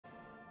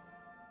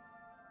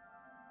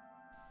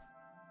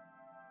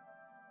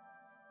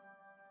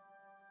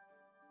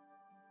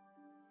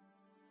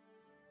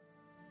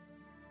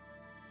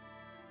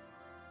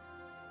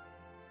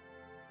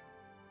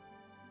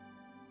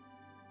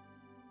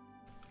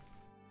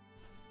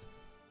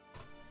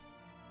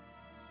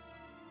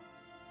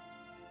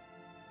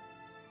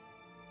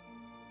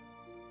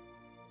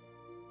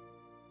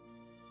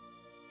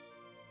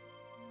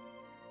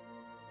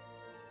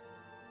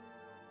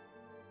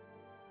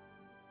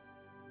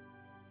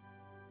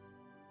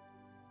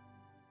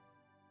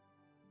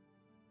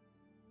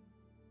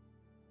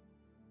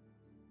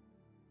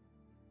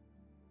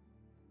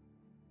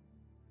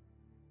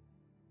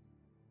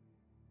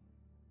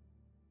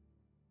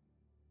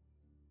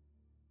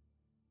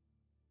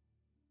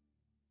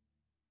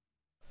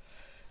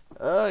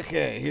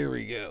Okay, here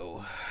we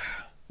go.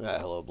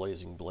 Hello,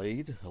 Blazing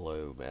Blade.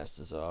 Hello,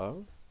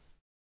 Mastazar.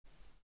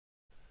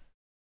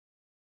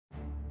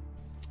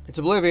 It's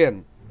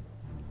Oblivion.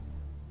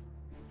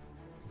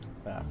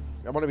 I'm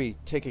going to be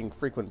taking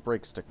frequent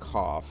breaks to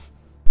cough.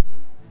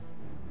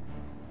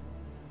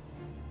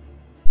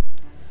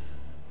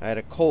 I had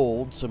a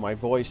cold, so my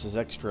voice is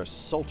extra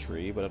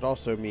sultry, but it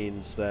also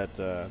means that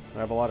I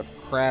have a lot of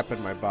crap in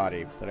my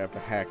body that I have to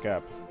hack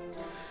up.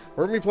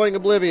 We're going to be playing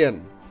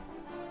Oblivion.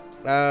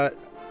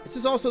 This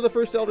is also the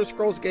first Elder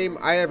Scrolls game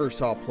I ever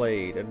saw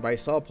played, and by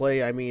saw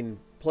play, I mean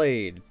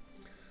played.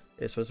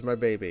 This was my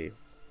baby.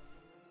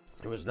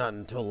 It was not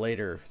until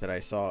later that I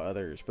saw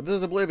others. But this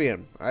is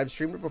Oblivion. I've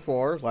streamed it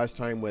before, last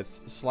time with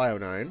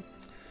Slyo9.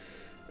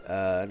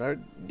 And I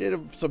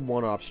did some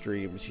one-off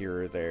streams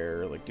here or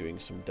there, like doing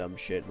some dumb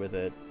shit with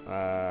it.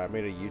 I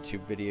made a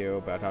YouTube video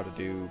about how to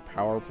do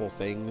powerful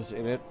things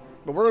in it.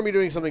 But we're going to be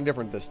doing something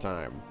different this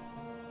time.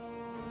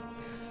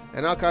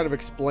 And I'll kind of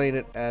explain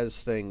it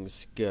as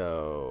things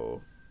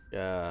go.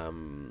 We're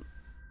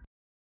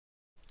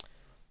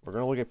going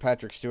to look at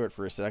Patrick Stewart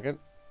for a second.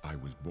 I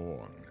was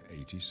born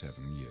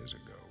 87 years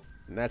ago.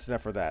 And that's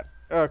enough for that.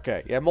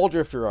 Okay, yeah,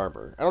 Mulldrifter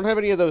armor. I don't have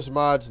any of those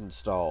mods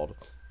installed.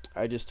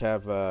 I just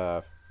have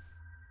the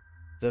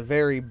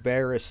very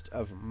barest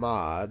of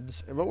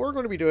mods. And what we're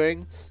going to be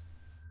doing,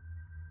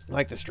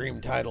 like the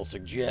stream title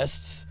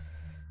suggests,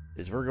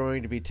 is we're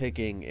going to be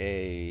taking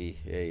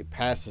a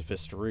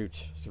pacifist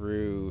route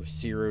through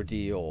Zero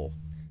Deal.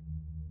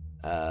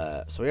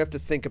 So we have to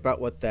think about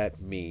what that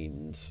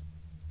means.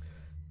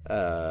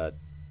 There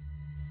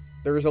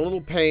is a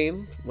little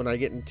pane when I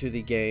get into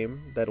the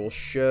game that will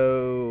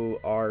show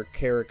our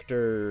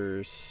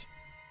characters'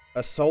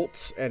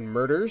 assaults and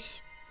murders,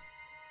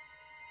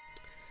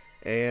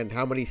 and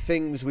how many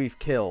things we've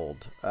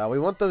killed. We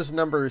want those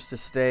numbers to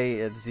stay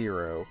at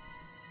 0.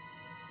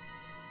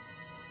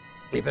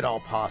 If at all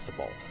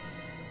possible.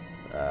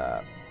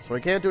 So we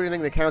can't do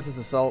anything that counts as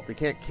assault. We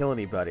can't kill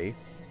anybody.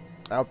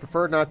 I would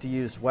prefer not to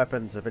use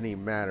weapons of any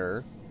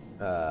matter.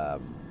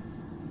 I'm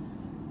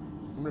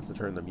going to have to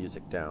turn the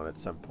music down at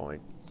some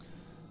point.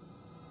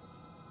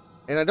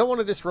 And I don't want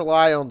to just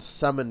rely on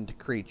summoned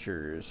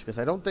creatures, because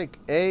I don't think,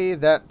 A,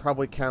 that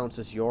probably counts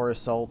as your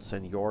assaults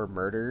and your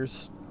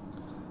murders.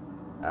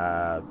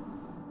 But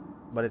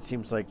it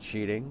seems like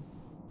cheating.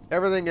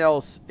 Everything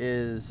else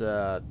is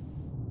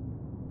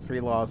 3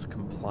 laws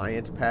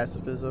compliant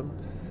pacifism.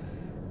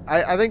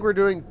 I think we're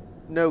doing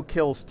no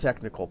kills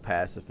technical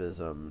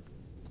pacifism.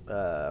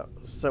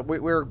 So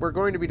we're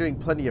going to be doing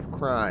plenty of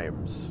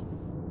crimes.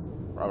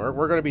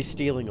 We're going to be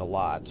stealing a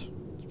lot.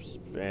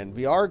 And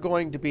we are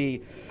going to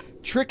be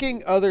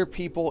tricking other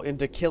people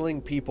into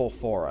killing people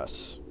for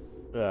us.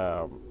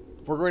 We're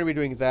going to be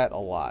doing that a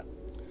lot.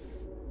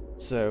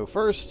 So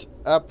first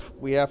up,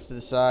 we have to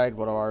decide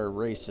what our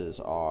races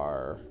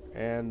are.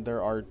 And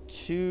there are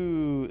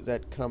 2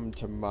 that come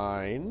to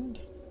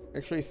mind.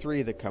 Actually,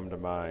 3 that come to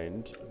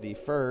mind. The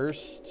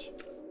first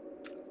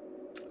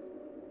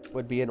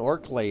would be an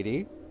orc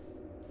lady.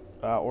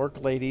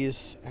 Orc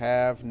ladies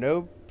have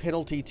no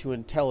penalty to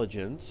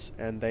intelligence,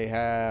 and they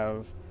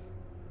have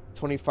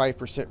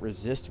 25%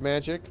 resist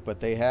magic,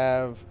 but they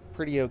have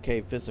pretty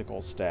okay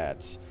physical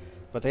stats.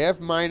 But they have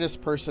minus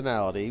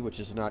personality, which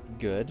is not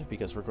good,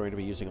 because we're going to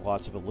be using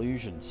lots of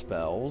illusion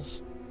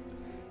spells.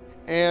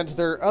 And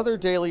their other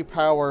daily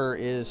power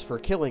is for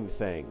killing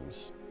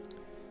things.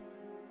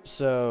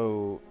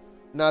 So,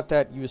 not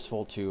that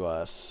useful to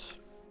us.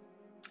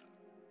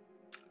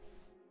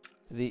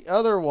 The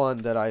other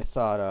one that I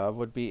thought of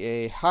would be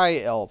a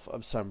high elf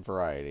of some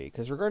variety,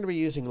 because we're going to be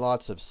using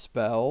lots of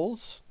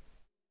spells.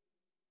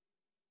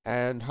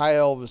 And high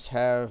elves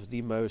have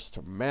the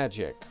most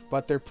magic,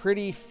 but they're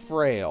pretty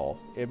frail.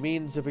 It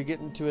means if we get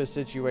into a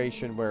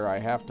situation where I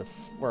have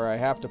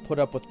to put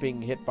up with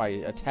being hit by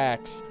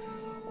attacks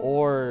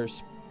or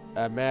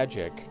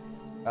magic,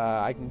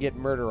 I can get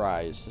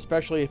murderized,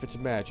 especially if it's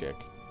magic.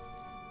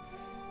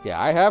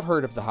 Yeah, I have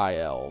heard of the high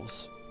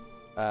elves.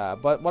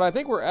 But what I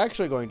think we're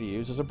actually going to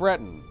use is a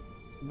Breton.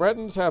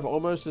 Bretons have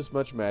almost as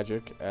much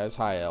magic as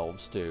high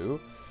elves do,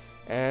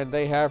 and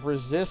they have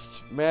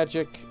resist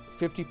magic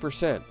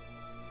 50%.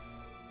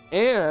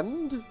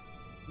 And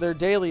their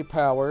daily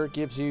power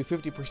gives you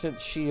 50%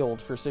 shield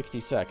for 60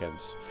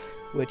 seconds,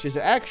 which is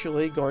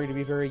actually going to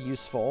be very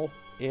useful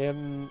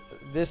in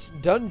this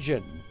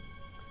dungeon.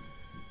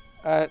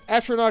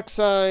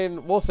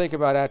 Atronoxine, we'll think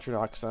about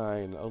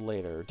Atronoxine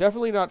later.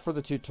 Definitely not for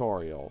the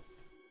tutorial.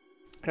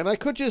 And I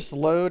could just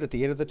load at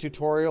the end of the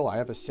tutorial. I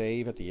have a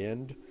save at the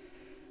end.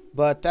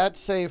 But that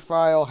save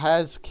file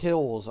has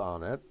kills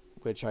on it,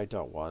 which I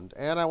don't want.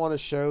 And I want to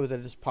show that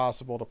it is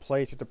possible to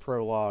play through the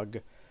prologue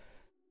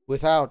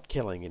without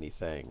killing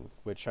anything,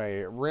 which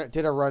I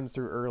did a run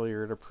through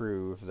earlier to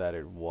prove that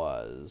it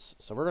was.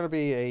 So we're going to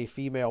be a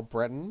female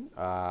Breton.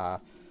 Let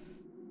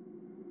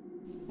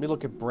me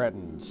look at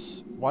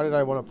Bretons. Why did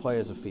I want to play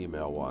as a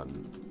female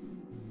one?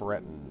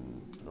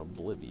 Breton.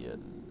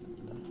 Oblivion.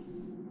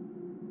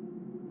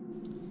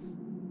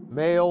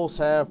 Males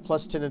have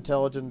 +10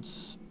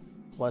 intelligence,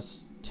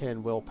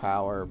 10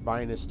 willpower,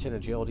 minus 10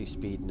 agility,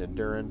 speed, and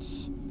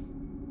endurance.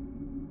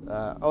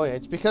 Oh yeah,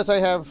 it's because I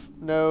have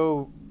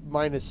no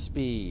minus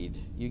speed.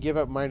 You give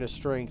up minus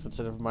strength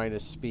instead of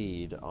minus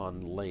speed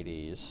on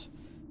ladies.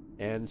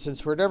 And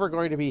since we're never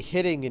going to be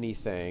hitting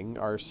anything,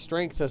 our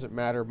strength doesn't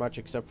matter much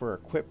except for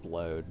equip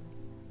load.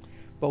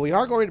 But we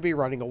are going to be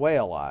running away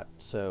a lot,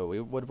 so we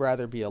would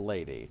rather be a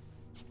lady.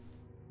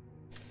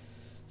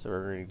 So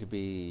we're going to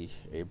be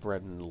a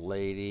Breton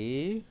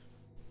lady.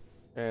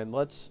 And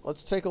let's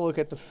take a look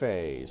at the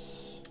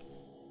face.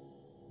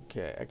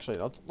 Okay, actually,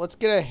 let's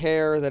get a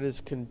hair that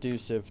is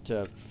conducive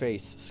to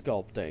face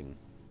sculpting.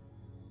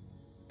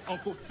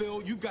 Uncle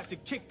Phil, you got to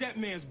kick that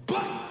man's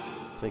butt.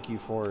 Thank you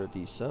for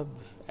the sub.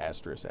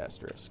 Asterisk,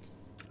 asterisk.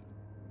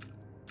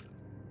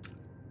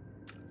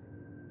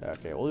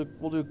 Okay, we'll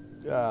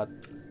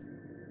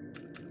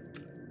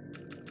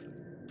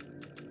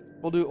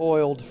do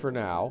oiled for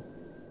now,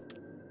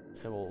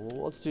 and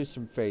let's do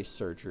some face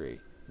surgery.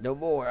 No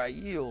more, I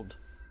yield.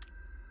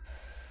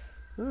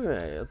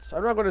 Okay,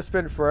 I'm not going to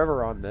spend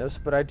forever on this,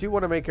 but I do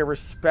want to make a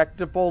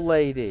respectable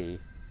lady.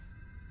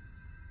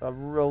 A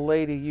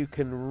lady you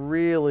can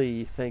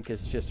really think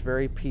is just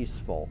very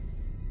peaceful.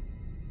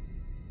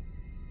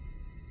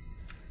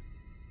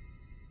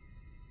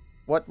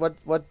 What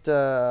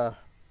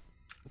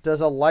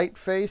does a light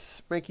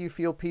face make you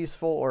feel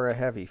peaceful or a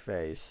heavy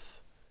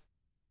face?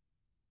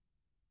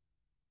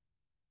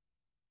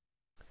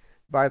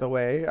 By the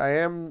way, I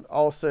am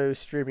also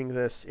streaming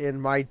this in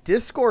my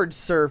Discord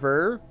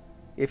server.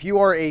 If you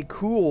are a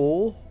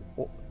cool,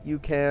 you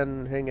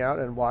can hang out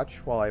and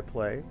watch while I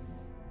play.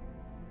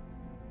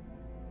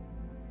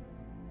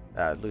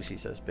 Lucy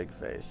says big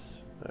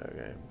face.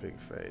 Okay, big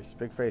face.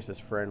 Big face is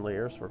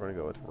friendlier, so we're going to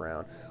go with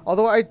round.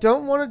 Although I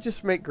don't want to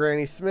just make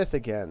Granny Smith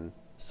again.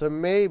 So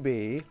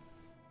maybe...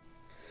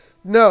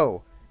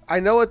 No, I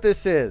know what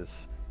this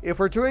is. If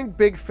we're doing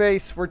big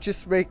face, we're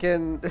just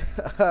making...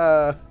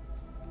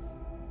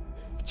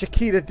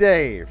 Chiquita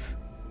Dave.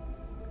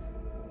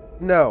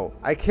 No,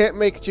 I can't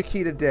make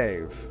Chiquita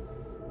Dave.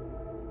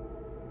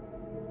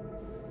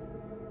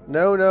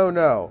 No, no,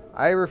 no.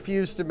 I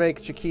refuse to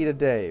make Chiquita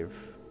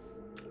Dave.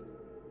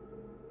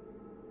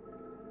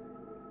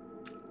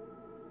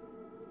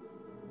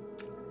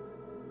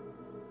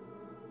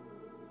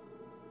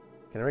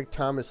 Can I make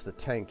Thomas the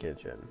Tank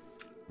Engine?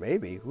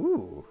 Maybe.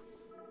 Ooh.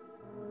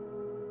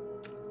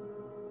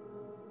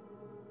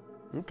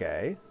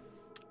 Okay.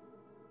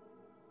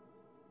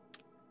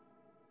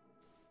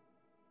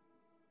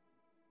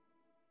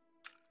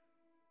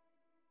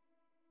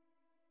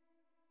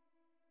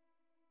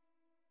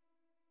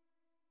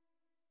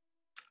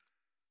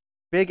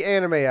 Big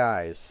anime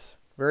eyes.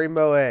 Very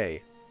moe.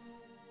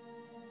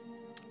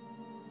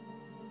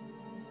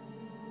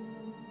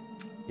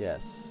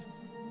 Yes.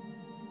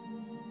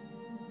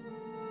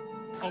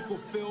 Uncle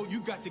Phil, you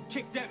got to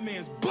kick that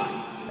man's butt.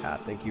 Yeah,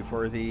 thank you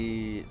for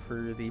the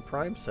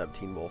Prime sub,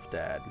 Teen Wolf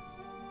Dad.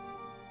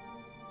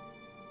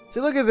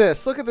 See, look at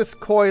this. Look at this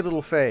coy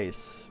little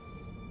face.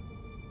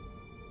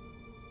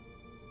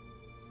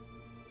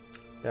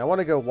 Yeah, I want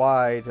to go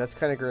wide. That's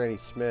kind of Granny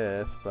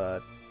Smith,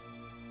 but...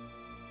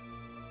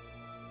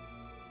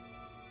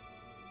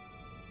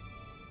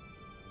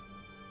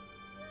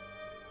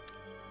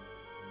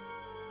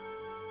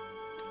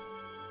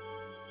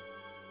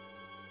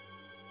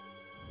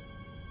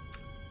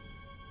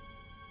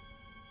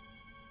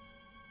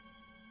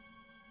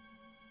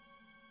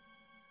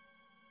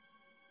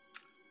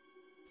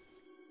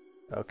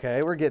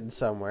 Okay, we're getting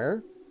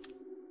somewhere.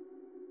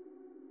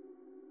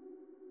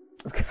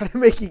 I'm kind of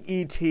making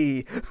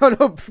E.T. on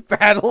a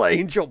Battle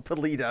Angel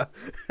Polita.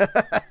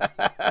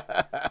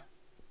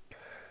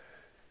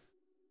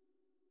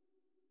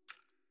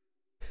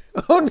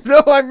 Oh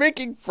no, I'm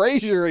making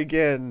Frasier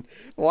again.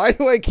 Why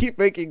do I keep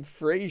making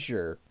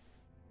Frasier?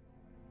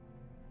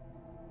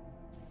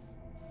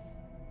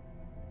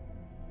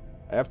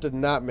 I have to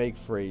not make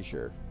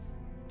Frasier.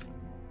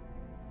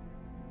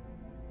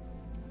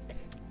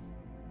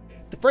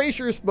 The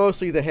Frasier is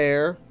mostly the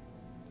hair.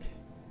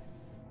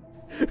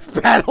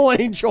 Battle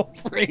Angel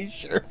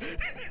Frasier.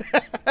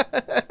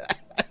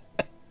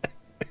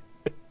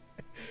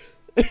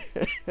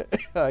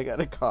 I got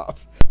a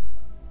cough.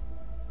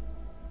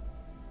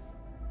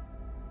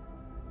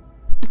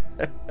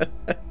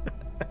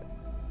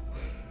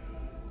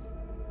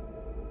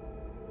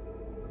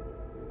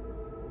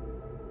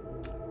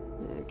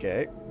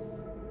 Okay.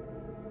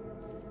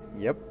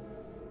 Yep.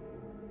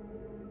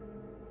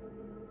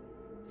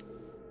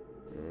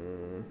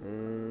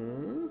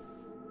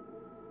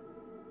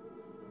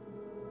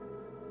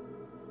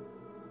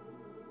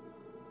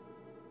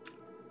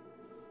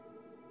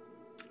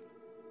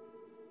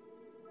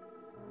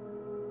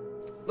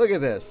 Look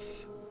at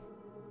this.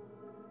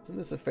 Isn't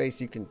this a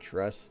face you can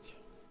trust?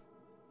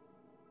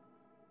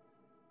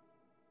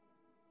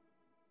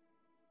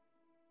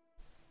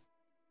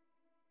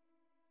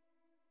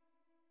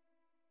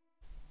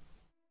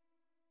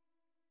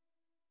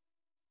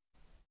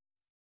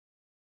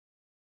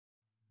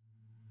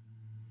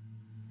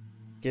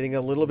 Getting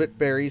a little bit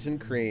berries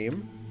and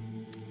cream.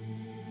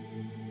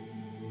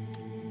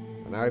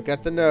 Now I've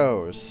got the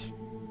nose.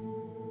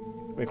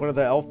 Like one of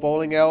the elf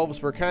bowling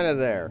elves. We're kind of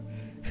there.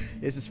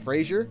 Is this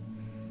Frasier?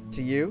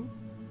 To you?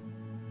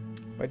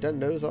 Have I done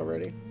nose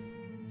already?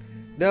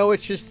 No,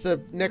 it's just the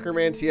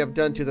necromancy I've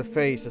done to the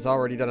face has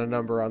already done a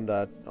number on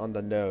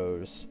the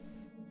nose.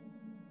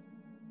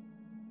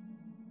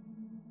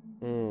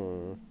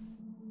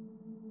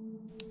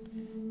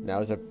 Now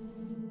is a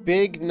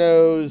big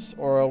nose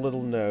or a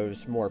little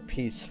nose more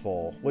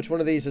peaceful? Which one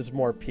of these is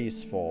more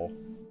peaceful?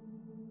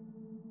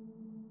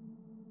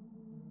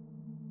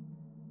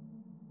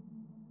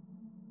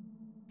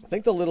 I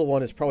think the little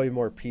one is probably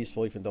more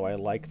peaceful, even though I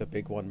like the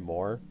big one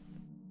more.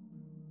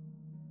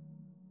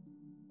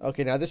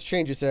 Okay, now this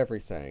changes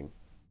everything.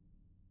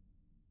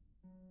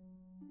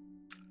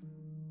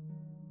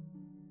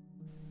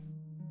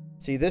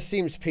 See, this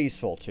seems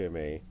peaceful to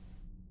me.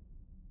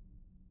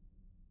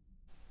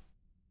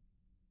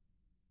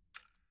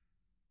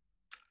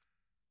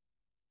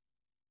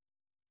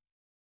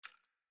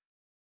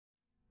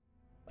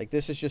 Like,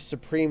 this is just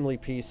supremely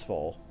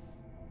peaceful.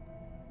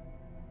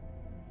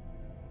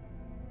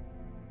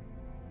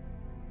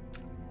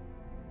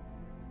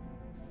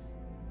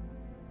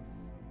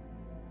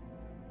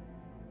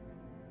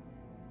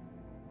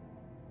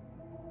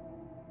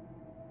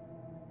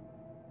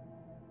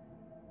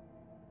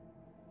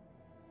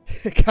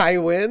 Kai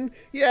win?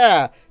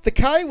 Yeah, the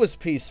Kai was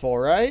peaceful,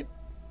 right?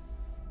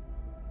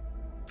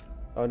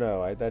 Oh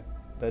no, that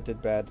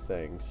did bad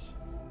things.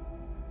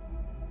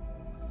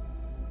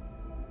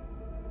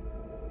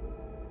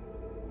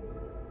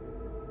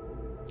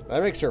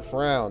 That makes her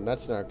frown.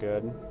 That's not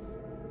good.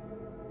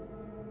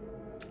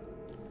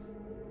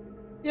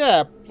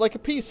 Yeah, like a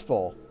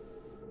peaceful.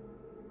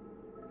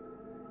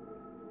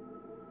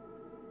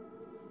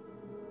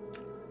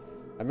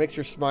 That makes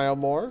her smile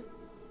more.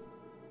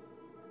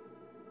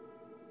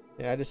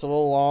 Yeah, just a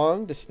little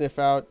long to sniff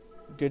out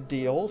good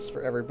deals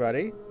for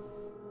everybody.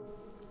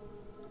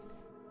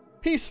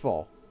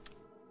 Peaceful.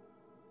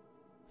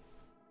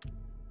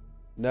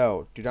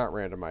 No, do not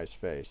randomize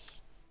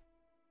face.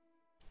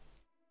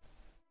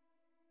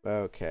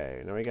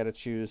 Okay, now we gotta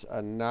choose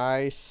a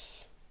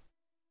nice...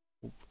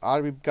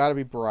 Gotta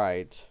be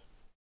bright.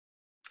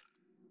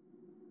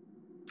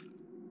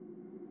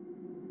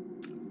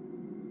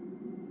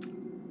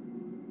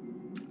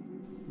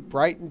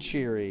 Bright and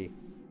cheery.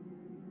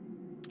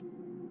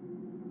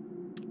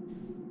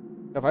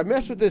 Now, if I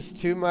mess with this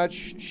too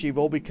much, she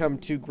will become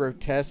too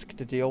grotesque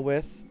to deal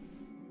with. So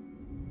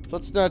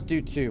let's not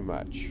do too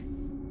much.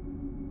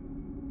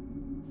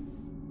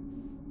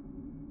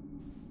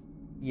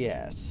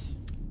 Yes.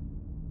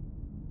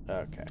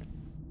 Okay.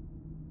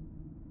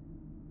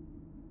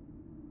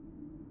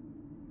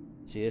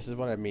 See, this is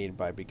what I mean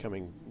by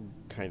becoming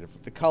kind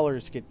of... The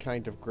colors get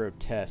kind of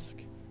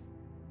grotesque.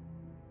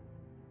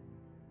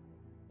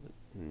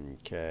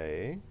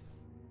 Okay.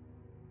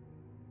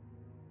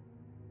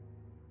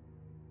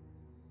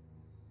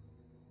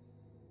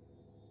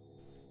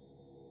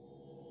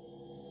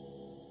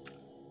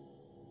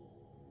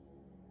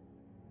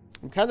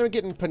 I'm kind of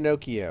getting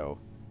Pinocchio.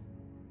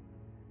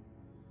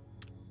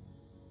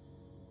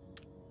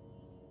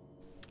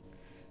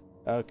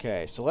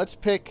 Okay, so let's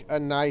pick a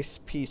nice,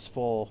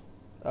 peaceful...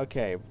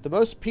 Okay, the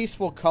most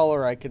peaceful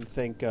color I can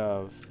think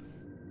of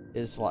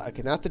is like...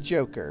 Okay, not the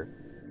Joker.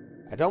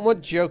 I don't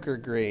want Joker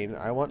green.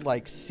 I want,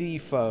 like, sea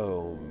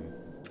foam.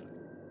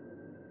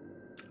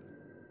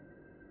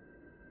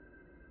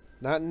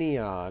 Not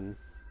neon.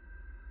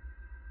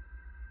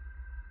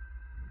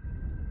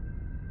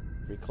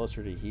 Be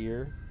closer to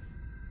here.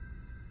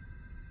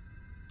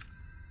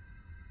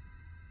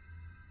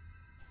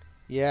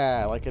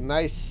 Yeah, like a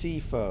nice sea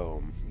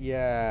foam.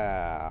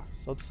 Yeah.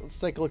 So let's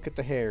take a look at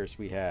the hairs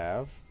we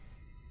have.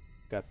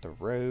 Got the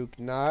rogue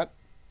knot.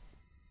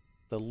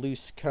 The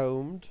loose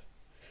combed.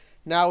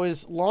 Now,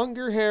 is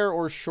longer hair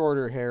or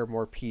shorter hair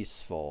more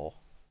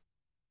peaceful?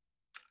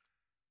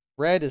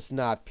 Red is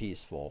not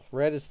peaceful.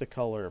 Red is the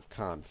color of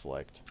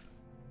conflict.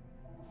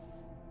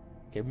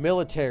 Okay,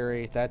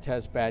 military, that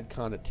has bad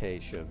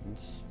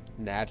connotations.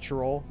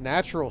 Natural.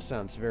 Natural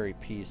sounds very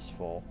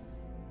peaceful.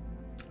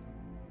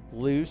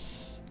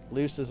 Loose.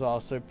 Loose is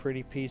also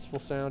pretty peaceful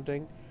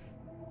sounding.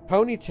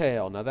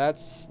 Ponytail. Now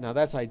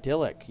that's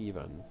idyllic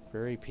even.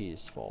 Very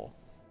peaceful.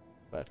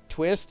 But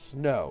twists?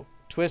 No.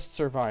 Twists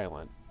are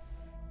violent.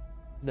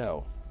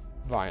 No.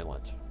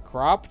 Violent.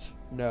 Cropped?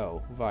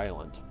 No.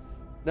 Violent.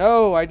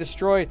 No, I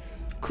destroyed...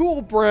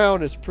 Cool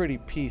brown is pretty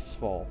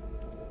peaceful.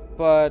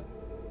 But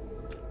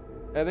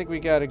I think we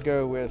gotta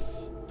go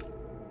with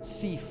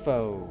sea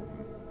foam.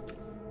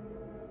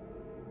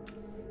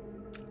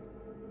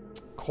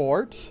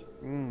 Court?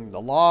 The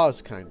law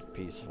is kind of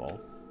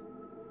peaceful.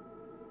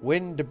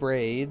 Wind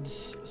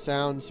braids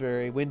sounds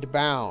very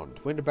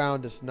windbound.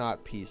 Windbound is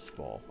not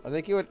peaceful. I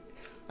think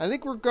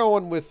we're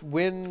going with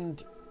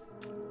wind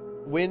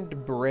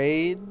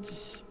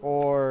braids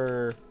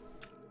or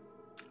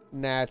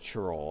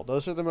natural.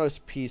 Those are the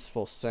most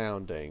peaceful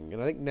sounding,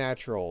 and I think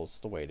natural is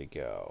the way to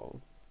go.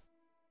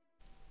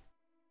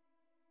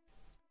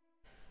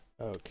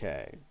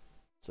 Okay.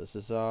 So this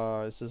is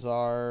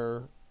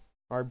our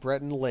our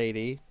Breton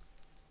lady.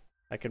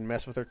 I can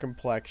mess with her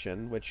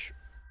complexion, which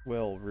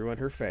will ruin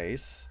her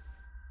face.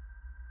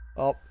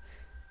 Oh.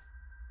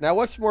 Now,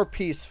 what's more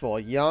peaceful,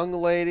 a young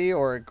lady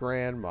or a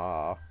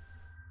grandma?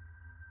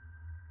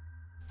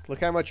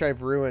 Look how much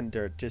I've ruined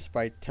her just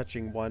by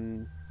touching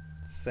one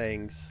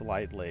thing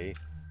slightly.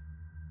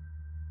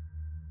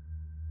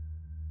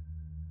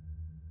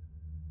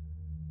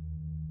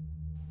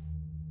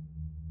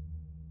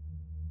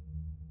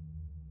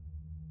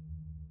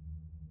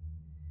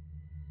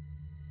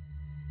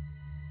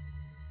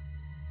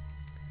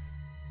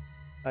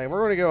 Alright, we're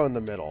going to go in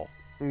the middle.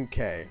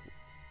 Okay.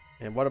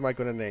 And what am I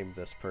going to name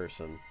this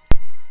person?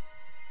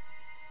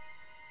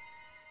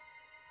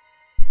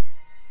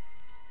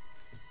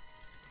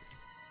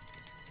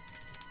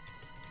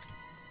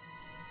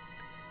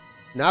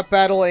 Not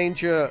Battle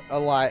Angel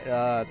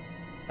Alida,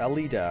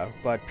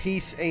 but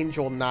Peace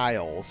Angel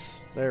Niles.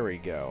 There we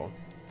go.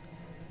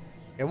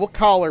 And we'll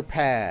call her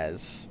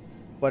Paz.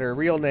 But her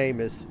real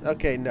name is...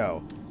 Okay,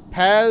 no.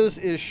 Paz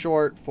is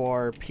short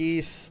for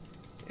Peace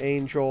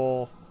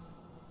Angel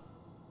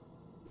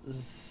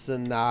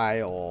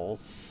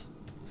Niles.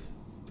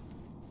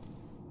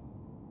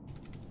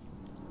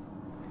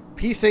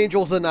 Peace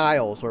Angel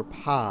Niles, or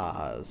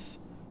Paz.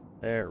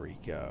 There we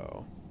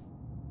go.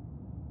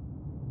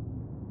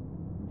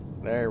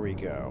 There we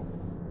go.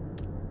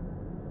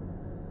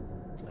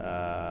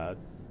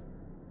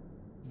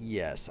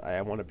 Yes,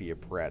 I want to be a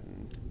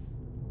Breton.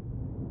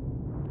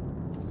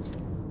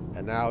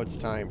 And now it's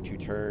time to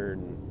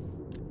turn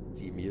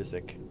the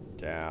music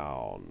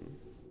down.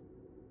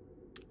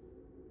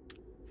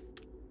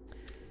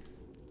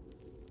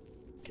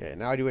 Okay,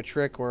 now I do a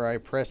trick where I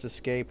press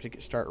escape to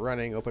start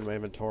running, open my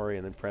inventory,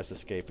 and then press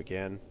escape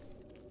again.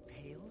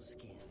 Pale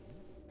skin,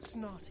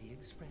 snotty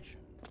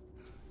expression.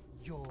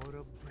 You're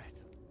a Breton.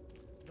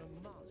 The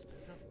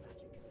masters of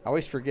magic. I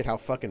always forget how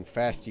fucking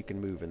fast you can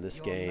move in this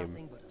You're game.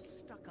 Nothing but a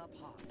stuck-up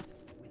harlot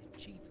with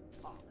cheap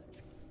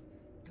harlotry.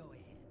 Go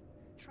ahead,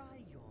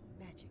 try your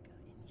magicka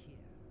in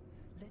here.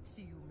 Let's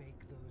see you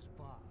make those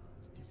bars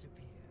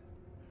disappear.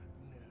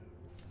 No,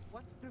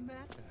 what's the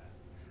matter?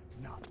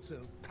 Not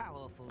so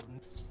powerful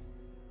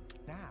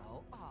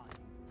now, are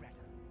you,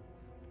 Breton?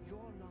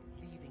 You're not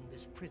leaving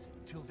this prison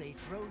till they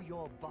throw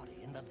your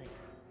body in the lake.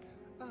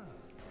 Oh,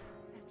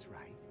 that's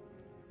right.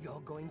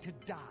 You're going to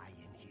die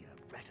in here,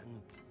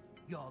 Breton.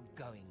 You're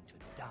going to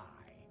die.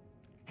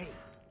 Hey,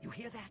 you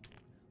hear that?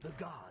 The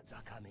guards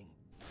are coming.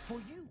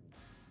 For you.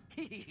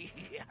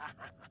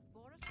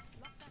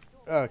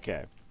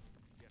 Okay.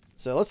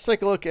 So let's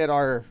take a look at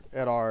our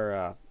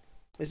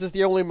this is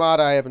the only mod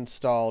I have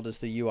installed, is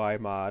the UI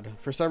mod.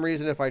 For some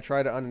reason, if I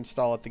try to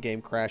uninstall it, the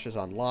game crashes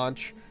on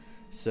launch.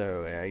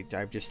 So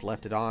I've just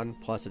left it on.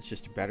 Plus, it's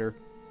just better.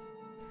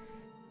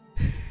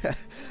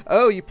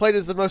 Oh, you played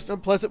as the most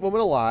unpleasant woman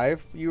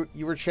alive. You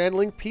were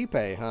channeling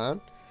Pipe, huh?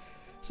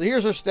 So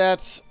here's our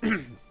stats.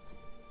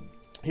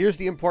 Here's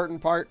the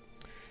important part.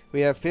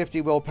 We have 50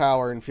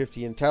 willpower and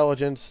 50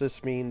 intelligence.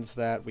 This means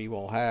that we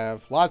will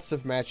have lots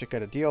of magicka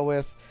to deal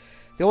with.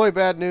 The only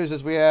bad news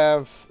is we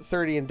have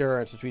 30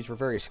 endurance, which means we're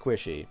very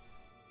squishy.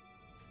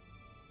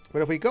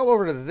 But if we go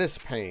over to this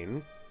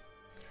pane,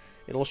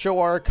 it'll show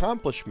our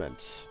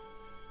accomplishments.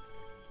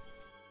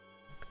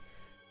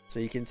 So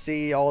you can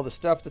see all the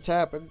stuff that's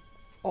happened,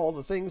 all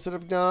the things that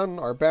have done,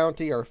 our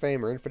bounty, our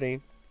fame, our infamy.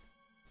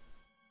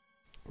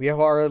 We have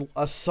our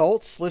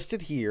assaults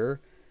listed here,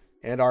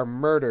 and our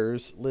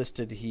murders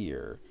listed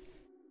here.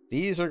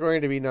 These are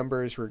going to be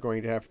numbers we're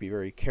going to have to be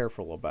very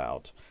careful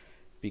about,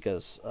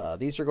 because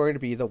these are going to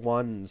be the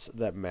ones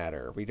that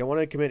matter. We don't want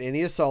to commit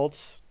any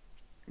assaults.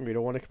 We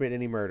don't want to commit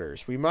any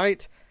murders. We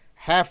might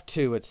have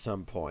to at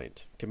some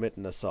point commit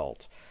an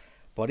assault.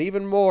 But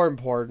even more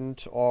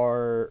important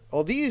are...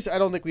 Well, these I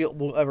don't think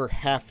we'll ever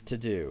have to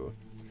do.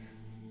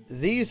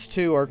 These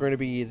two are going to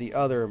be the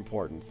other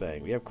important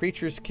thing. We have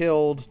creatures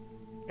killed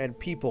and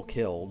people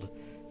killed.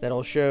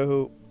 That'll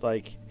show,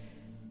 like,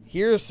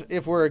 here's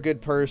if we're a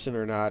good person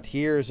or not.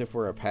 Here's if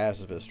we're a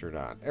pacifist or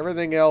not.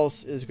 Everything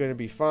else is going to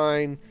be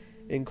fine,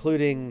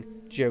 including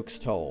jokes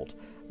told.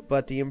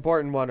 But the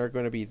important one are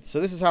going to be... So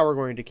this is how we're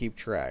going to keep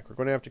track. We're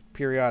going to have to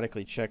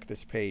periodically check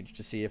this page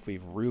to see if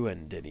we've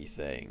ruined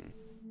anything.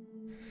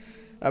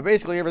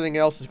 Basically, everything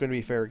else is going to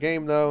be fair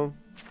game, though.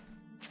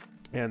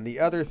 And the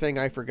other thing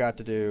I forgot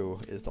to do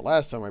is the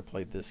last time I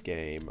played this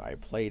game, I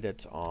played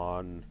it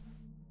on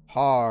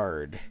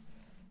hard.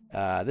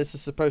 This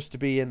is supposed to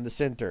be in the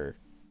center.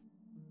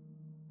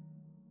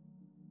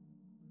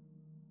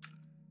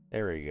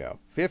 There we go.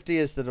 50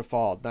 is the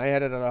default. And I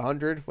had it at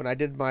 100. When I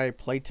did my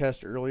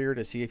playtest earlier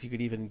to see if you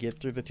could even get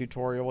through the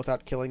tutorial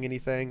without killing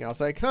anything, I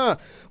was like, huh,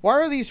 why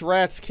are these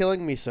rats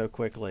killing me so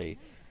quickly?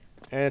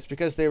 And it's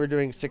because they were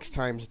doing 6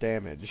 times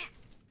damage.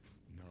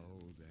 No,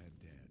 they're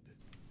dead.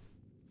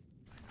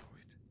 I know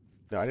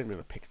it. No, I didn't mean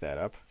to pick that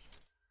up.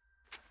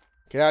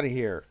 Get out of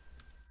here.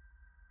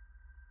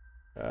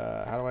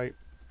 How do I...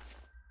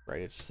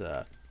 Right, it's,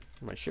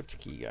 my shift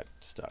key got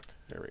stuck.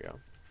 There we go.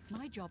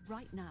 My job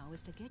right now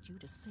is to get you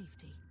to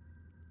safety.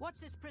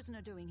 What's this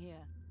prisoner doing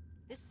here?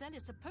 This cell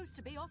is supposed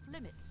to be off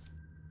limits.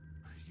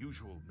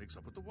 Usual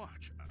mix-up with the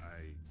watch.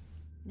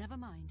 Never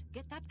mind.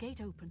 Get that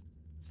gate open.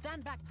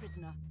 Stand back,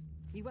 prisoner.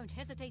 We won't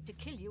hesitate to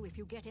kill you if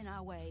you get in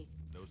our way.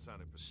 No sign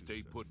of pursuit,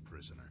 Stay sir. put,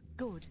 prisoner.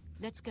 Good.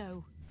 Let's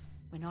go.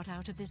 We're not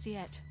out of this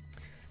yet.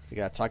 We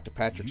gotta talk to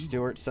Patrick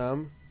Stewart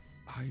some.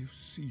 I've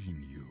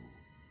seen you.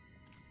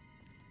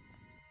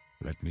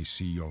 Let me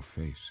see your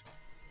face.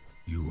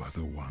 You are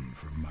the one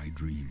from my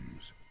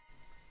dreams.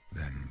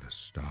 Then the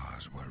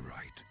stars were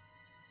right.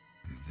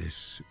 And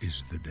this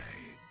is the day.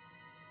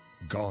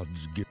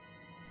 God's gift.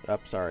 Oh,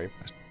 sorry.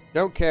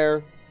 Don't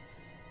care.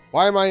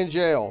 Why am I in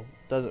jail?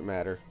 Doesn't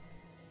matter.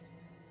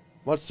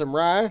 Want some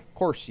rye? Of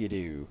course you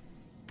do.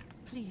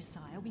 Please,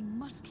 sire, we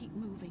must keep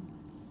moving.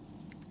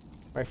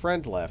 My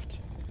friend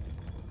left.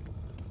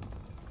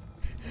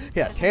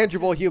 Yeah,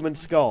 tangible human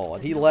skull,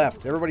 and he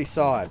left. Everybody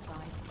saw it.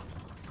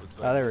 Looks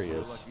Ah, there it's he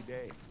your is. Lucky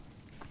day.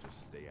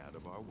 Just stay out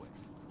of our way.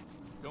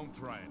 Don't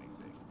try anything.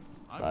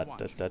 Da, I'm da,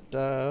 watching. da,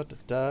 da,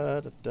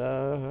 da, da,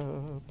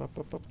 da.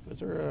 Is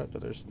there a... No,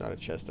 there's not a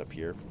chest up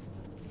here.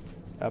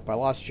 Up, I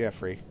lost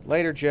Jeffrey.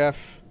 Later,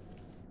 Jeff.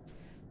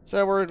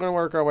 So we're going to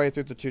work our way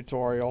through the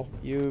tutorial.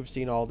 You've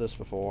seen all this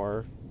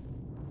before.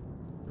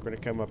 We're going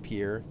to come up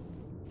here.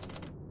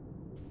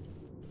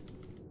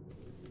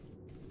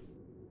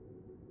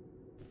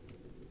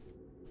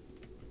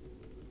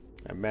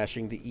 I'm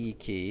mashing the E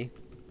key.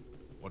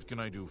 What can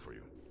I do for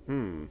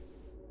you?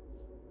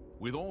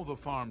 With all the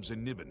farms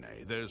in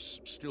Nibene,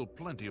 there's still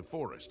plenty of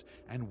forest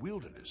and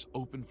wilderness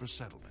open for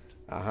settlement.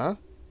 Uh-huh.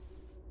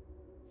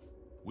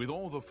 With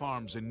all the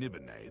farms in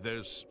Nibene,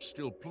 there's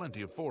still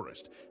plenty of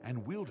forest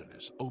and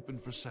wilderness open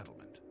for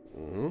settlement.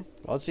 Well,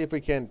 let's see if we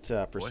can't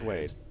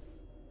persuade.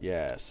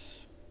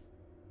 Yes.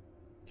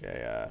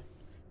 Okay,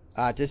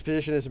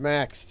 disposition is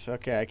maxed.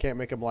 Okay, I can't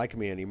make him like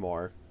me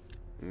anymore.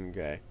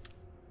 Okay.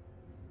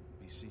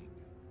 Be seeing you.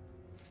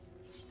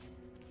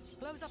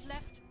 Close up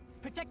left.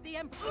 Protect the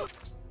Emperor.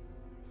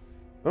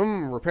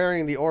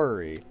 Repairing the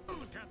orrery.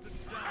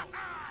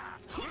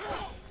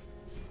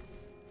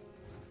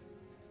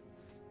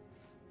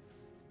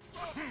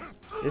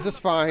 This is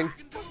fine.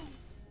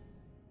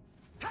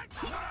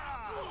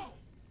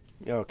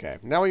 Okay,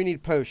 now we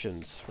need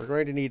potions. We're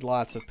going to need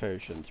lots of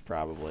potions,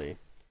 probably.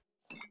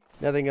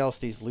 Nothing else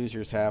these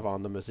losers have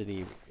on them is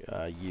any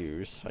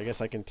use. I guess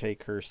I can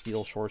take her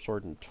steel short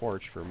sword and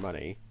torch for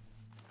money.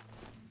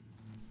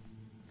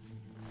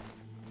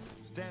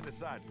 Stand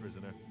aside,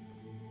 prisoner.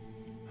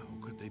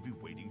 How could they be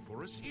waiting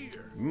for us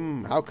here?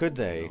 How could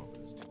they? No,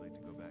 it's too late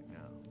to go back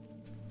now.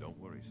 Don't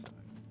worry, son.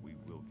 We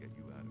will get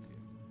you out of here.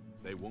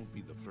 They won't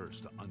be the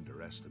first to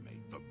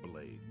underestimate the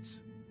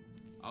blades.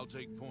 I'll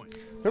take point.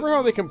 Remember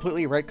how they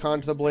completely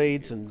retconned the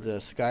blades in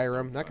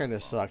Skyrim? That kind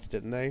of sucked,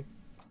 didn't they?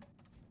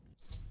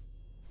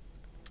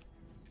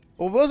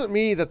 Well, it wasn't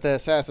me that the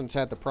assassins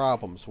had the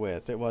problems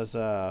with. It was,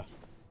 there's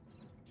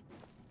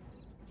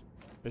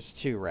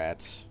two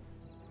rats.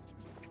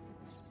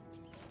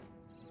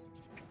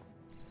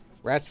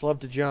 Rats love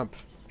to jump.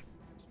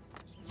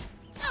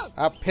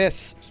 Ah,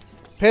 piss!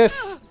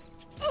 Piss!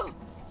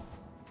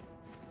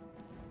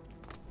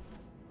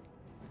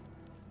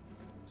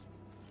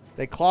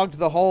 They clogged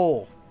the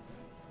hole.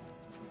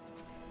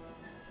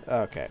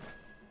 Okay.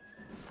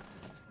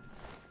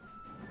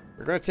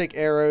 We're gonna take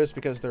arrows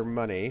because they're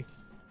money.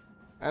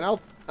 And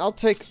I'll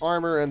take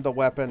armor and the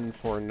weapon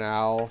for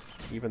now,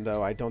 even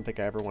though I don't think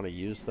I ever want to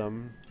use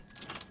them.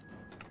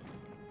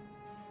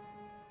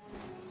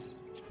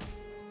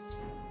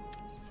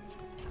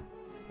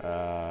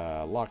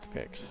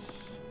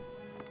 Lockpicks.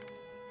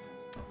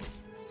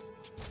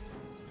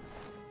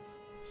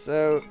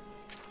 So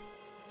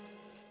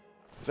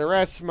the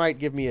rats might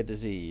give me a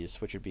disease,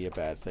 which would be a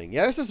bad thing.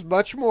 Yeah, this is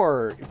much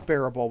more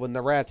bearable when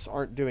the rats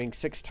aren't doing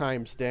 6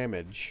 times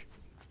damage.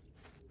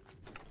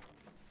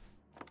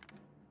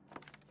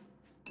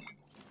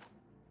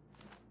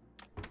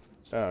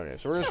 Okay,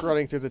 so we're just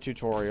running through the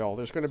tutorial.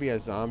 There's going to be a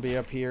zombie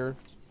up here.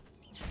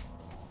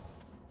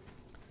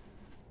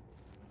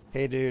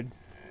 Hey, dude.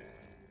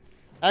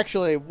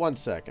 Actually, one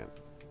second.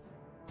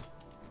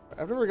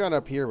 I've never gone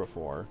up here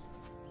before.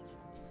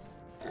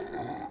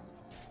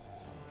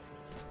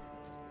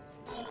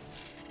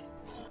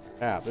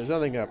 Ah, there's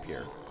nothing up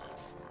here.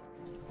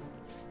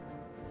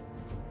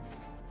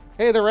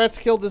 Hey, the rats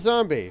killed the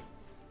zombie.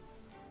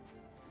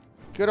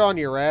 Good on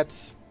you,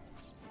 rats.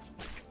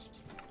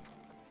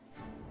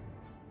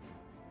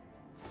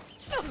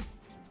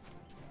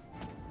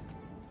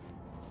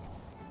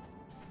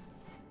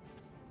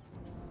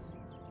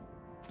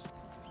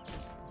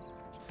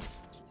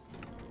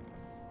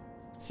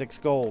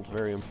 $6 gold,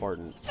 very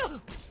important.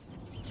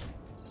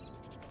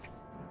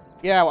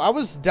 Yeah, I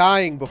was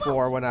dying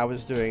before when I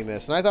was doing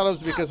this, and I thought it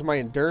was because my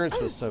endurance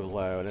was so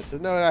low, and it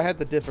said, no, I had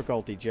the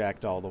difficulty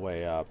jacked all the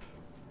way up.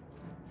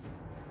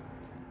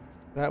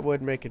 That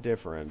would make a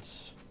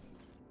difference.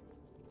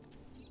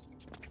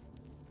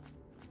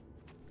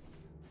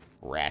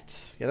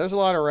 Rats. Yeah, there's a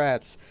lot of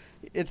rats.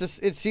 It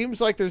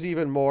seems like there's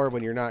even more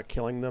when you're not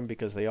killing them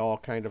because they all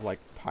kind of like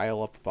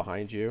pile up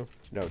behind you.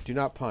 No, do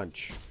not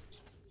punch.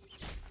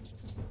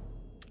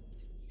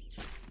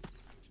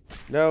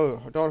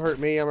 No, don't hurt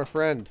me. I'm a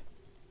friend.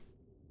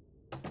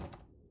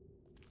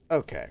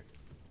 Okay.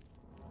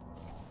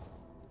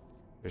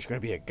 There's going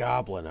to be a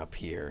goblin up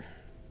here.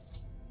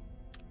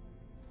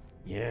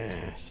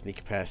 Yeah,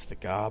 sneak past the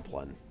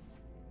goblin.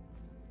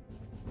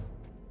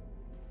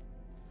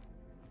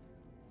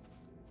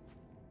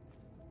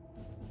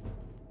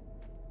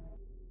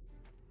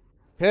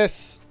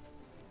 Piss!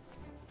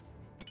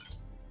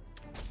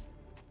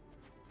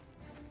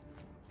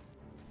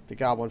 The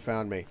goblin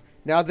found me.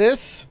 Now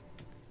this...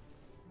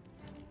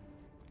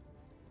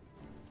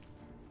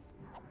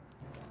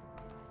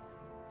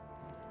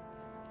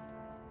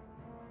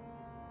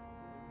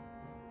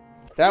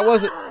 That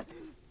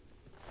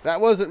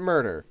wasn't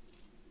murder.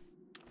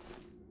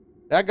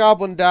 That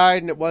goblin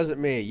died and it wasn't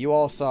me. You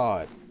all saw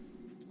it.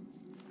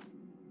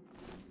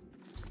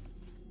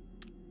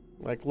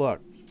 Like, look.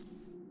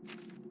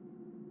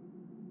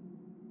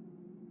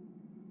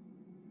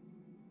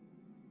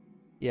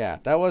 Yeah,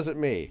 that wasn't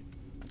me.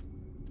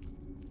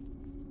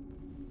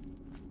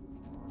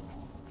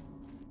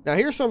 Now,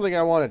 here's something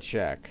I want to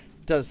check.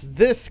 Does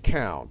this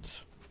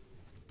count?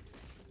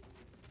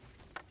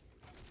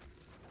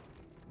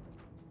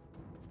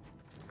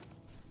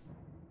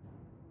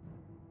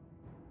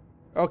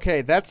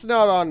 Okay, that's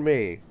not on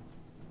me.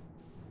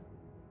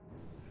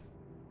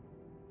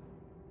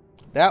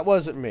 That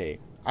wasn't me.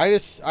 I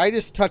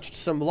just touched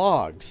some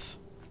logs.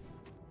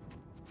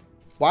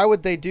 Why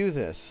would they do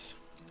this?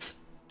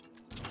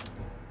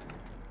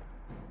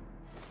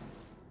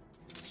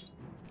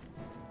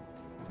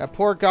 That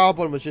poor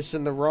goblin was just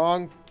in the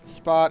wrong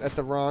spot at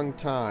the wrong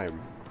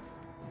time.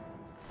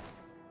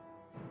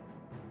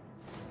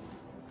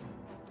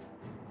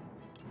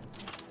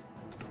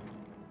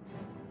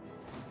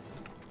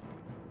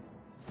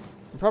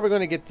 I'm probably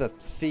going to get the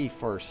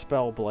thief or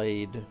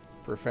spellblade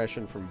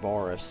profession from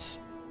Boris.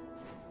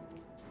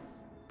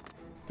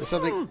 There's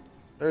something...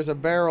 There's a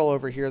barrel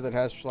over here that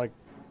has like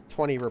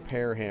 20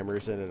 repair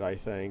hammers in it, I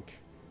think.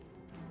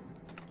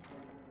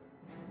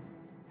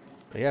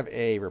 They have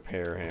a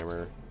repair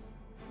hammer.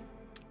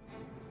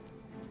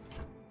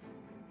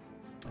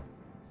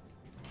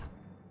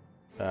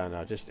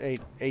 No, just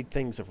eight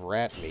things of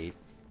rat meat.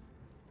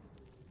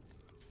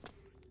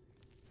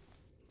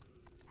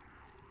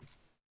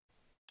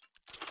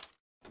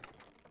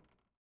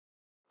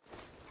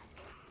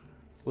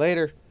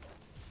 Later.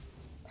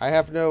 I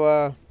have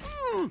no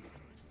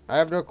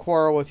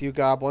quarrel with you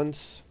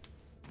goblins.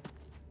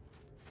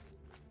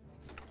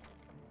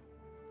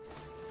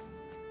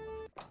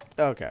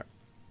 Okay.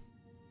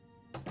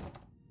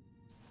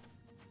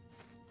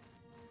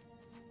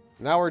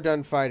 Now we're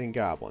done fighting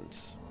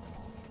goblins.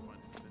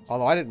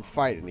 Although I didn't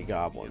fight any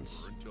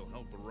goblins. Until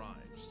help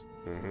arrives.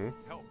 Mm-hmm.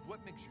 Help? What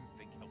makes you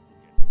think help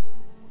will get here?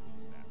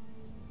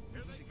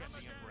 What is that? To get the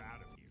Emperor out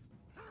of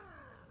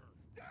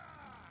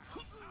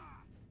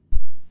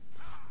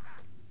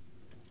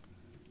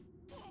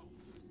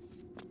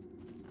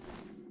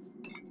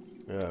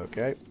here.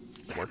 Okay.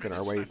 Working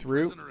our way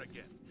through.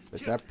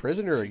 It's that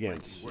prisoner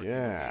again.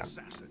 Yeah.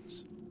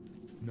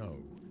 No,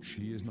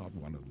 she is not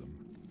one of them.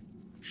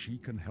 She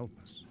can help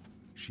us.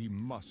 She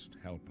must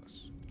help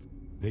us.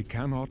 They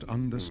cannot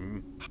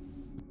understand.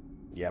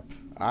 Yep.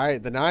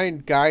 The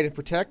Nine guide and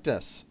protect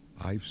us.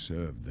 I've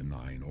served the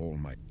Nine all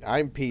my...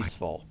 I'm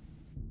peaceful.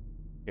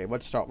 Okay,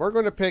 let's start. We're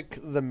going to pick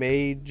the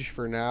mage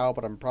for now,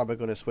 but I'm probably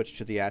going to switch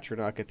to the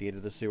Atronach at the end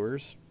of the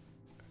sewers.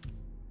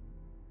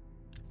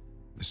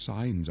 The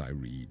signs I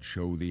read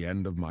show the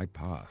end of my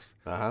path.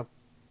 Uh-huh.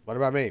 What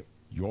about me?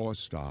 Your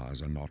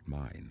stars are not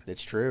mine.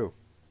 It's true.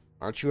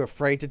 Aren't you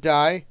afraid to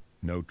die?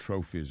 No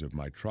trophies of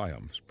my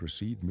triumphs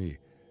precede me,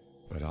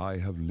 but I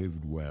have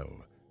lived well,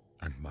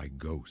 and my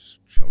ghost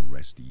shall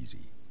rest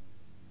easy.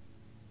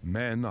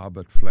 Men are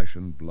but flesh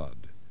and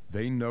blood.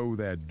 They know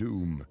their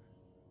doom,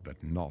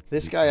 but not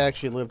this guy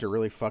actually lived a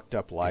really fucked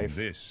up life.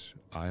 In this,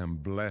 I am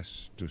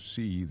blessed to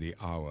see the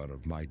hour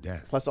of my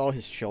death. Plus all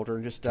his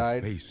children just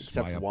died, Face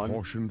except my one.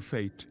 apportioned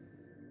fate,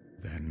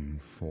 then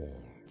fall.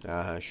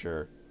 Uh-huh,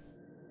 sure.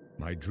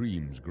 My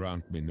dreams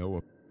grant me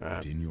no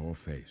but in your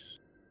face.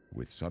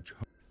 With such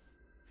hope,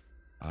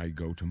 I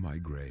go to my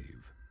grave.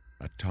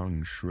 A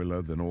tongue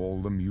shriller than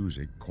all the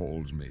music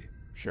calls me.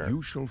 Sure.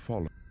 You shall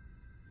follow.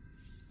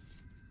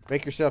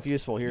 Make yourself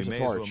useful. Here's a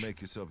torch. You may as well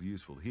make yourself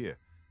useful here.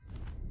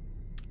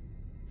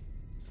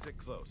 Stick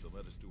close and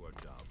let us do our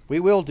job. We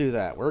will do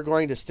that. We're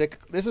going to stick...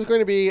 This is going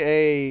to be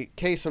a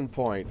case in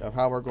point of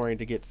how we're going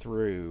to get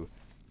through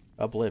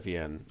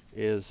Oblivion.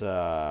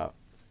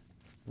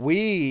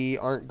 We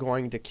aren't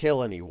going to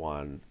kill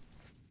anyone.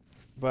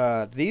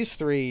 But these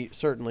three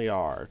certainly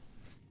are.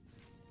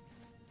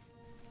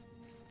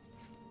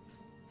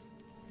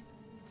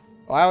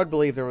 Well, I would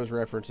believe there was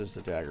references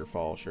to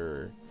Daggerfall,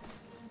 sure.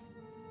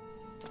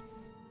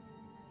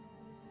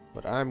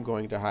 But I'm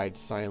going to hide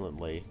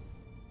silently.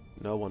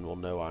 No one will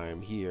know I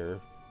am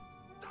here.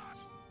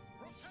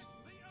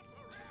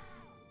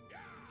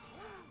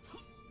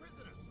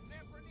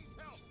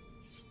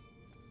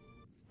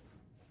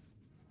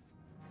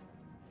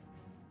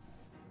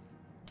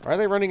 Why are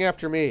they running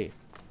after me?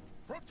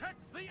 Protect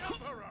the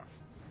Emperor!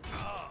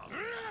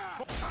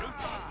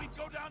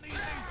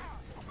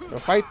 No,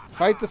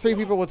 fight the 3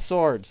 people with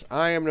swords.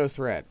 I am no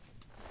threat.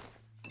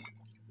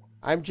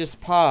 I'm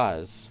just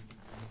pause.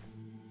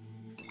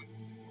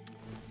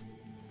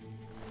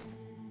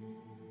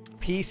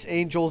 Peace,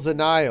 angels,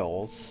 and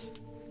isles.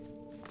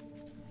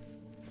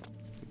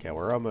 Okay,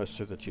 we're almost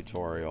through the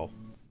tutorial.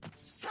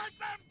 Strike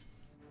them!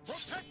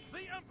 Protect the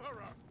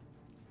Emperor!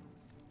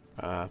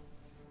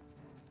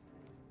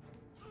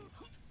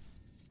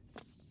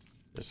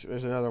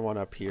 There's another one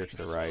up here to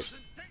the right.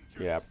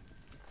 Yep.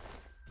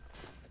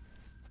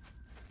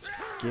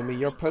 Give me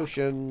your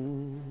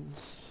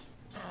potions.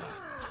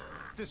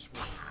 This way.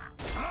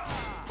 Burn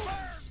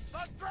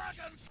the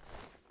dragon!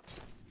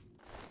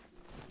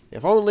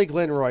 If only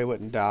Glenroy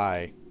wouldn't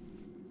die.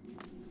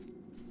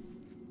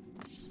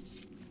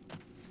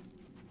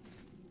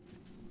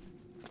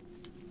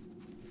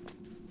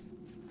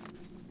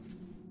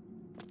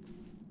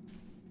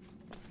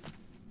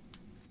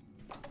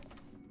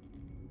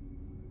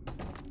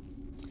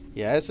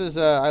 Yeah, this is,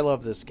 I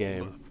love this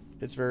game.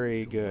 It's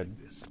very good.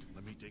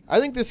 I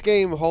think this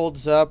game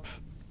holds up.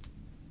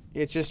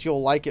 It's just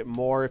you'll like it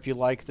more if you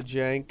like the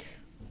jank.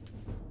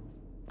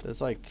 It's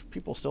like,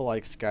 people still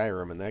like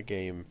Skyrim, and that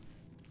game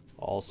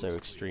also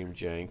extreme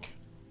jank.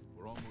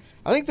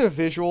 I think the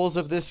visuals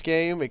of this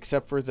game,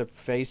 except for the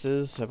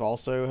faces, have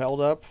also held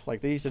up.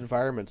 Like, these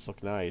environments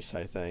look nice,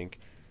 I think.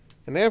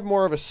 And they have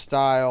more of a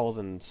style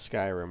than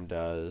Skyrim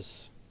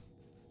does.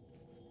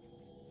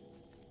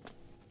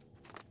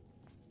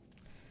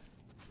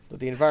 But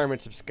the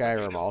environments of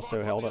Skyrim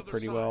also held up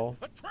pretty well.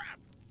 A trap!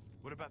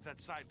 What about that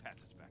side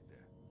passage back there?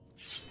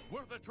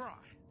 Worth a try.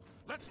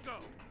 Let's go.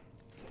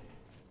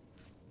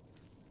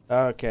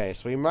 Okay,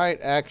 so we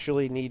might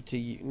actually need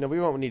to... No, we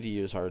won't need to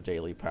use our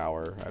daily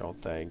power, I don't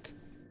think.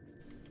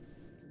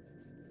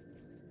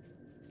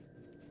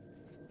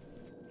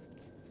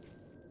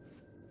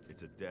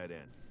 It's a dead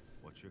end.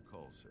 What's your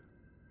call, sir?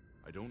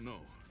 I don't know.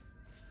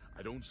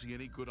 I don't see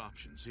any good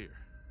options here.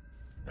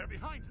 They're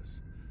behind us.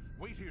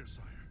 Wait here,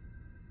 sire.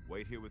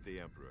 Wait here with the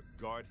Emperor.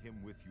 Guard him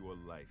with your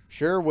life.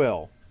 Sure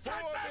will. For the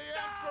Emperor!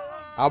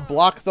 I'll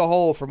block the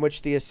hole from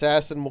which the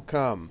assassin will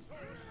come.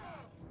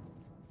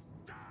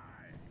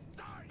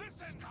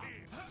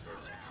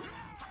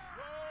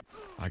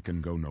 I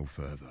can go no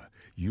further.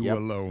 You Yep.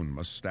 alone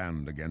must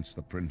stand against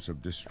the Prince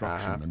of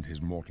Destruction and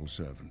his mortal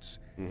servants.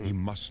 He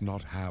must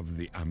not have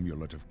the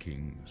Amulet of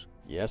Kings.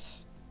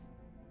 Yes.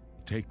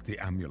 Take the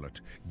amulet,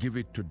 give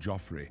it to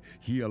Joffrey.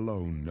 He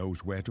alone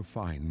knows where to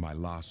find my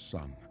last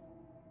son.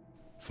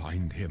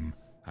 Find him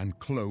and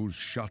close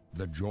shut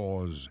the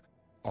jaws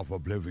of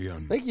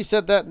Oblivion. I think you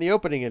said that in the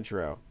opening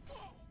intro.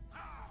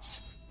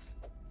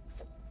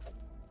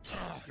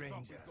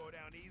 Stranger, Go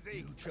down easy.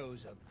 you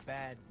chose a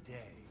bad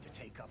day to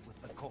take up with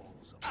the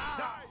calls of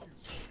Die, you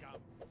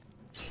scum.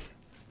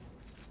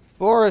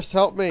 Boris,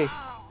 help me.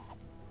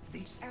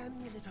 the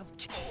Amulet of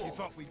You Kings.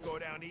 thought we'd go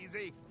down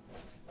easy?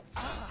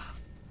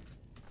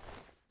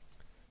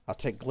 I'll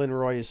take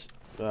Glenroy's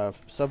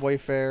subway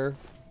fare.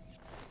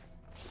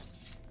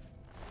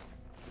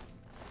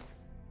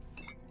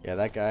 Yeah,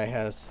 that guy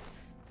has...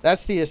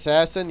 That's the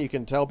assassin. You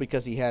can tell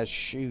because he has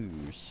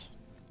shoes.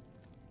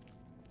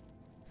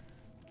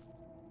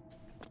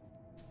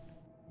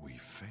 We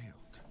failed.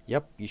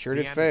 Yep, you sure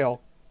The did amulet.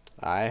 fail.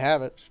 I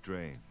have it.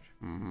 Strange.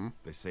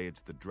 They say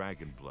it's the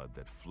dragon blood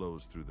that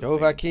flows through the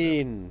Dovahkiin.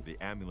 veins. The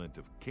Amulet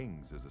of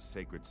Kings is a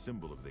sacred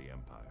symbol of the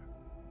Empire.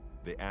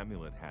 The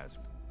amulet has...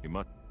 He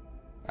must...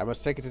 I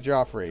must take it to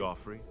Joffrey.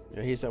 Joffrey?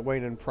 Yeah, he's at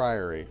Wayne and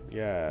Priory.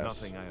 Yes.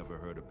 Nothing I ever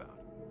heard about.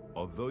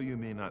 Although you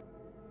may not...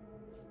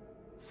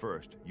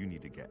 First, you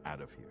need to get out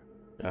of here.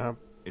 Uh-huh.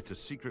 It's a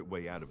secret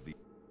way out of the...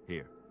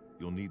 Here,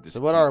 you'll need this... So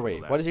what key are for we?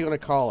 the What is he last going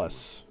to one call the us?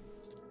 sewers.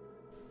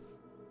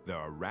 There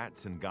are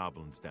rats and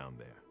goblins down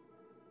there.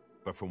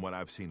 But from what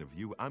I've seen of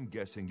you, I'm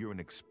guessing you're an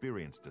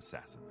experienced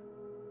assassin.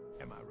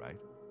 Am I right?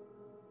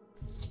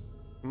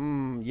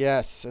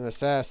 Yes, an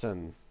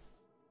assassin.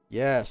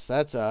 Yes,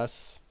 that's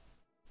us.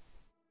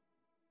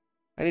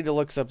 I need to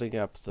look something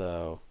up,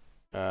 though.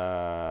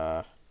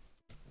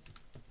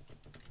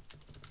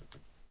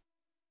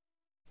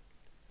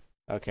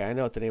 Okay, I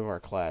know what the name of our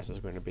class is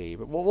going to be,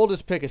 but we'll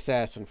just pick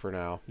assassin for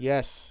now.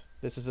 Yes,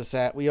 this is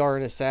we are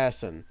an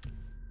assassin.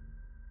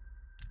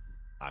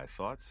 I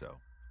thought so.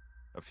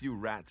 A few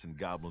rats and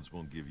goblins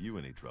won't give you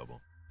any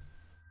trouble.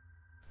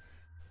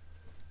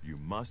 You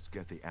must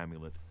get the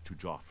amulet to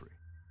Joffrey.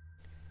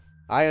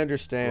 I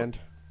understand.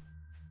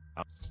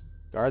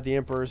 Guard the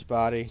Emperor's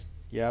body.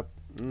 Yep.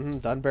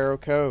 Dunbarrow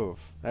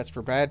Cove. That's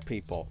for bad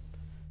people.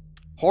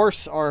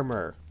 Horse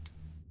armor.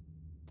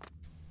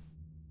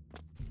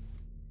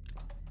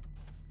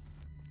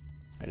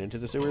 And into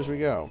the sewers we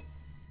go.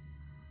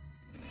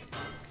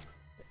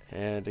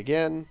 And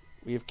again,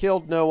 we've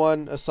killed no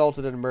one,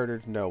 assaulted and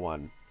murdered no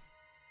one.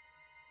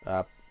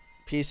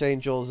 Peace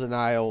Angels and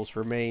Isles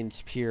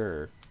remains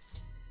pure.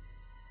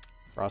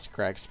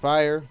 Frostcrag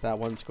Spire, that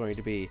one's going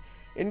to be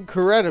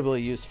incredibly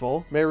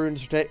useful.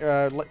 Mehrunes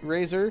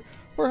Razor,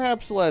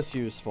 perhaps less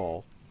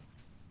useful.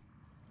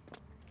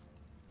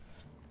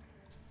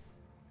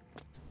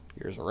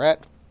 Here's a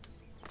rat.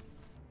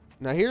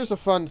 Now here's a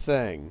fun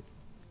thing.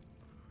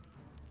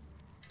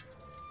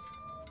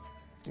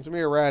 There's gonna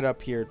be a rat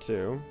up here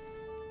too.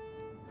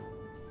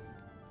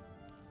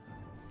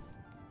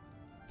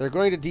 They're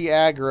going to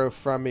de-aggro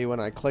from me when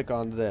I click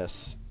on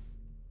this.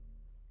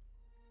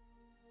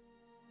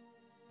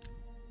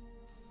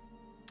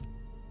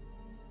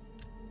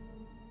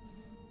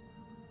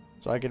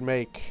 So I can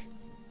make...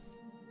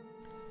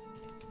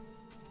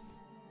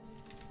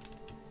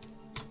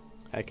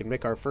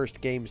 our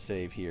first game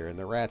save here, and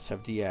the rats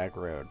have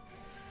de-aggroed.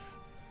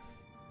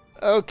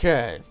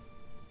 Okay.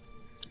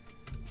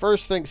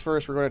 First things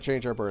first, we're going to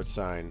change our birth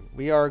sign.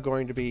 We are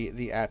going to be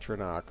the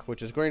Atronach,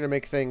 which is going to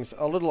make things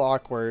a little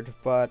awkward,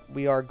 but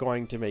we are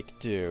going to make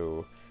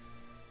do.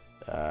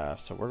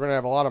 So we're going to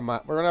have a lot of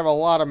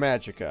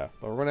magicka,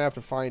 but we're going to have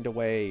to find a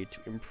way to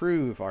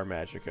improve our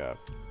magicka.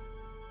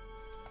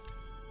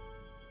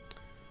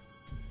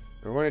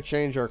 We're going to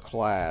change our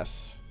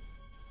class.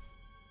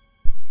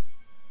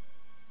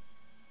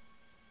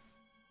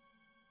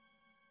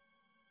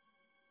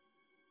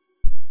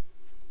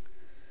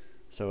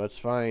 So let's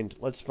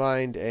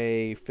find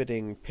a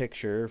fitting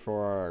picture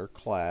for our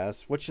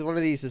class. Which one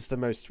of these is the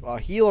most...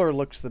 healer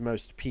looks the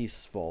most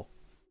peaceful.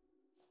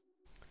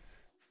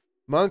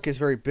 Monk is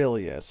very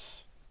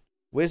bilious.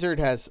 Wizard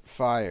has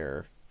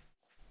fire.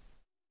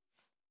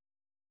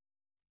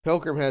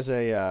 Pilgrim has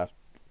a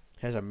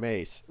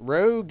mace.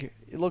 Rogue,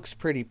 it looks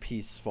pretty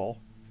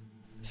peaceful.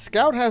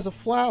 Scout has a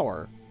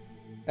flower.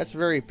 That's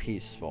very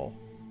peaceful.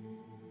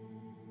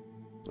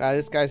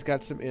 This guy's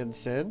got some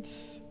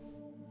incense.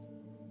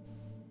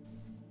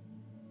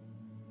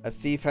 A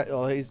thief,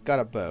 well, he's got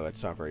a bow.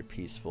 It's not very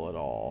peaceful at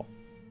all.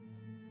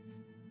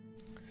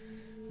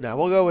 Now,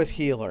 we'll go with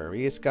healer.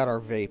 We just got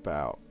our vape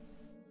out.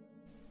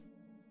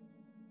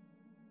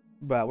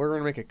 But we're going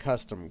to make a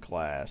custom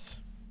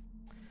class.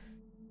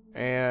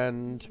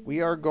 And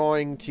we are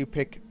going to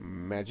pick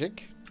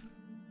magic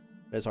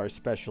as our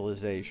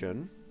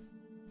specialization.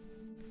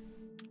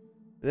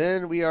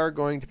 Then we are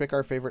going to pick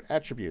our favorite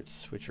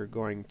attributes, which are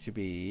going to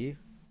be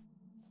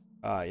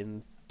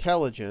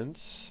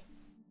intelligence.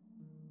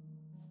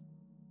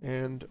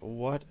 And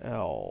what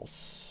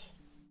else?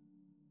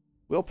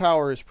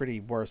 Willpower is pretty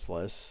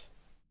worthless.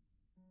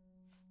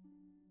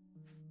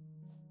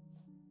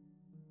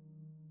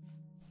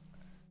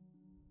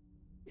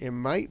 It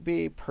might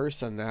be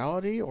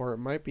personality, or it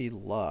might be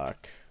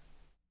luck.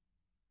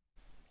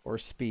 Or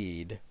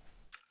speed.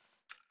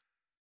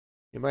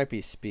 It might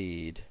be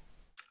speed.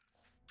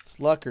 It's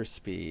luck or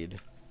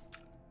speed.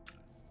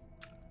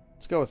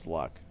 Let's go with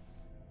luck.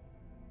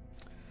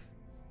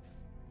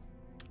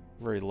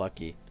 Very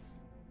lucky.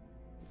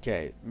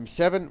 Okay,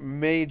 7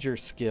 major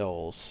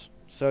skills.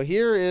 So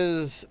here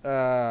is,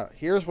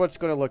 here's what's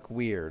going to look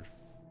weird.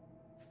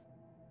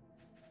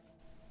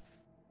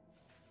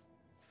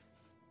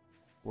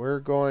 We're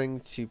going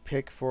to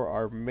pick for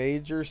our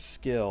major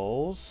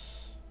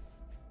skills.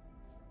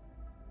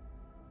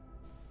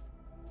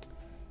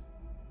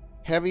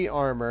 Heavy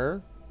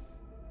armor.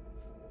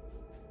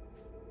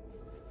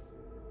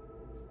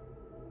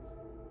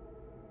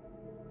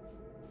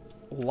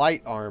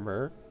 Light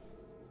armor.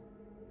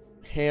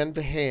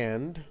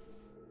 Hand-to-hand.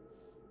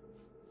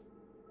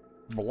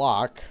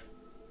 Block.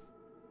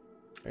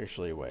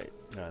 Actually, wait.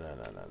 No.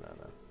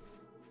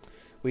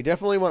 We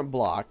definitely want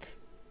block.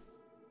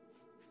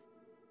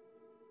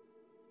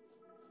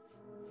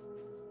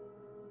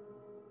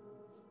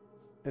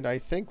 And I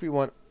think we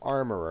want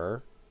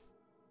armorer.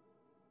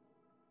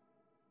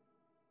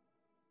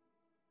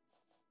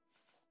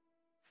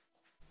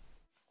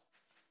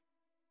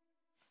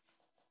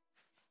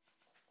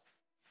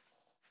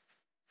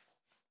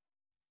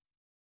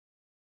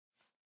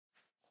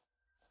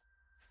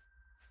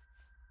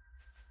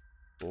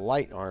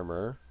 Light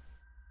armor.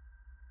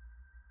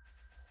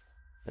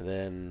 And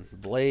then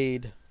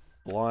blade,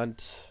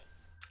 blunt.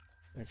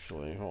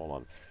 Actually, hold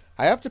on.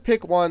 I have to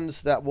pick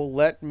ones that will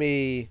let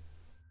me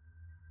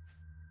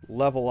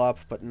level up,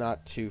 but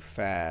not too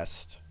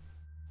fast.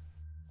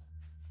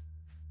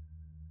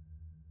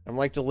 I'm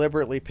like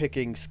deliberately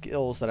picking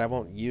skills that I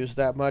won't use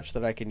that much,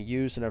 that I can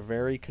use in a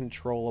very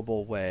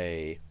controllable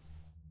way.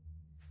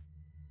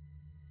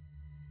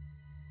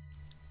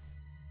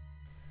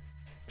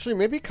 Actually,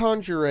 maybe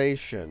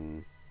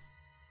conjuration.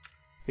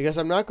 Because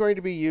I'm not going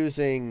to be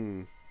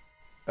using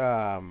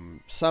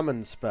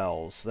summon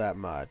spells that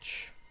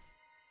much.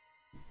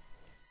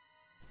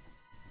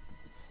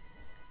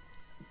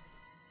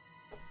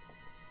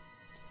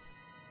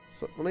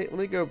 So let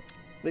me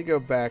go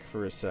back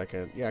for a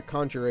second. Yeah,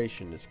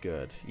 conjuration is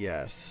good.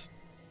 Yes.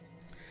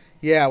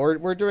 Yeah,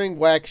 we're doing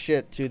whack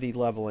shit to the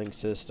leveling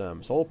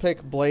system. So we'll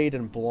pick blade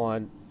and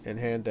blunt and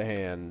hand to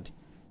hand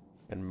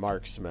and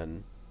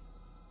marksman.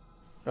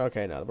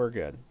 Okay, no, we're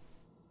good.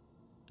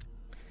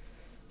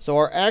 So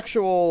our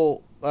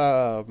actual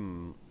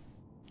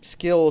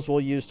skills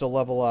we'll use to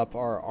level up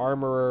are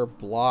armorer,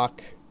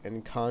 block,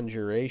 and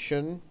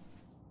conjuration.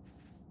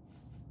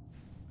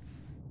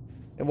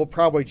 And we'll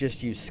probably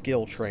just use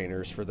skill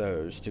trainers for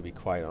those, to be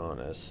quite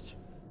honest.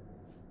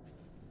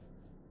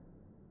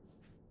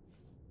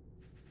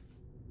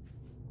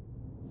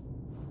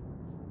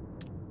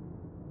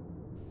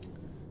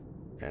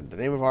 And the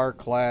name of our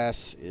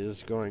class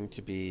is going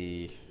to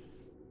be...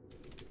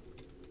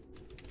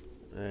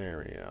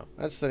 There we go.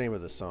 That's the name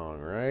of the song,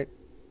 right?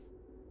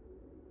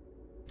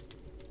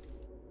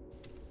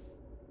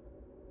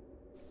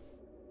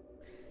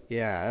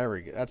 Yeah, there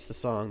we go. That's the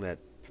song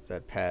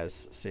that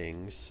Paz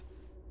sings.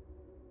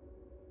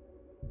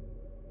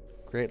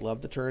 Create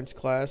love deterrence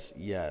class?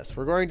 Yes.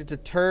 We're going to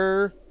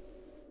deter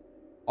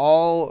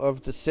all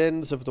of the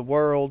sins of the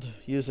world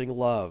using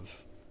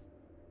love.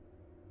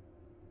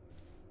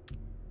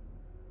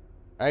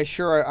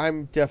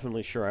 I'm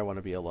definitely sure I want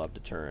to be a love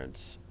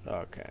deterrence.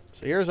 Okay.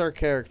 So here's our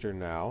character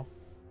now.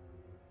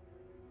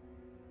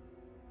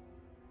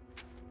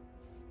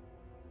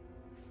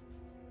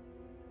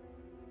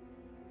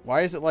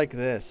 Why is it like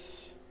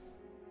this?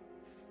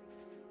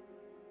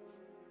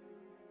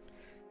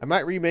 I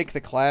might remake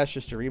the class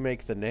just to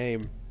remake the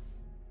name.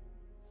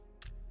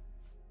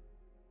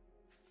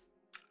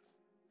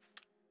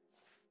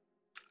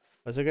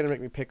 Is it going to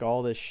make me pick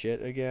all this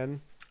shit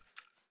again?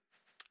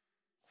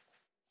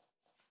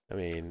 I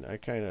mean, I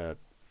kind of...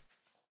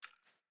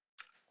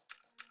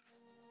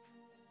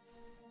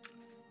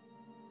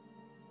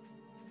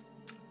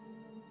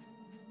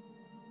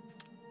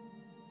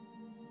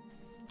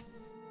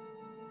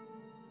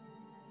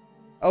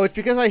 Oh, it's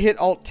because I hit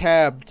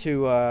Alt-Tab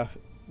to,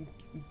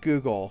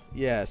 Google.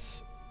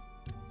 Yes.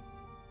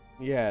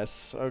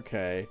 Yes,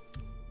 okay.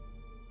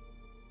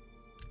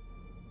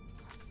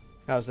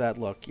 How's that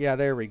look? Yeah,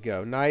 there we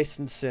go. Nice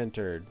and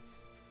centered.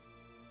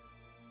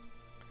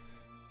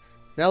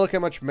 Now look how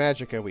much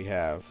magicka we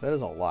have. That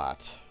is a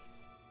lot.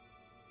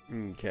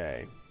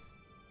 Okay.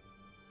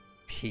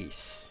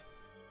 Peace.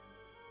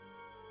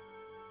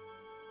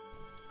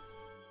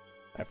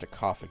 I have to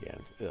cough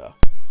again. Ugh.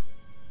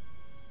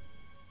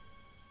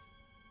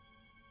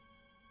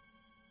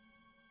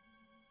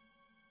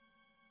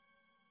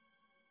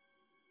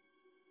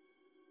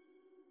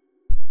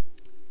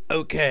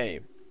 Okay.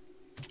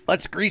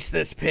 Let's grease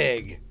this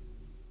pig.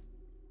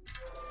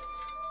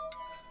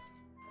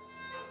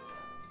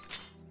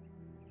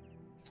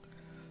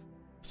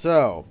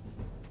 So.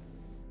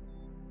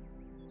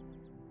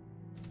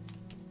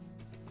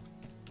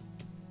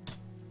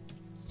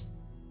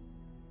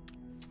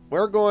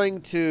 We're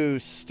going to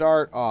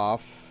start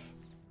off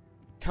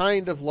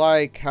kind of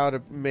like how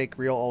to make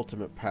real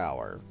ultimate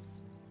power.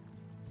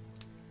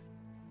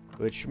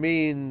 Which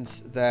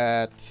means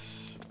that...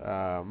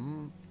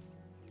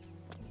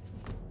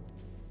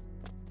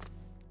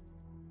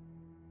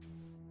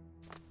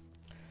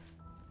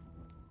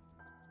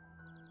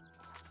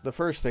 the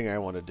first thing I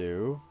want to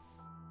do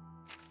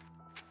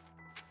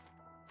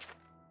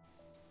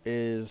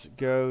is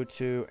go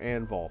to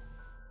Anvil.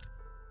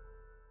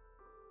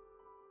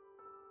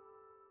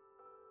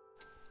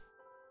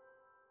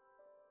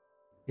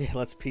 Yeah,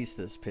 let's piece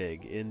this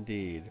pig,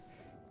 indeed.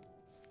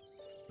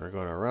 We're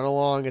going to run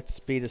along at the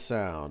speed of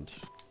sound.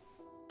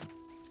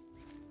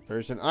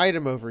 There's an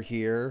item over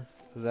here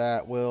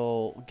that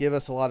will give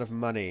us a lot of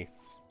money.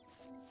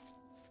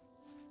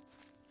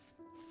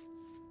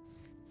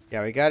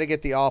 Yeah, we got to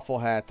get the awful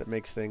hat that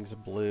makes things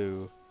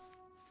blue.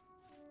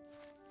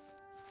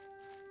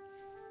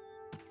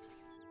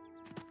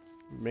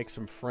 Make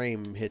some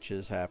frame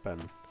hitches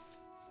happen.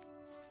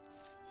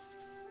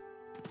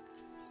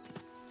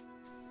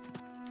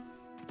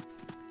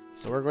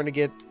 So we're going to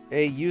get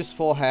a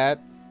useful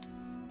hat.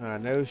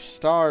 No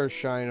stars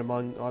shine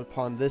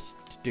upon this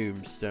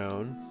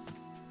tombstone.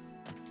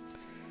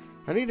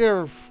 I need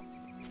to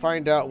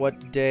find out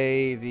what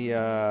day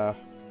the...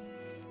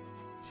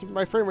 See,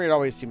 my frame rate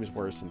always seems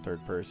worse in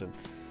third person.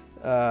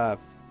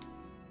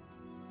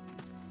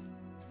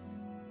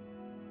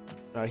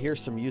 Here's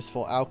some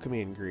useful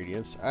alchemy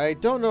ingredients. I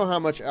don't know how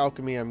much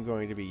alchemy I'm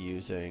going to be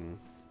using,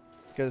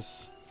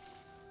 because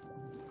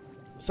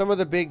some of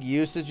the big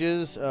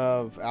usages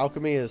of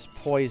alchemy is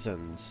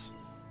poisons.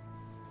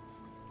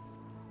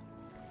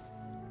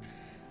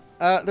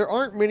 There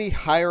aren't many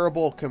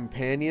hireable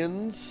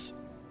companions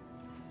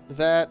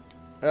that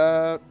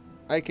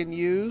I can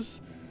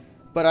use.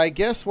 But I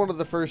guess one of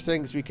the first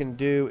things we can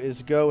do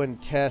is go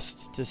and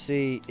test to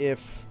see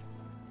if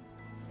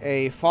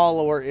a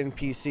follower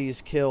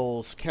NPC's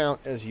kills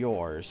count as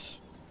yours.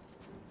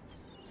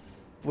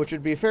 Which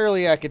would be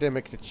fairly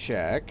academic to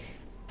check.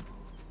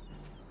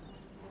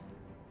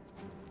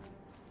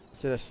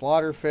 Is it a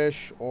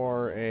slaughterfish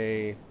or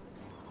a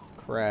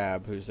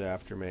crab who's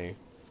after me?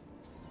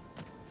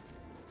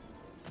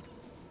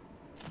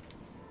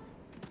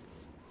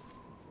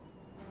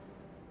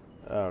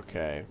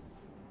 Okay.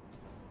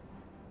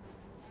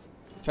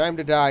 Time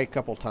to die a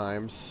couple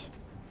times.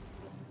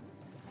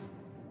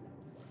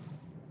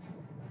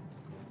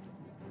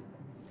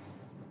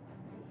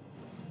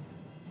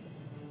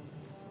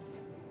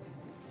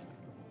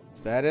 Is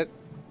that it?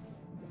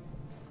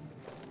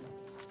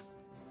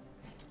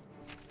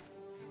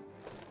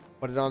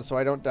 Put it on so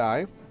I don't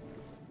die.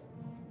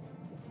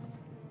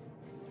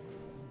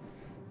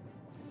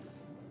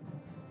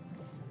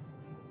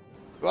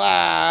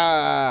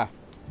 Ah!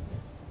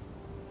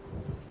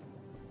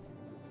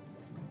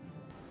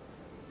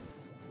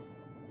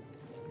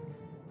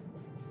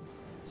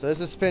 So this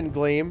is Fin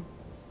Gleam.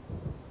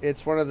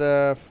 It's one of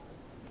the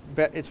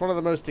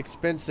most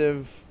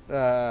expensive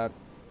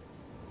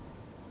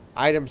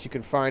items you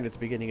can find at the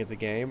beginning of the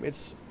game.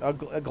 It's a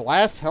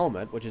glass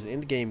helmet, which is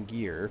in-game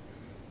gear,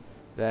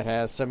 that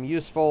has some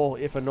useful,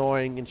 if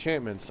annoying,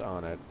 enchantments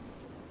on it.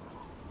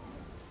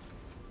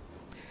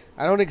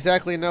 I don't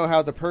exactly know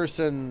how the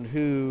person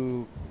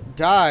who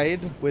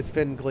died with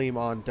Fin Gleam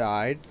on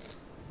died.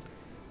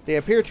 They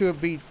appear to have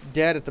been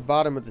dead at the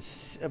bottom of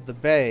the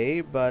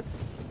bay, but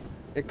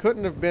it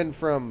couldn't have been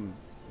from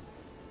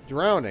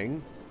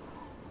drowning.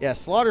 Yeah,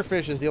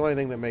 slaughterfish is the only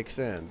thing that makes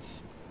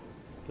sense.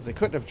 Because they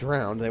couldn't have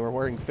drowned. They were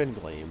wearing Fin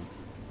Gleam.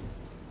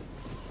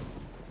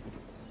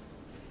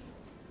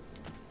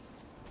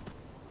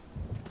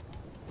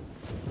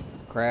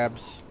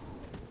 Crabs.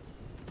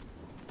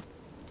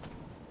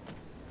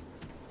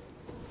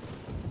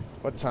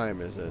 What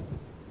time is it?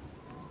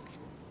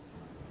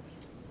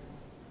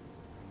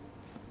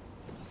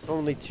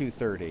 Only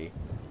 2:30.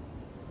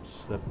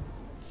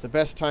 It's the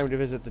best time to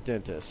visit the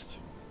dentist.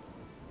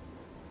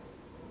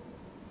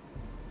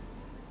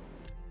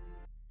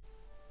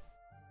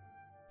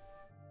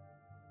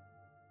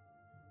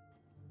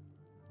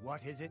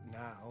 What is it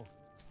now?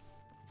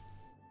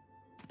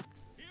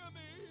 Hear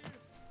me!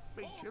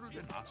 My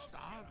children are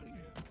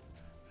starving.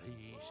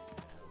 Please.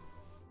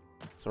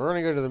 So we're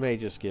going to go to the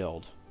Magus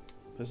Guild.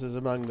 This is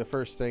among the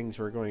first things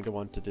we're going to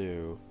want to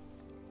do.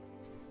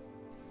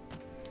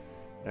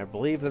 And I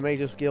believe the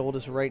Magus Guild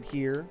is right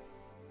here.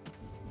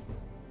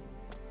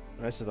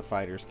 This is the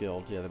Fighters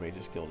Guild. Yeah, the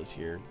Magus Guild is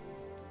here.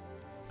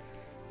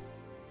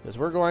 Because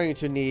we're going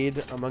to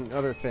need, among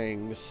other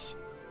things,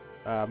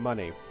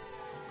 money.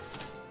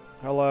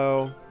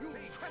 Hello.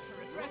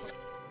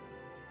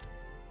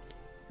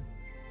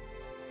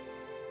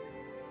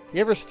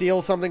 You ever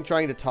steal something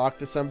trying to talk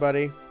to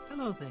somebody?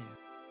 Hello there.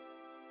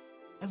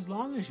 As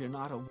long as you're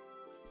not a...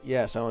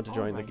 Yes, I want to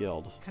join the Alright.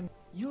 guild.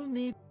 You'll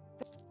need...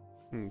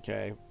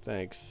 Okay,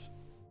 thanks.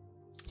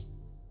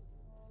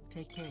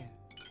 Take care.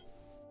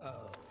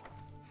 Oh,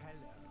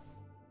 hello.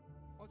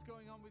 What's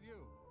going on with you?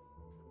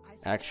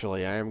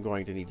 Actually, I am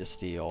going to need to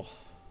steal.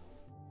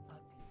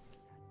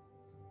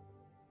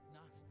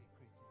 Nasty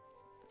creatures.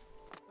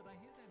 But I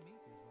hear their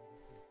meat is rather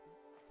tasty.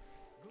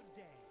 Good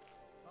day.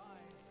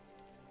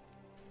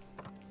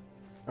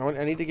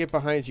 Bye. I need to get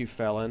behind you,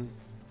 felon.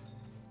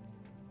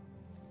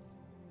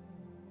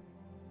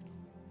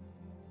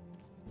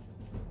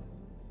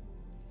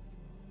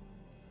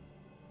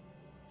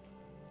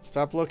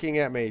 Stop looking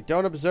at me.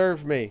 Don't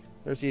observe me.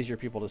 There's easier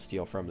people to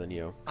steal from than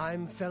you.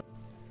 I'm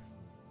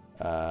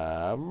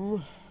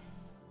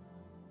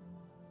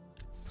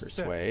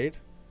Persuade.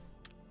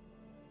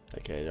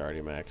 Okay, they're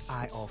already maxed.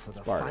 I offer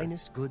the Sparta.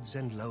 finest goods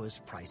and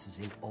lowest prices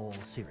in all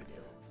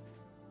Cyrodiil.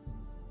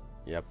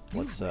 Yep,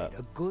 You've let's made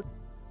a good...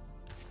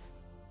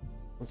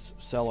 let's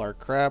sell our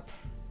crap.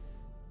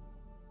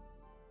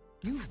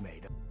 You've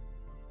made a...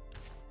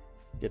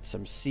 Get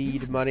some You've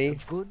seed made money. a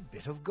good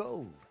bit of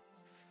gold.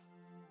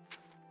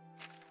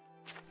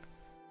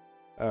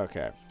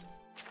 Okay.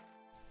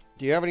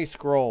 Do you have any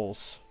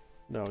scrolls?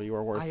 No, you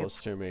are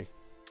worthless to me.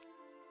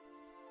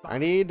 I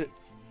need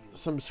It's you.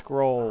 some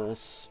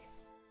scrolls.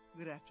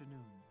 Good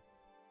afternoon.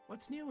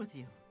 What's new with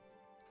you?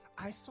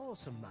 I saw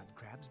some mud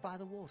crabs by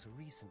the water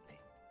recently.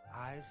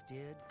 I've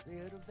steered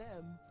clear of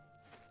them.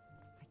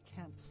 I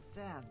can't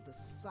stand the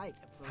sight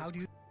of those... How do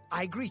you...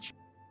 I greet you.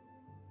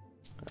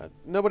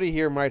 Nobody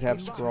here might have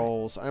Hey, Mark.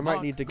 scrolls. I might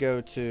Mark. need to go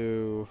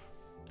to...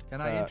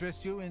 Can I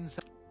interest you in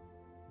some...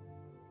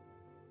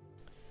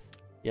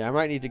 Yeah, I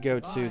might need to go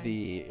to Bye.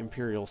 the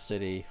Imperial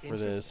City for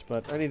this,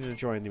 but I needed to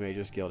join the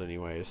Magus Guild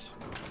anyways.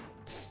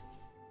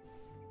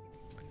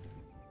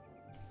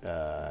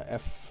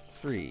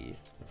 F3.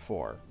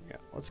 4. Yeah,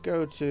 let's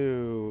go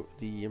to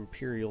the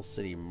Imperial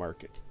City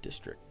Market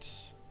District.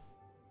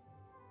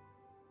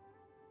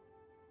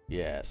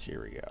 Yes,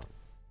 here we go.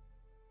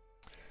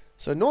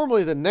 So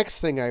normally the next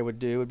thing I would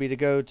do would be to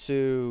go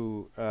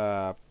to...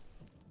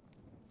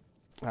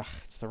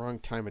 it's the wrong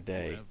time of You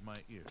day. have my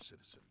ear,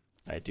 citizen.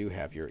 I do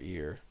have your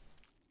ear.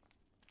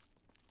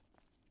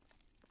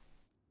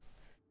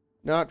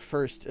 Not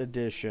first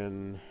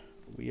edition.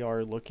 We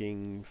are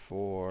looking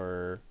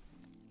for...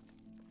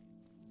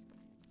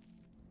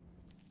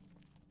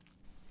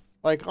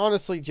 Like,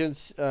 honestly,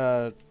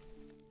 Jensine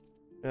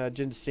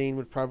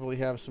would probably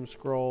have some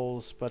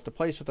scrolls, but the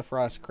place with the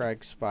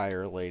Frostcrag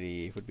Spire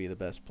lady would be the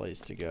best place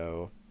to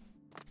go.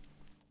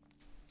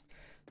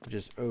 Which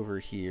is over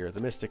here,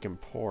 the Mystic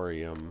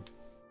Emporium.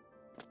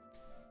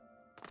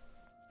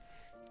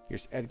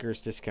 Here's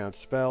Edgar's discount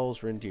spells,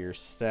 Rindir's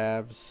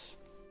staves,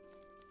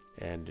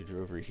 and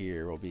over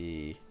here will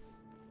be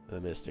the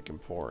Mystic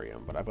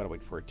Emporium. But I've got to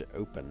wait for it to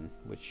open,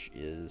 which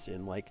is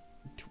in like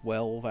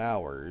 12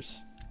 hours.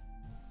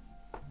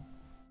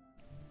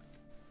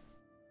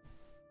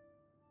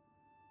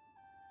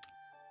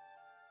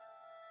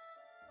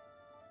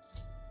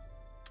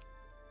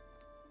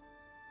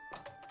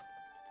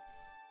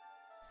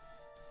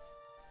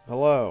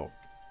 Hello.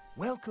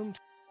 Welcome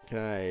to... Can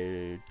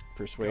I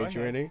persuade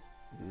you ahead. any?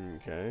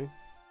 Okay.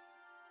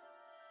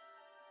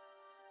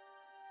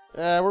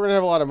 We're gonna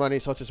have a lot of money,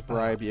 so I'll just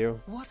bribe you.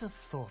 What a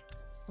thought.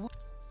 What?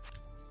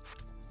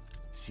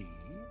 See?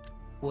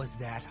 Was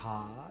that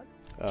hard?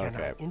 Can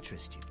I Okay.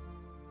 interest you?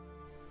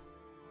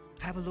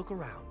 Have a look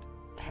around.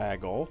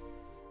 Haggle.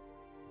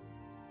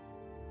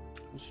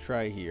 Let's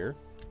try here.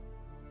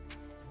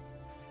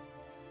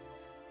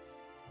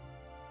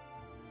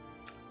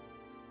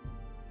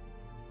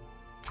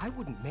 I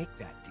wouldn't make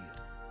that deal.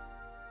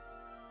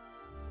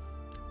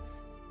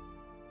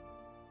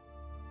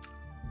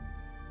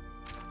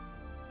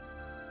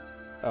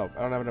 Oh,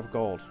 I don't have enough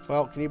gold.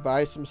 Well, can you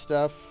buy some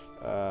stuff?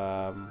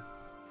 I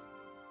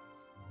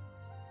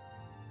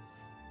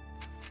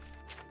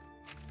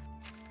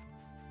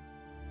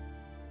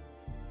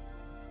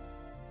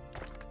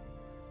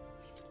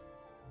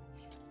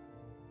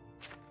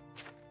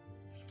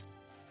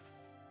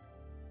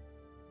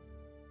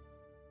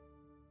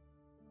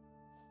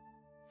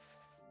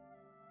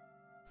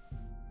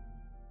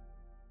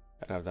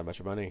don't have that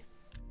much money.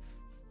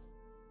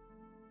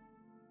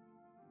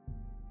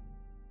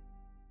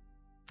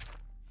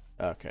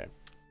 Okay.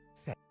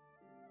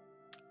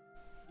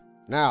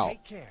 Now,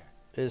 Take care.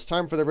 it is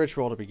time for the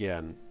ritual to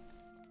begin.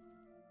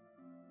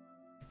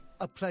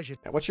 A pleasure.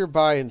 What's your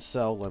buy and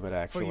sell limit, For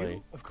actually?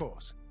 you, of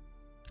course.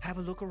 Have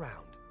a look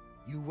around.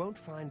 You won't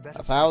find better.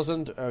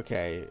 1,000?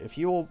 Okay. If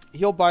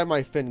he'll buy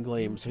my Fin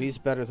Gleam, so he's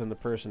better than the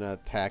person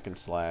at Hack and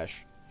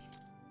Slash.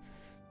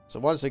 So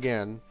once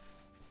again,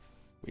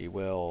 we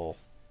will...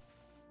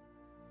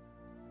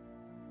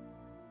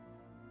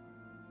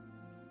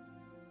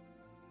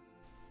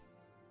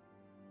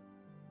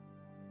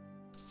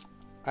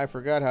 I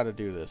forgot how to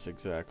do this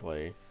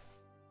exactly.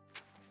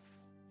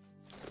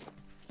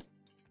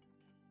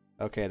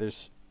 Okay,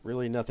 there's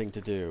really nothing to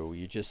do.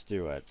 You just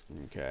do it.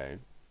 Okay.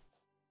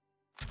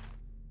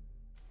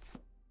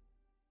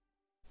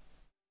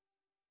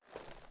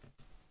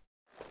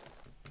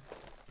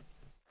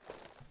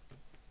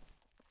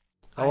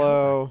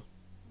 Hello.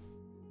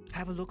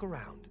 Have a look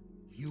around.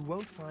 You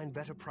won't find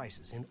better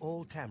prices in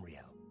all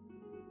Tamriel.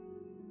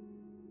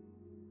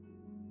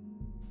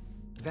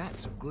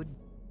 That's a good...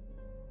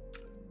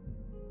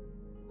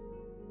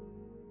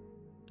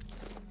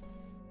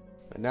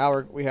 And now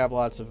we have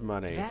lots of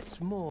money.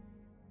 That's more.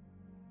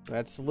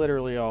 That's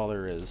literally all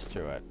there is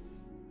to it.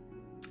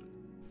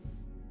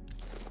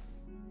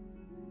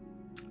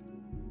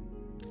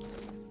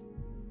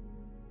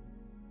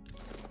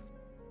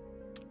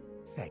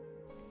 Hey.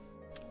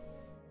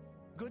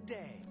 Good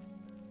day.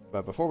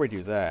 But before we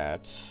do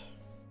that...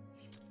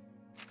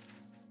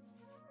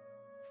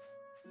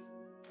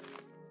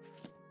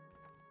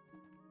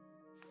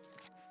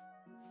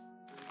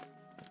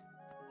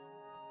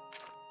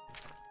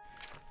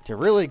 To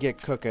really get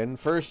cooking,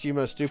 first you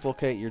must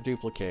duplicate your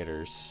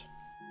duplicators.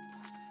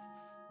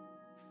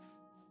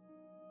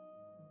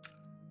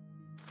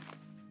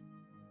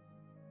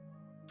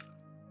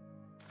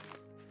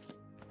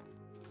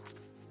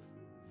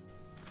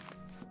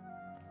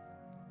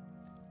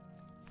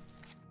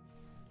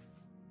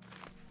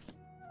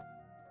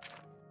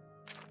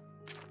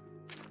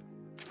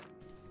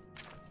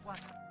 What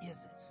is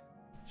it?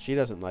 She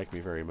doesn't like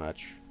me very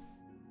much.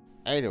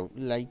 I don't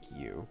like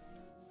you.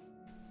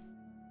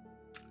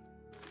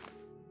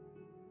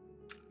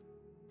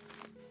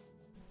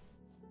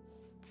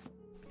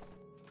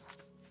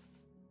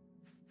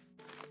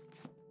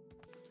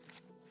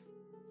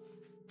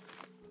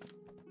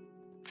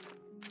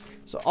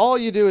 So all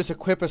you do is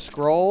equip a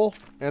scroll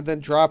and then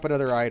drop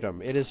another item.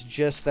 It is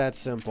just that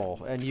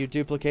simple. And you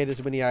duplicate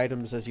as many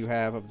items as you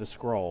have of the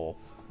scroll.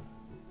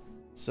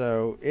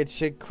 So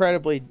it's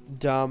incredibly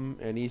dumb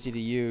and easy to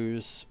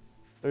use.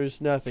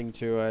 There's nothing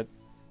to it.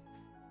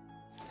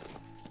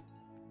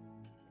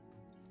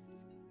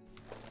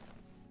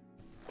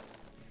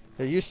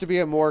 There used to be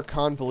a more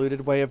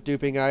convoluted way of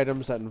duping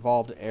items that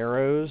involved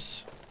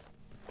arrows.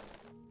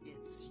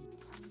 It's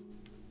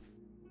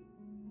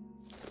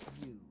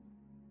you.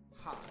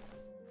 Hi.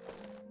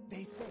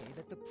 They say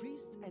that the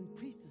priests and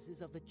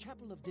priestesses of the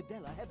Chapel of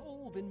Dibella have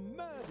all been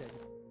murdered.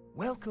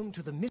 Welcome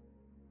to the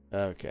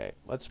Okay,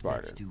 let's barter.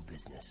 Let's do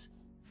business.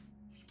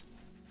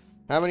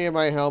 How many of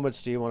my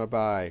helmets do you want to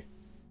buy?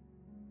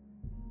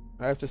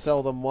 I have to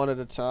sell them one at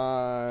a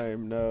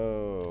time.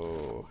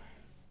 No.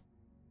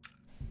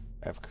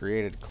 I've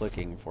created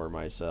clicking for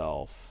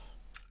myself.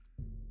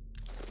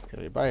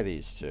 Can we buy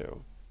these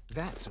two?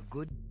 That's a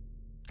good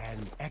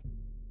and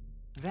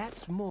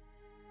that's more.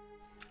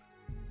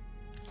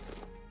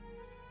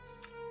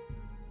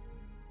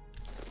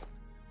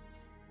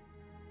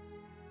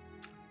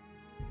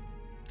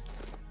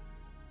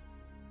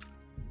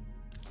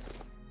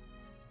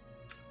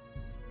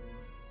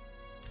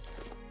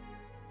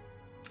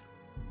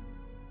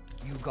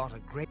 You got a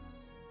great...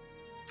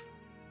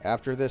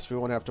 After this, we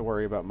won't have to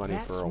worry about money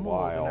for a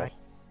while.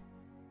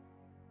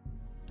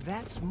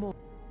 That's more...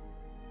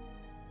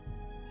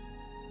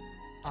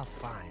 A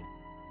fine.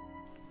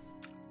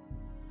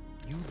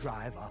 You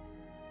drive up.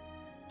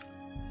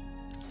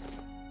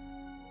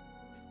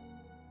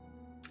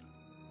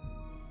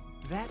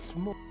 That's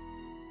more...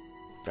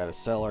 Gotta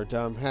sell our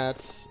dumb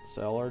hats.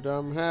 Sell our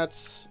dumb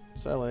hats.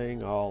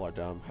 Selling all our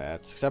dumb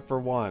hats, except for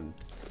one.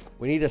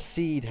 We need a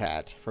seed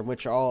hat, from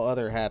which all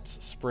other hats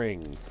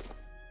spring.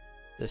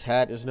 This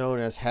hat is known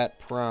as Hat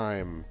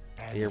Prime,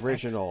 the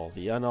original,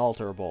 the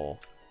unalterable,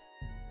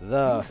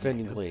 the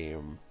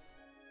Fingleam,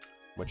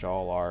 which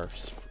all our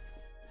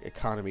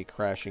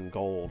economy-crashing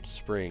gold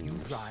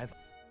springs.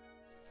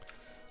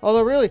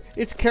 Although, really,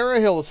 it's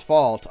Carahill's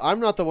fault. I'm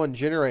not the one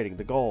generating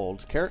the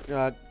gold.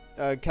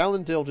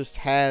 Calendil just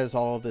has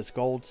all of this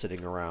gold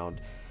sitting around.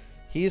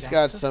 He's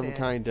got some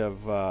kind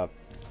of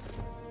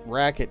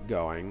racket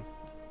going.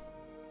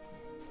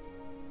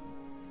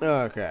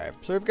 Okay,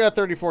 so we've got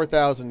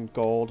 34,000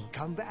 gold.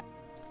 Come back.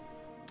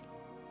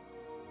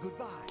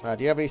 Goodbye.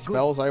 Do you have any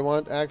spells I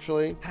want,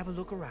 actually? Have a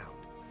look around.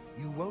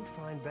 You won't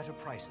find better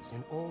prices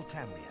in all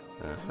Tamriel.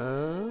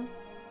 Uh-huh.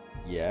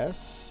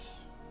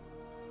 Yes.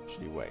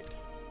 Actually, wait.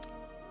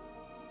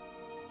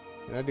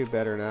 Can I do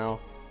better now?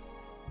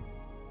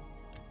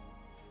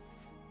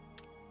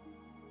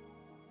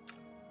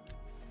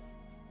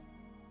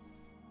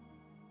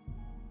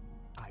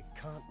 I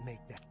can't make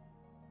that.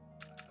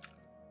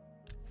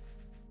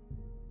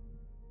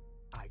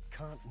 I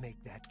can't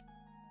make that.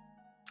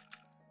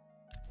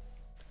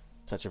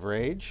 Touch of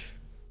Rage.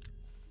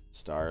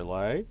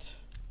 Starlight.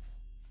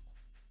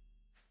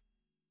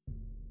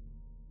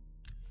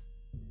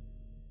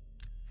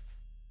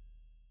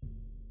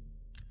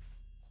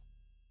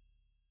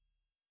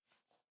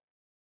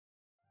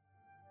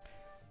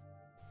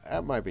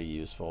 That might be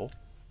useful.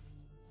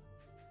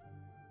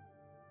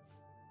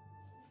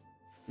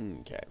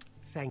 Okay.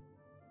 Thank.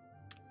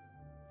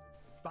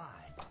 Bye.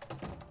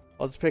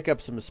 Let's pick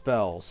up some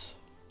spells.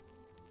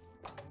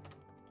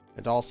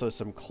 And also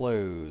some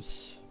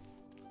clothes.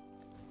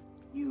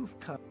 You've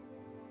come.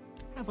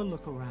 Have a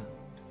look around.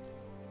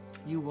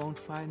 You won't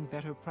find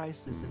better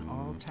prices in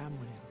all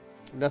Tamriel.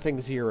 Nothing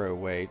zero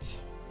weight.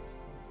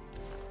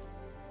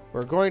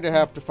 We're going to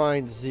have to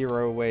find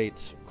zero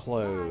weight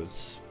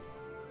clothes.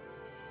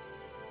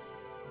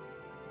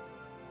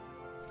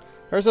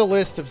 There's a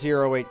list of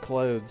zero weight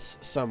clothes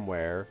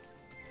somewhere.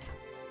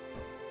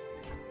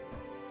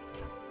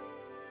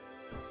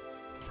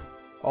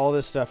 All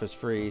this stuff is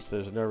free, so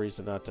there's no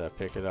reason not to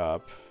pick it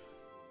up.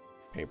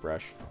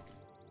 Paintbrush.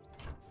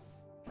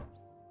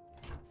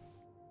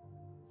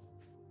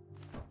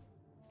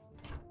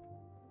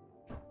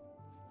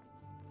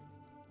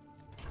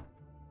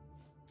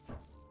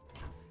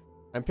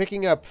 I'm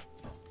picking up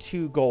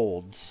 2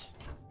 golds,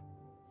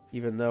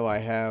 even though I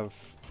have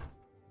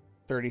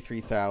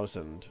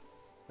 33,000.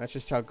 That's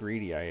just how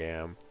greedy I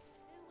am.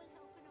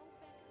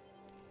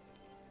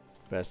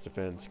 Best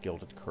defense,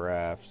 gilded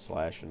craft,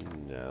 slash,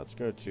 and let's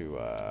go to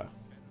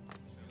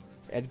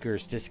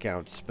Edgar's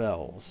discount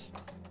spells.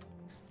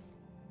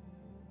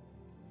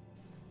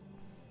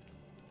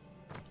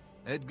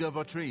 Edgar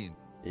Vautrin.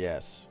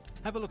 Yes.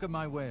 Have a look at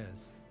my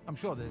wares. I'm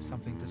sure there's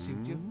something to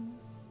suit you.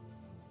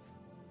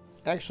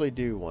 Actually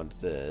do want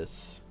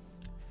this.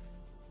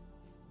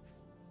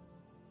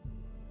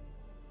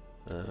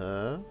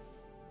 Uh-huh.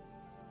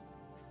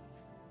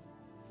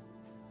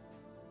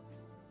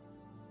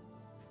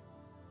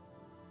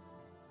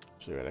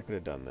 Actually, wait, I could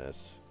have done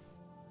this.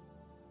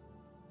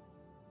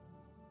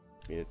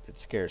 I mean, it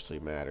scarcely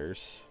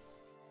matters.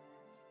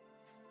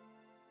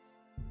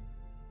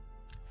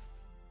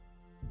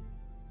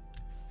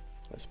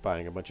 Just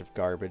buying a bunch of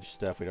garbage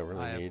stuff we don't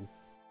really need.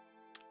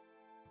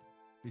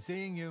 Be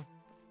seeing you.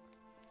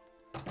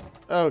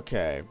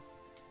 Okay.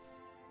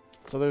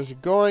 So there's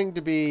going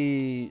to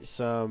be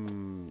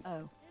some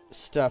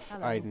stuff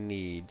I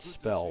need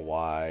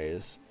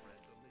spell-wise.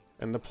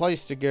 And the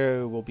place to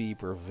go will be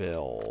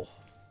Breville.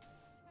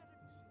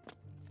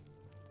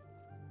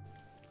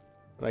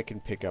 But I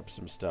can pick up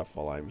some stuff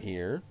while I'm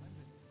here.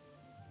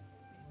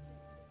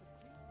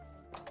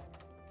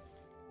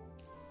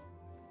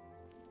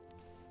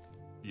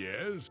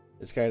 Yes?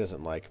 This guy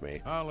doesn't like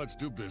me. Let's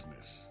do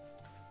business.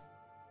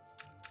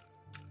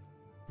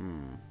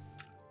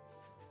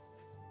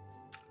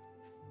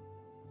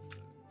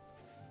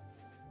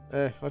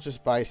 I'll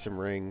just buy some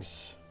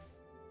rings.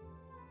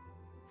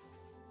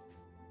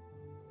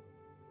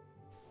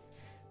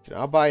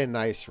 I'll buy a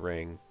nice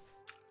ring.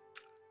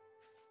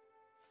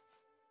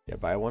 Yeah,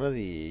 buy one of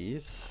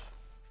these.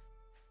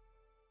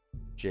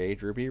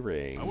 Jade ruby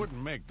ring. I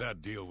wouldn't make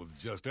that deal with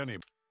just any...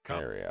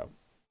 There we go.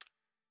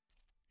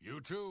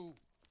 You too.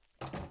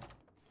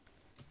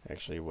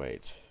 Actually,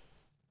 wait.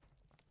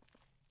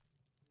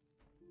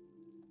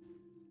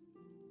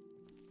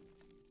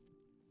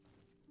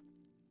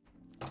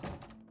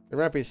 There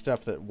might be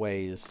stuff that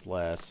weighs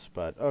less,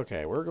 but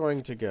okay, we're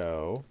going to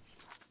go...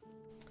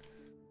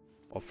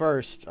 Well,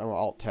 first, I'm going to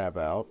Alt-Tab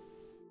out.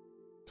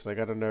 Because I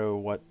got to know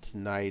what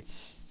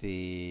nights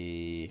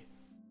the...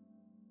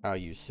 How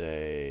you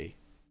say...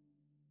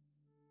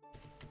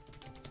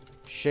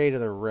 Shade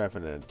of the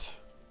Revenant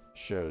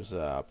shows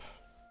up.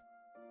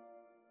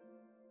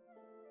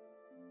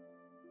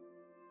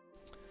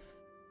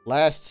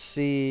 Last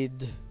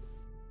Seed...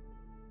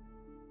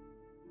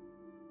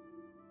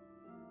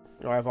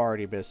 Oh, I've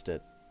already missed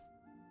it.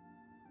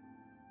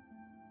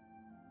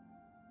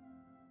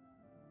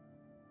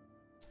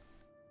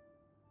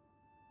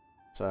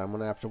 So I'm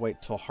gonna have to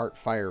wait till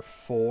Heartfire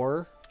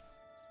 4.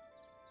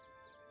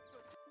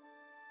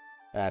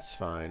 That's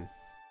fine.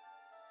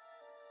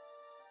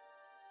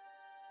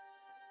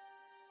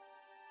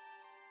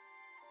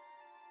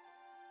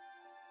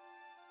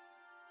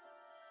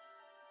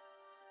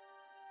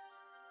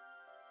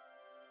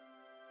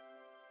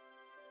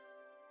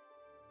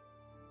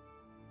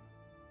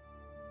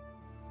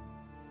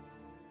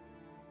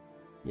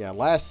 Yeah,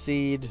 last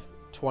seed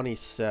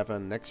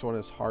 27. Next one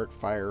is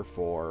Heartfire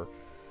 4.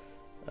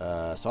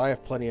 So I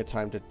have plenty of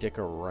time to dick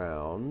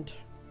around.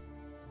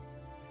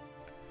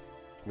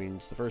 Which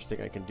means the first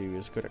thing I can do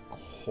is go to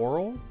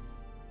Coral.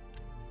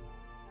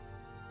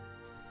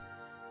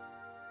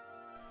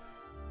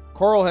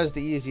 Coral has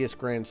the easiest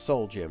Grand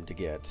Soul Gem to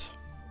get.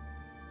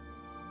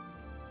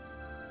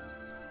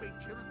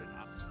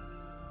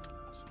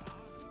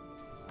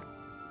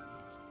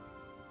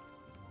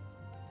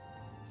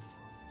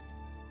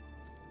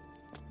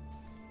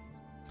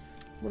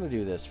 I'm going to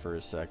do this for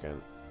a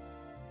second.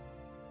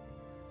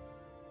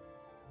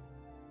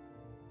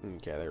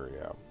 Okay, there we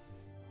go.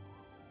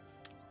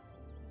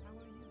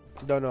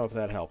 Don't know if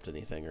that helped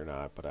anything or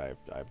not, but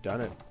I've done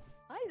it.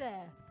 Hi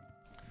there.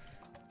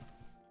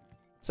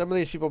 Some of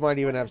these people might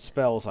even have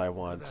spells I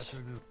want.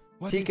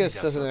 What is TES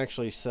it, doesn't sir?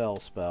 actually sell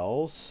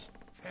spells.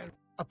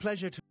 A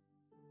pleasure to...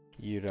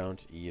 You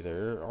don't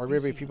either. Or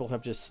maybe people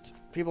have just...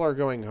 People are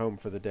going home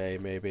for the day,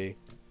 maybe.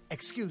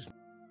 Excuse me.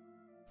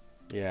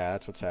 Yeah,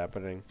 that's what's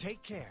happening.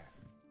 Take care.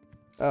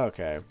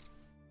 Okay.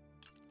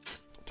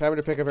 Time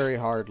to pick a very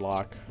hard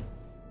lock.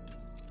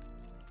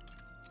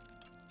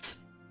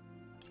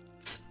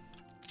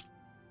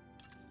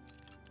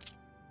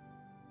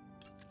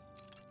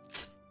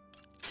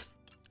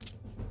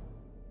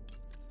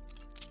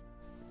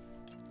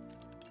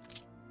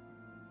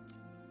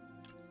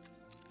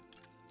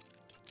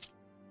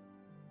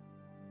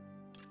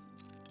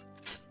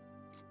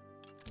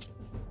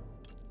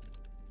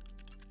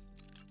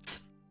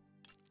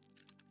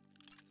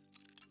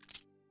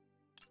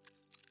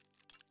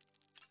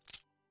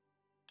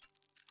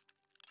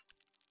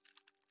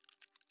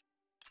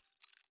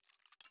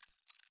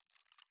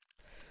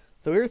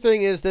 The weird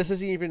thing is, this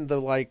isn't even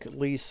the, like,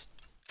 least...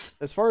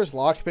 As far as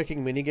lockpicking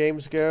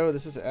minigames go,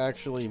 this is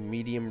actually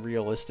medium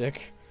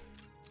realistic.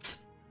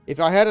 If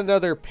I had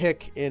another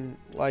pick in,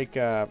 like,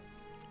 if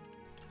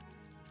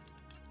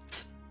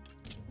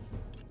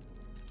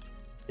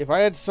I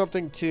had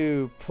something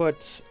to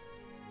put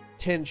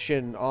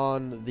tension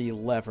on the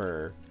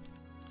lever,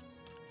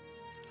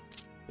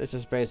 this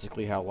is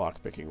basically how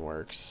lockpicking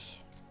works.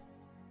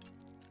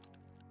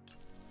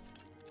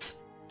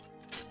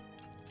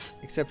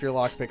 Except your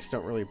lockpicks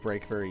don't really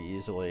break very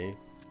easily.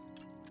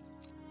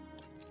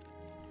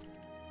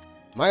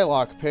 My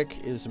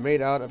lockpick is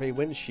made out of a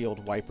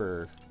windshield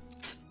wiper.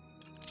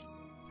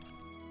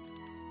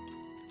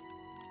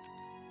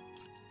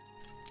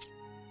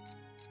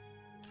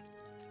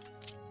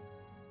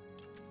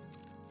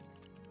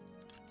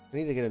 I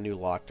need to get a new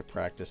lock to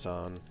practice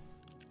on.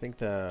 I think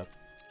the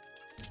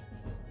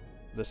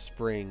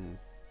spring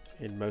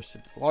in most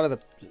of, a lot of the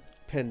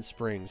pin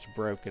springs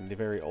broke in the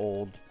very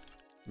old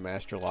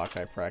master lock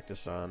I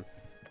practiced on.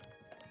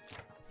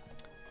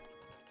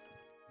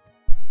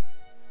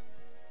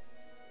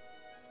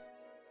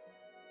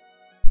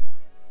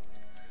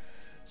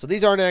 So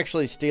these aren't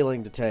actually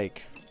stealing to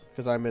take,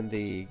 because I'm in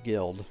the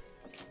guild.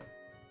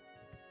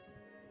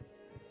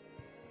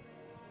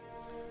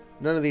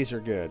 None of these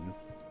are good.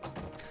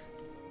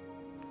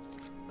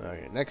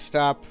 Okay, next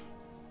stop,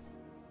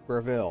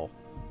 Breville.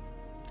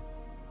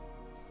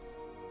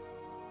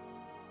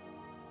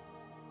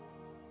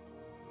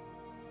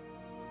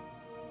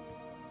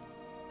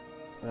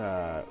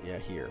 Yeah,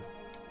 here.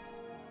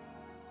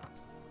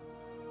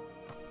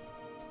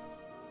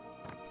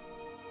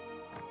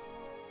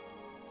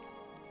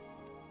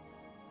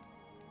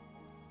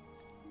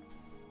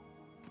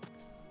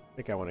 I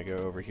think I want to go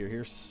over here.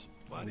 Here's...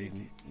 What is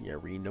it? Yeah,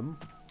 Renum.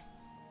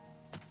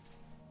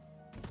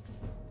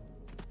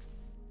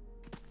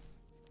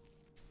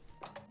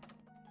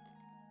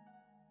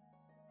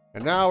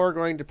 And now we're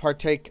going to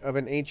partake of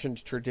an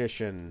ancient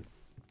tradition.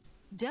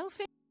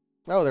 Delphi,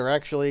 Oh, they're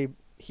actually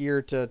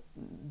here to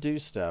do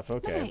stuff. may I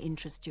Okay.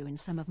 interest you in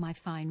some of my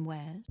fine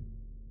wares?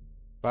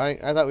 Fine.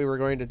 I thought we were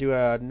going to do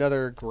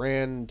another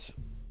grand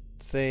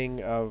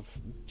thing of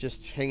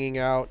just hanging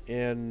out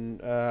in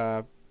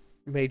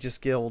Magus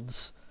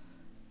Guild's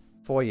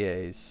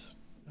foyers.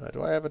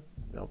 Do I have a...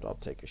 No, I'll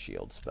take a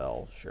shield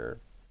spell.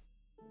 Sure.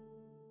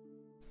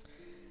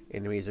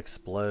 Enemies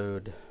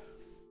explode.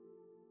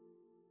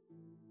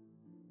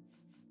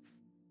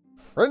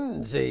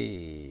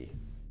 Frenzy!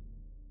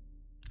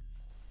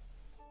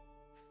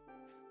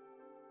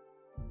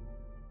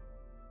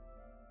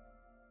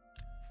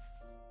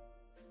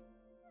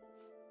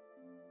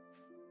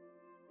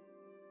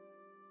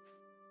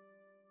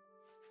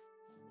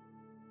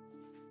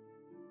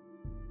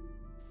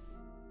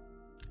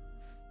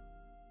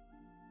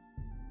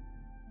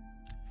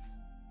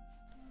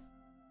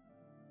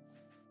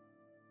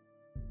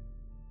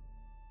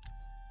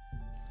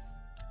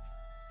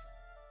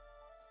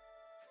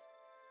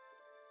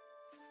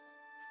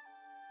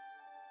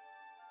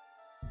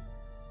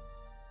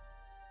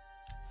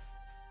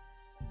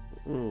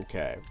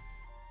 Okay.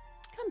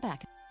 Come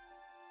back.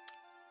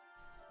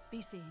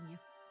 Be seeing you.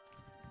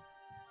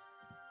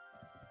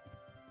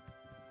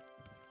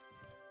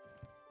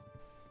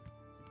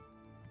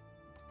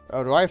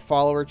 Oh, do I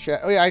follower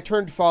chat? Oh yeah, I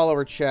turned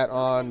follower chat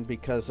on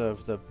because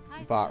of the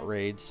bot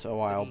raids a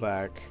while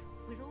back.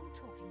 We're all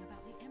talking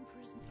about the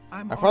Emperor's...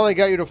 I finally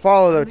got you to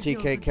follow though, I'm the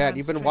guild's TK Cat.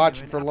 You've been advanced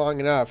watching trainer for long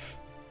enough.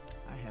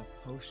 I have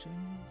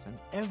potions and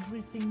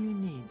everything you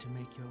need to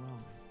make your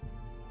own.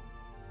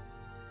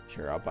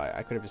 Sure, I'll buy.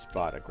 I could have just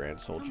bought a Grand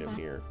Soul Come Gem back.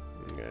 here.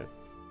 Okay.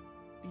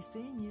 Be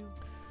seeing you.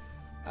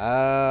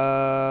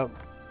 I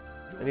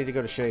need to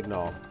go to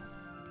Shadenall.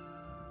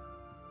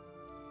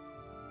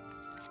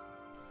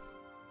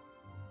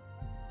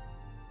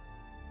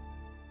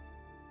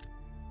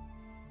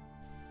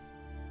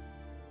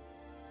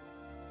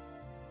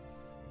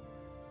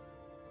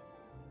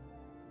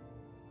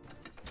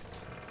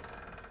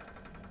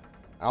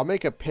 I'll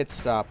make a pit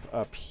stop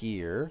up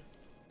here.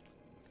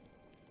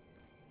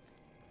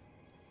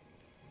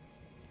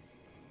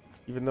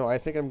 Even though I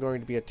think I'm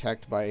going to be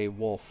attacked by a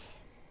wolf.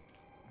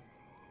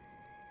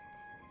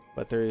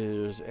 But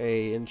there's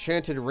a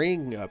enchanted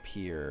ring up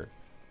here.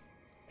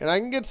 And I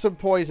can get some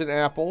poison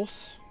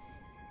apples.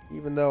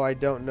 Even though I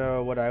don't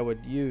know what I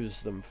would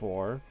use them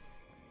for.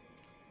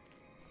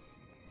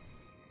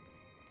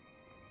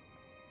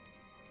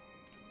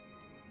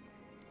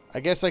 I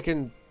guess I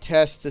can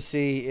test to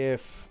see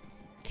if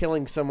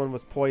killing someone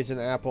with poison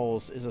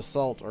apples is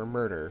assault or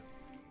murder.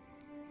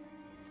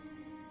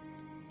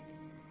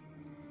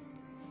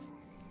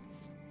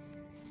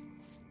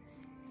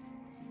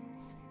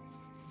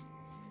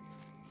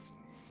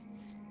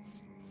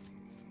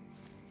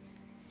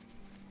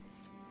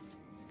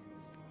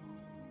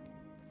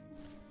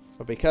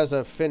 But because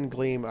of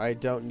Fingleam, I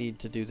don't need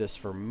to do this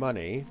for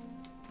money.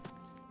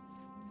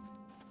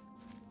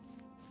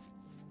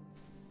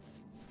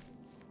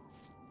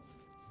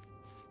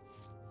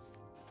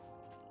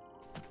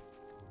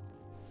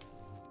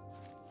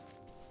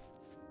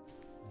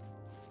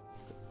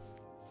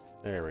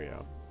 There we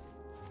go.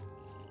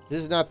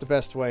 This is not the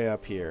best way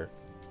up here.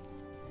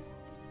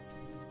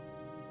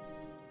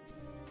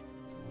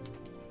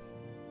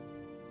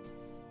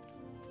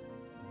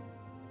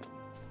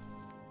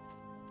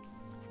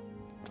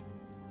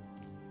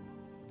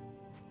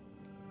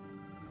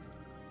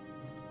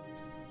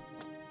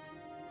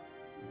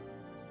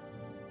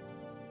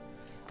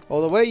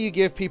 Well, the way you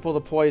give people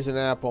the poison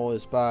apple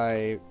is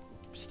by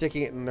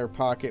sticking it in their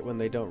pocket when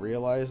they don't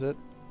realize it.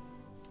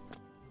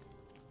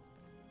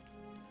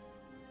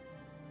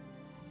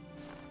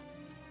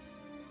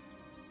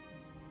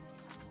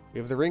 We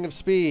have the Ring of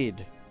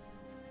Speed.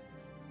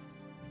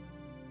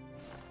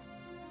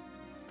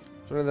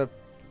 It's one of the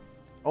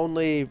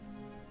only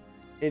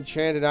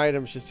enchanted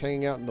items just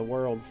hanging out in the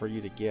world for you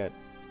to get.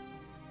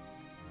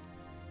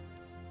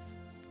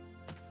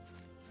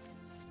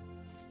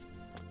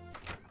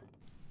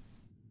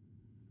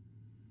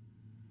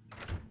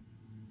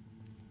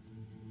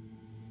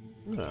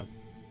 Huh.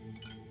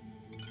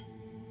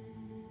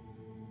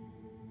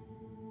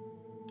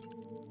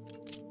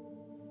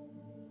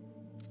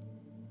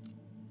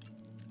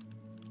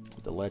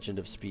 The Legend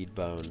of Speed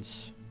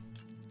Bones.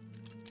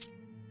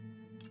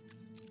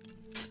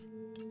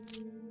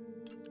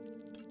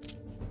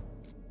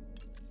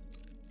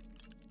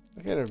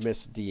 I kind of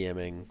miss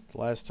DMing. The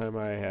last time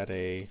I had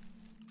a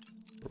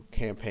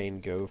campaign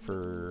go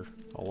for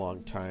a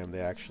long time, they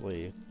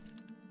actually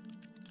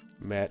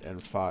met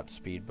and fought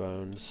Speed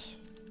Bones,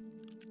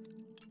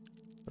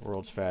 the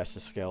world's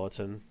fastest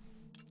skeleton.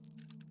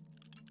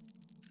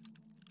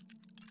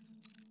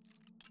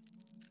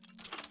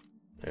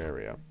 There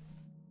we go.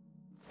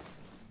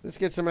 Let's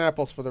get some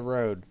apples for the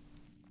road.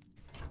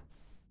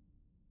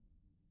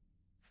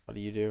 What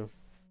do you do?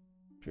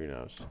 Who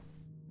knows?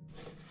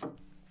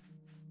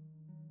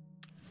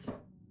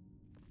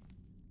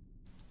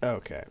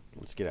 Okay,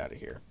 let's get out of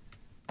here.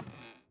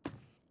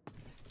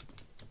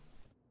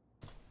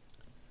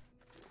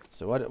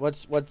 So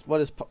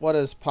what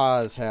does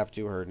Paz have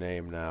to her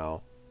name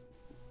now?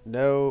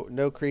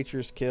 No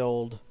creatures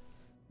killed,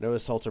 no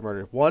assault or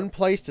murder. One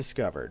place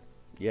discovered.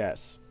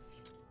 Yes.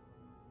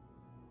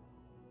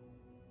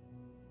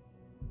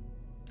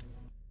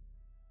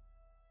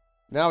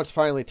 Now it's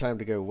finally time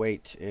to go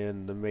wait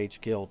in the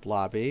Mage Guild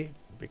lobby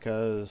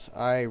because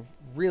I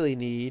really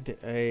need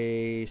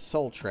a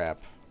soul trap.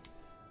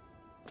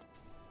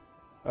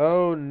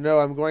 Oh no,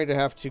 I'm going to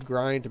have to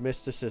grind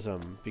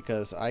mysticism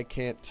because I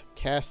can't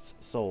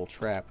cast soul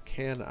trap,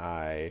 can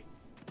I?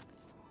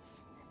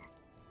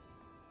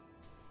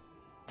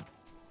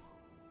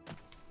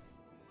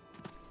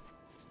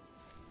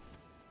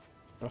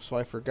 Oh, so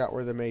I forgot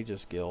where the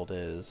Mages Guild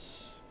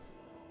is.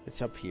 It's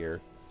up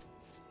here.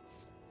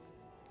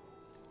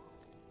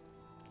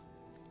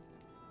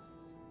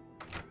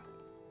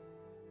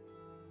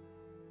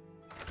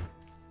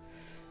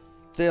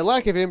 The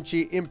lack of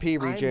MP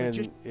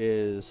regen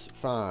is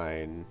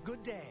fine.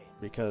 Good day.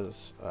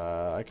 Because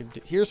I can.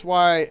 Here's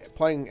why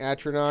playing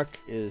Atronach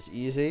is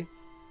easy.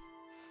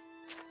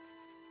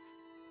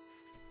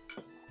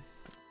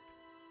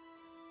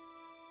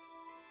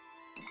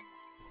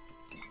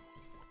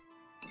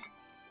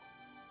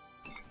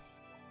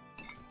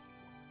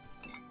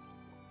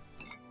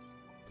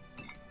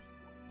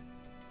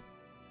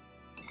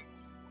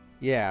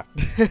 Yeah.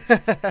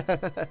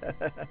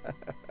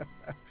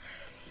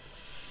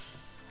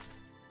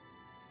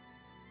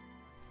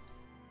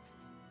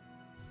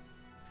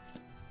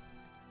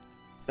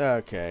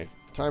 Okay.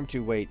 Time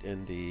to wait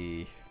in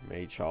the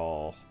Mage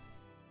Hall.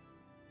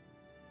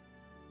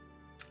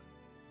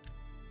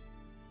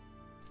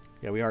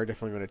 Yeah, we are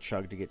definitely going to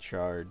chug to get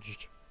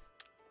charged.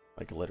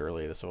 Like,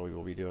 literally, that's what we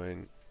will be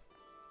doing.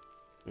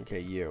 Okay,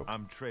 you.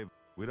 I'm Trey.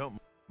 We don't...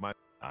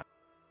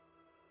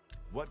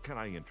 What can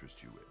I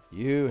interest you with?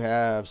 You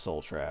have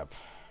Soul Trap.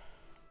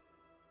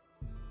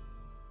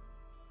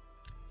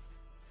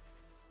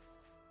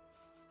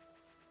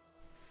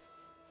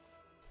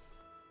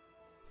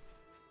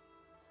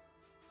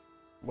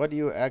 What do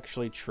you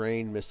actually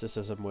train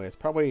mysticism with?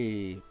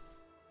 Probably...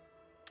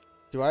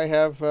 Do I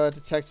have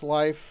Detect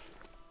Life?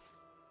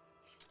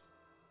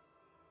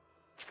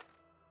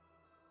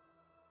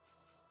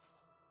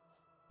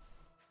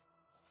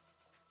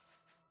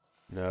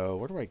 No,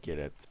 where do I get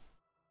it?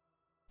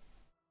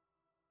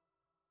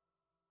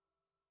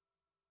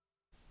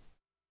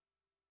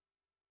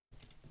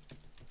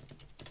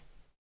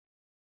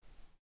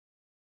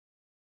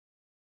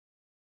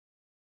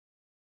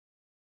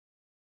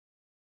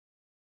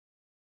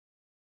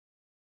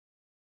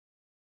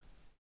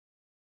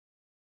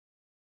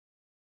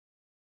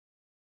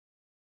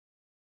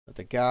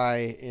 The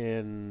guy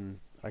in...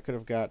 I could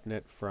have gotten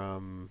it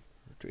from...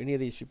 Do any of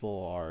these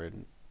people are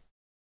in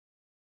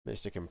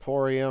Mystic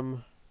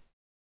Emporium?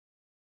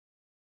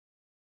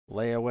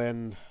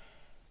 Leowin.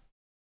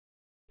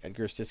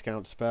 Edgar's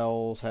Discount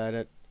Spells had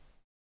it.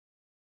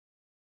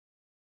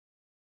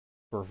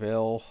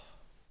 Burville.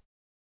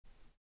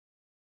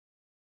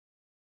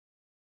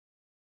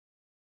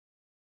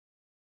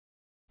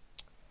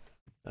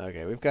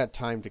 Okay, we've got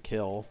time to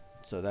kill,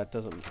 so that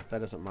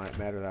doesn't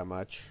matter that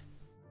much.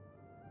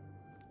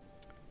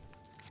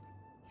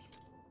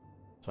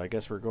 So I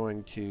guess we're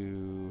going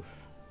to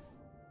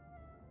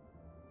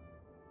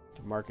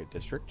the Market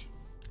District.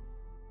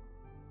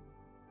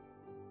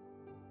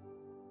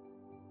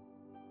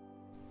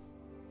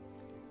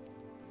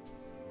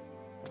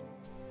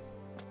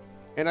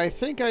 And I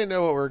think I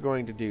know what we're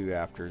going to do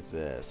after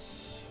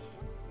this.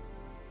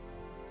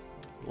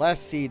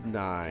 Last Seed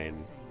 9.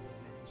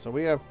 So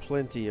we have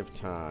plenty of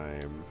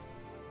time.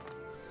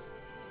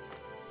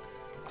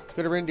 Let's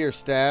go to Reindeer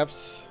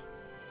Staffs.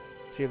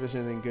 See if there's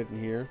anything good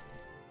in here.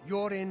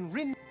 You're in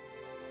Rin.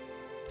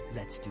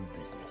 Let's do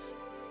business.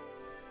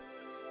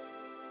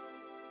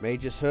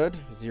 Mage's Hood,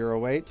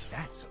 08.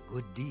 That's a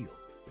good deal.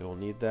 You'll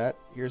need that.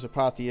 Here's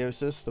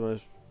Apotheosis, the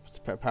most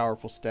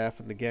powerful staff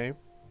in the game.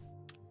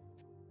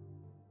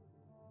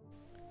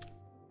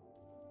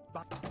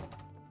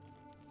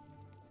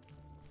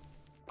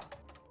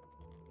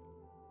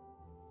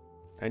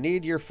 I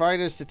need your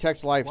finest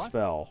Detect Life What?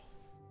 spell.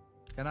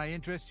 Can I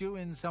interest you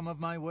in some of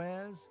my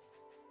wares?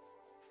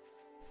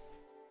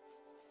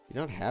 You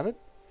don't have it?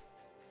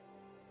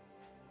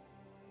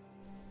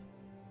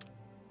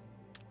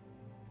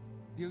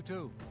 You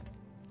too.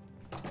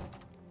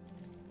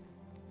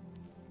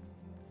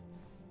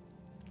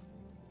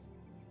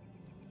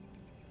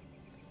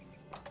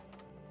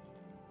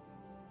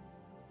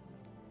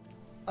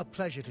 A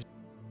pleasure to...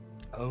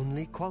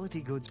 Only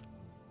quality goods.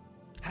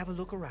 Have a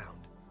look around.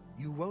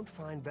 You won't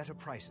find better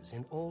prices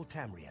in all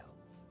Tamriel.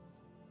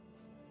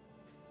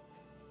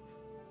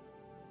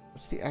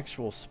 What's the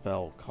actual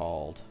spell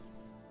called?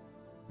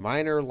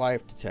 Minor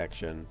Life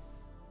Detection.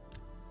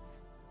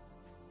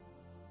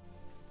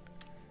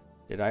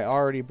 Did I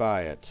already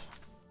buy it?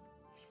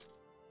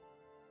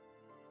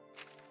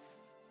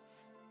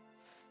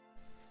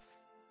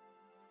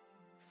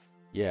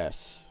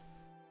 Yes.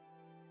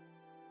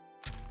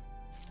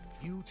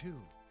 You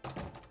too.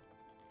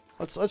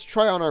 Let's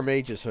try on our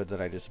Mage's Hood that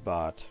I just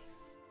bought.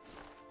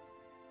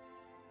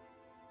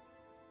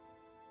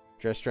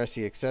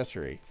 Dressy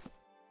accessory.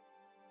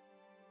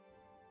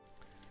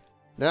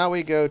 Now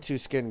we go to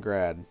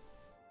Skingrad.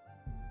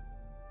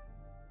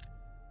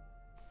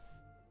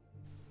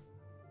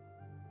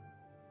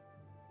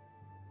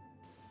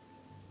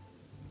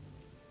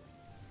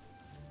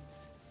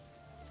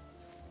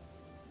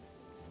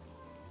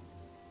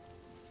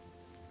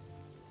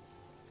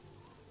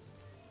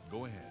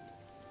 Go ahead.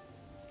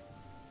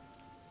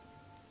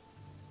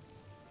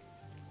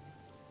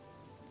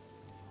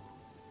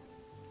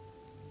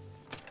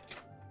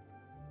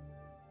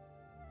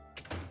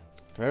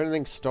 Do I have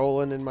anything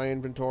stolen in my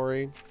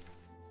inventory?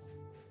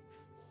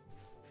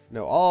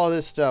 No, all of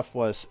this stuff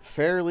was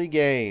fairly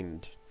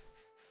gained.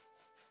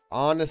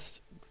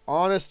 Honest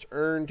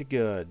earned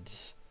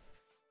goods.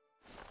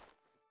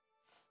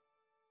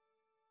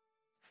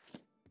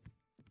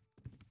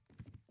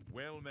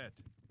 Well met.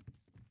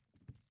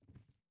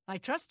 I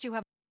trust you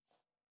have...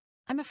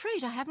 I'm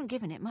afraid I haven't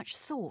given it much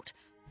thought.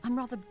 I'm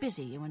rather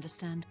busy, you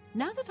understand.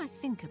 Now that I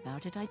think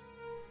about it,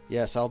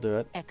 Yes, I'll do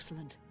it.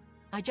 Excellent.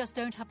 I just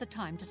don't have the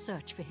time to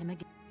search for him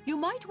again. You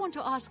might want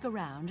to ask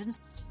around and...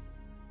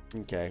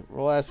 Okay,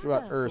 we'll ask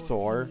about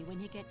Earthor. When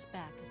he gets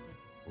back, as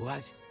a...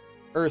 What?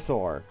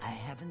 Earthor. I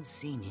haven't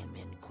seen him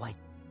in quite...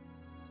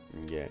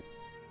 Yeah.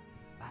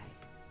 Bye.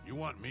 You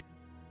want me?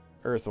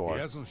 Earthor. He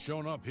hasn't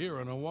shown up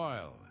here in a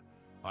while.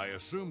 I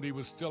assumed he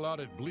was still out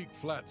at Bleak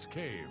Flats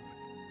Cave.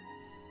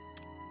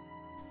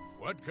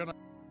 What can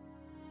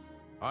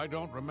I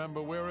don't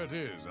remember where it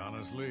is,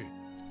 honestly.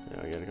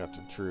 Oh, yeah, I got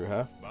to True,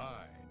 huh?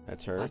 Bye.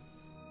 That's her.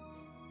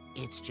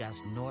 It's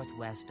just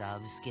northwest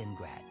of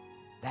Skingrad.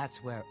 That's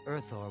where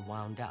Earthor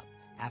wound up,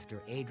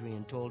 after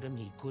Adrian told him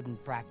he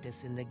couldn't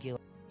practice in the guild.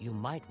 You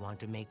might want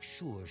to make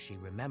sure she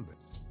remembers.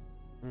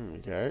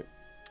 Okay.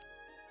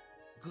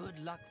 Good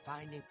luck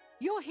finding...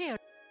 You're here.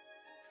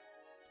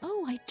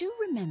 Oh, I do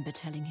remember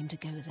telling him to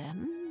go there.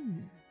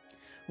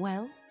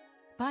 Well,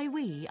 by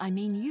we, I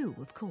mean you,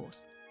 of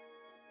course.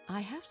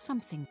 I have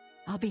something.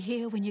 I'll be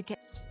here when you get...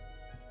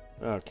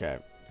 Okay.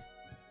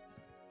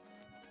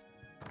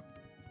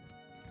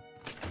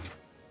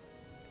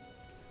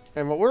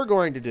 And what we're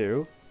going to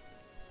do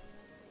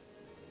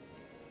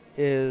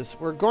is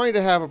we're going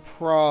to have a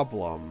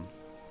problem.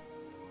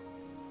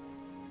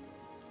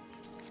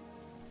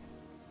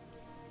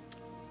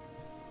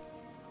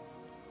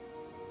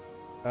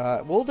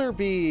 Will there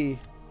be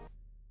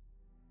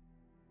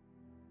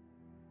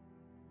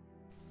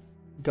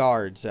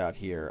guards out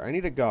here? I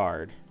need a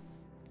guard.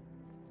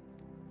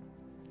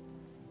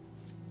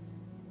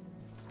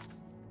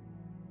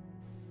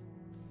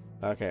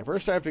 Okay,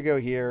 first I have to go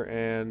here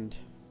and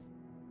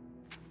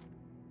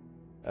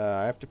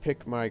I have to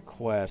pick my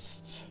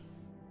quest.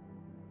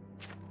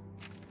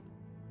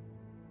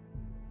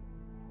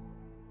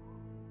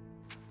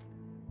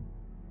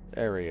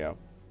 There we go.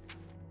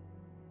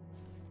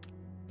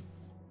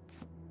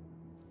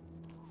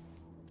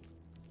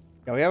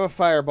 Yeah, we have a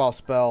fireball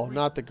spell,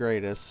 not the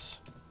greatest.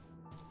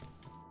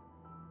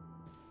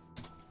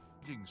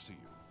 Greetings to you.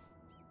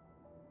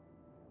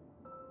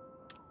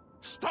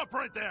 Stop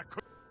right there!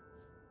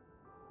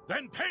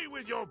 Then pay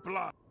with your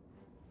blood!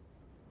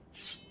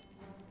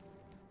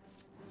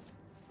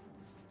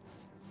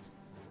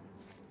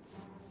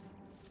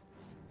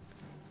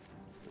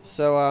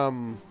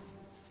 So,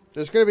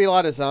 there's going to be a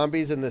lot of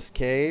zombies in this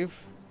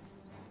cave.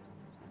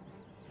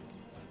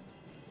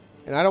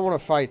 And I don't want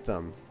to fight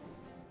them.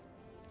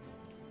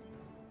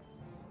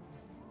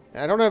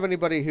 I don't have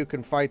anybody who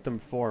can fight them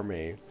for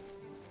me.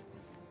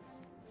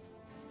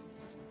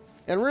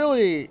 And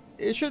really,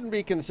 it shouldn't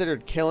be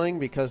considered killing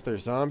because they're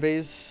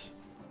zombies.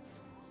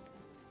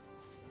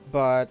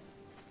 But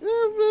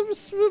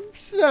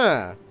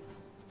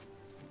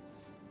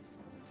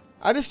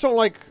I just don't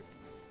like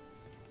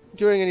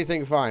doing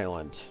anything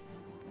violent.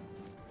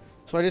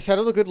 So I just had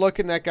a good look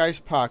in that guy's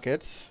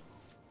pockets.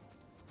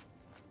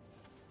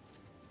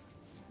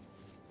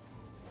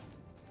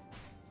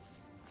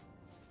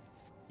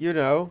 You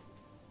know.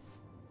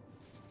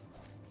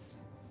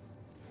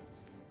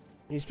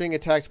 He's being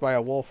attacked by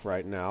a wolf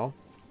right now.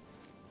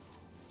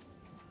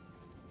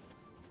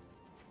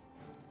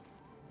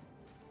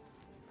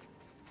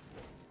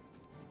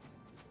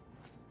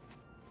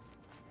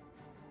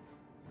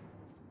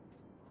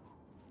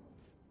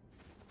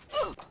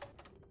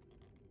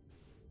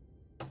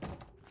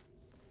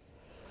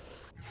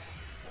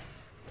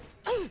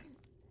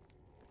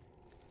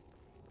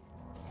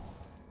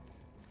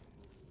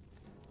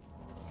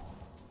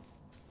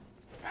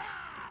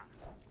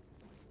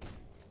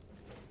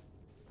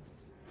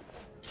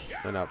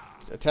 No,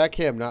 attack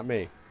him, not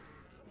me.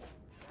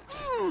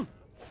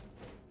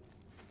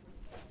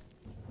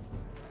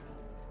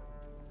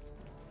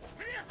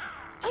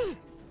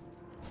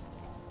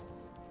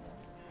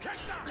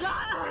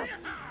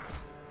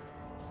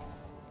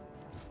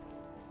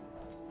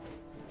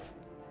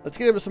 Let's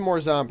get him some more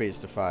zombies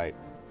to fight.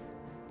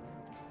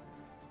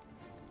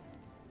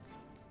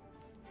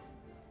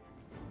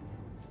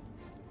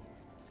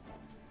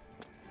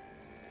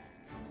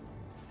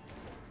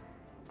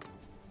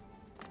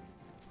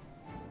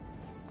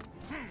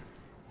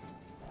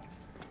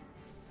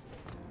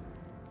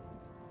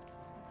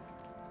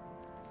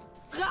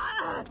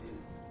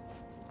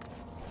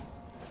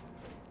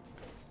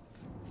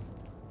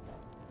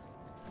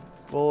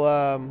 Well,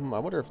 I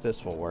wonder if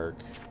this will work.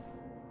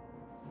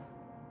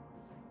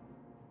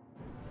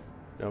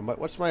 No,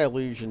 what's my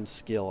illusion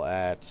skill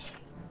at?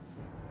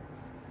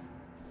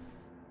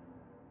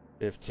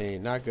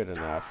 15, not good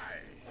enough.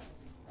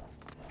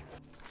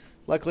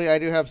 Luckily, I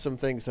do have some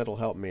things that'll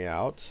help me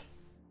out.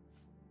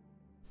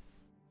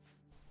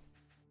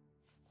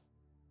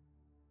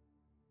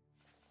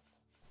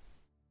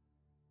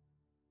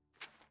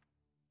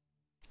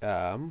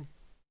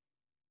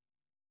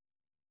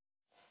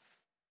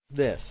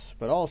 This,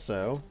 but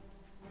also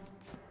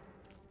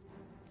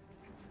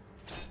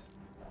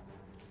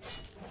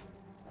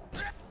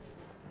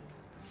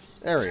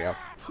there we go.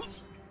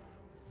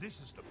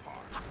 This is the part.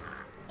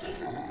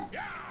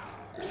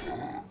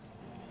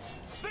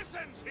 This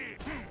ends here.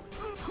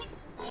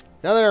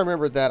 Now that I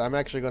remembered that, I'm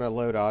actually going to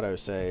load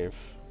autosave.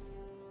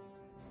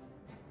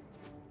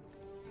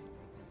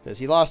 Because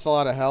he lost a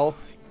lot of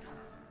health.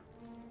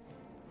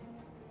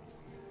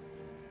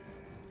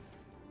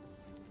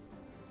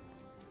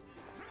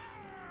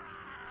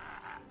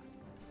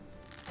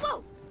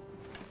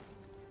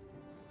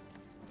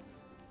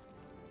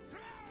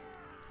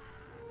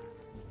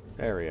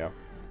 There we go.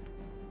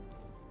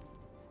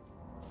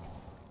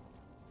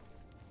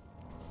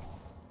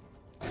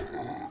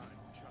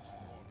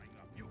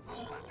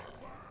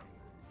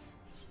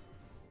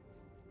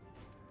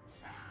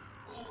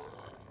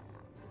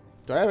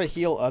 Do I have a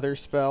heal other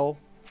spell?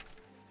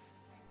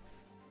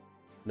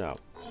 No.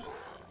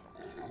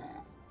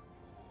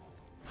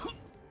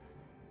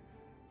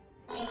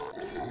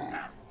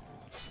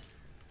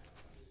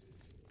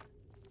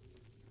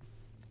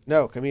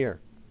 No, come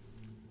here.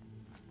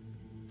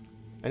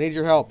 I need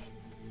your help.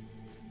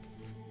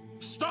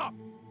 Stop!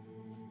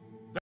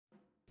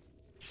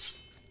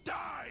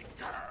 Die,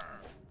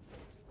 cur!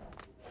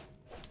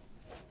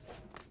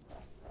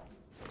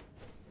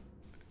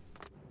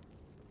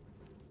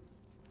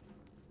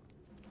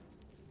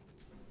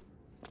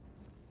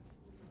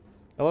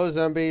 Hello,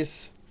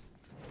 zombies.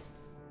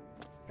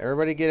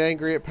 Everybody get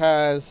angry at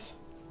Paz.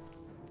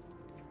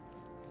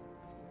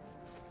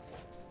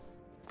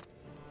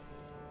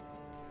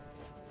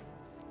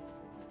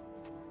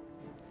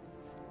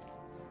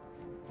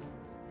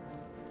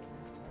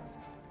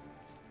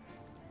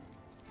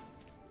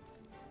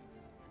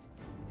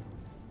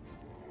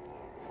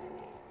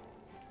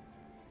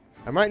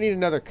 I might need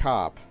another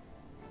cop.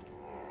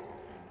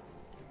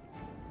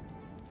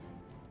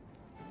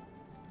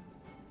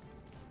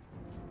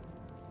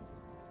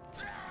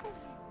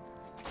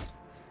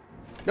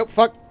 Nope,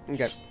 fuck.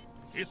 Okay.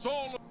 It's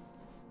all...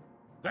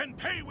 Then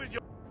pay with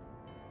your...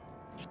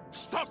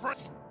 Stop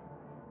right...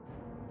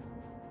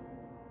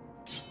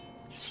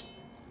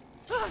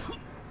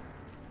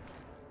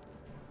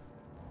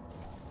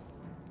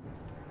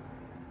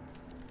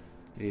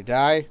 Did he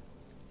die?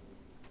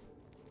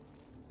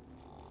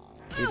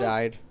 He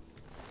died.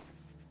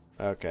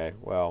 Okay,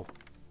 well.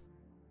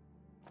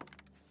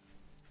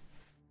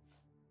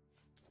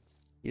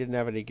 He didn't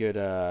have any good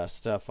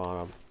stuff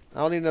on him.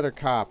 I'll need another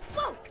cop.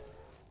 Whoa.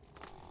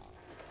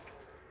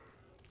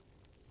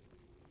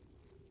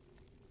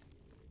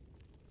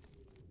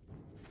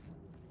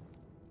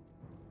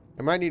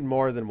 I might need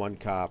more than one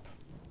cop.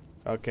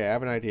 Okay, I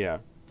have an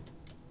idea.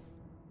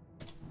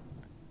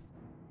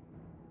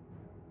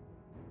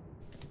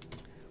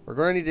 We're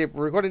going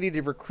to need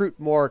to recruit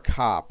more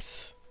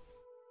cops.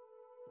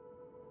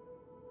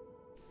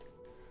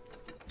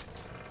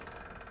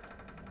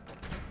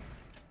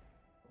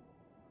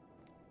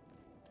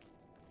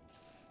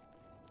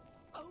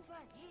 Over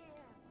here.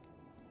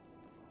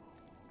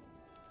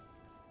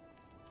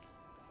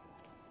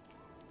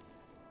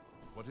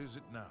 What is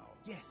it now?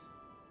 Yes.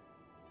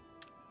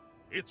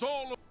 It's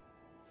all...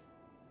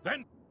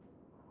 Then...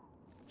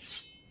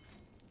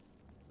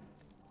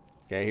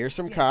 Okay, here's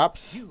some Yes,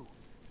 cops. You.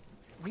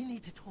 We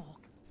need to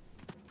talk.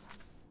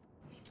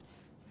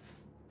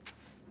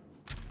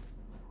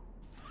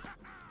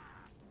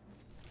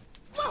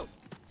 Whoa.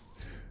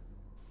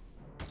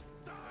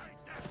 Die,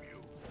 damn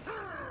you!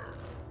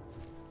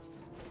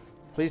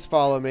 Please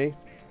follow me.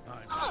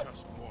 I'm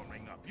just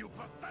warming up, you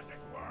pathetic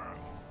worm!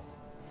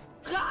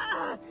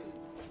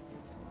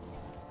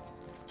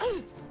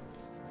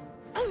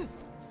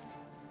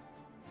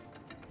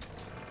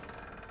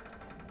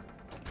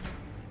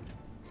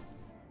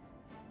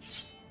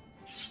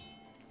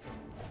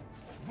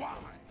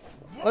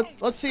 Why?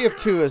 Let's see if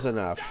 2 is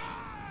enough.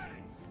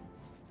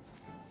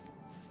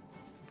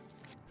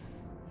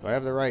 Do I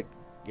have the right...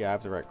 Yeah, I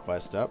have the right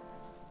quest up.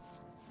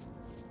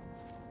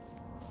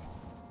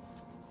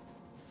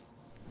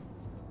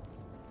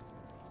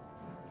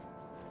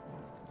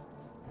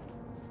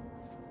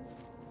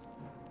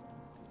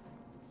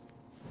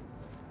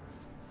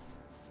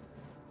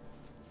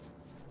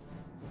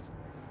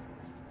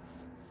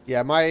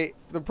 Yeah,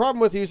 the problem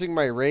with using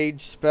my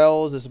rage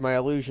spells is my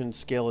illusion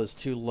skill is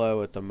too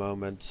low at the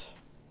moment.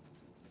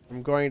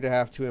 I'm going to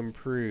have to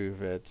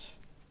improve it.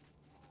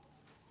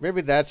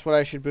 Maybe that's what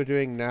I should be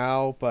doing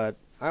now, but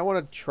I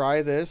want to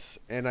try this,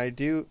 and I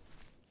do... You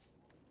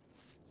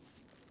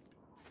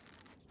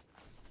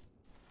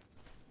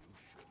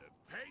should have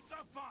paid the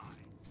fine!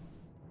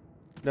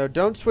 No,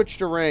 don't switch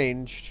to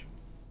ranged.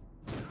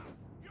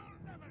 You'll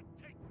never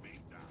take me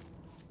down!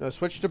 No,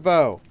 switch to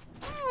bow.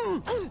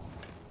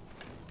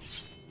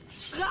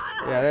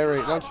 Yeah, there we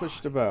go. Don't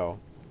switch to bow.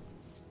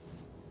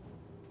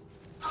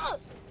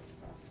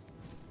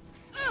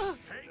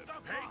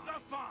 Paid the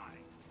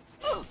fine!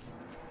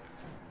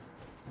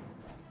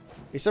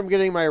 At least I'm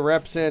getting my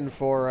reps in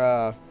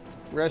for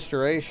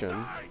restoration.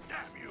 Die,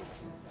 damn you!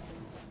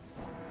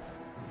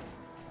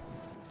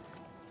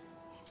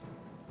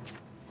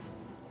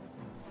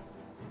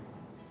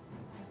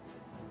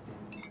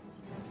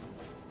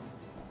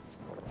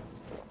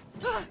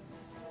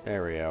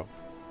 There we go.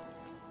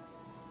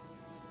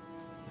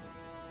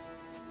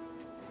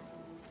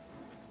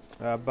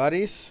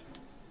 Buddies?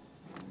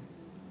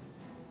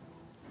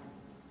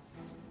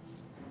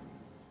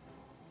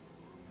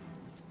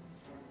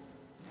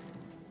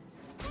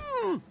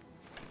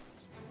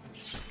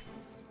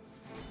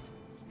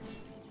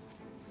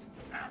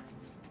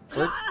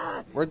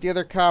 Where'd the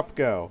other cop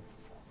go?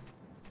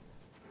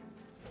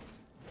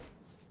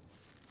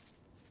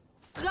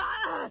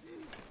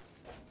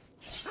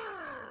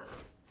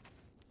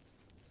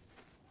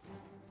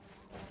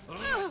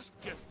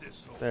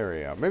 There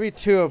we go. Maybe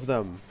 2 of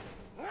them.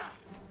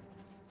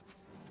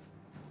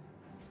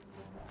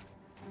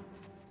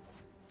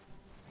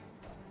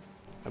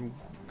 I'm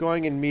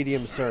going in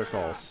medium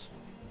circles.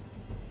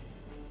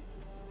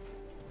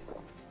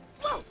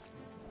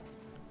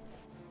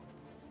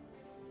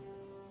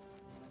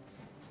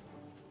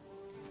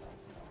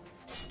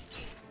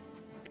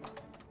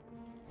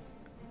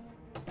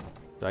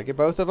 Did I get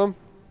both of them?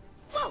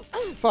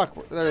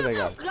 Fuck, there they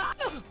go.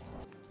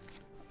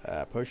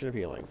 Potion of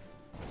healing.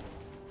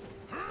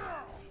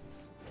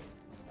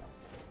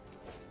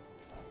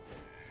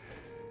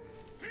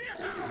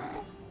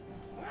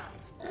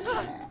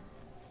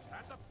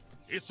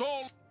 It's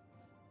all.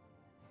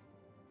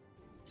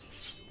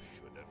 Let's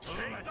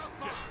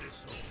get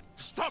this over.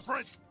 Stop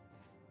it!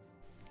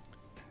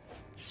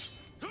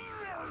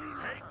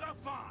 Take the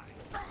fight.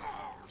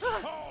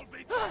 Fall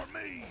before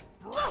me,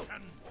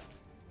 Britain.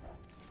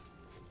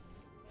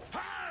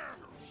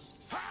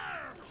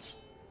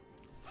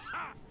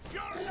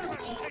 You'll never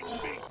take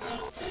me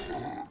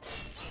down.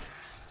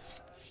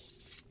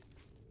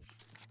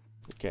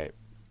 Okay.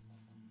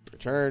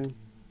 Return.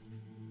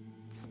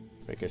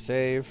 Make a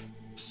save.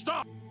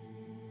 Stop!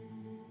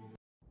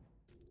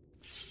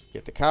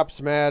 Get the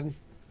cops mad.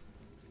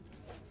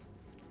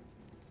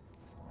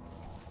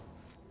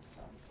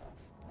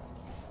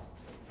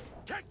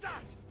 Take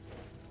that!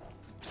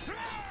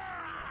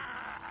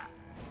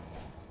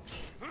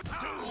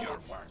 Do your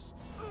worst.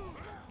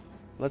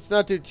 Let's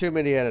not do too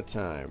many at a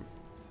time.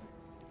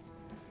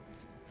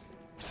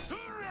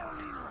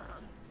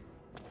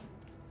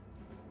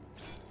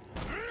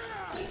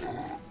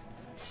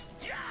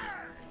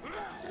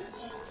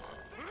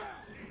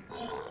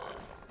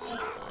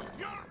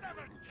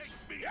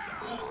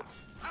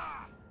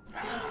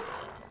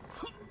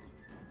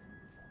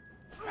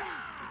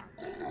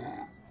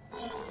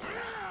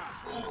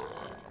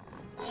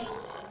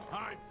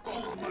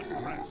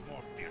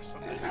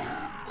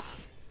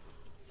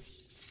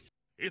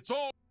 It's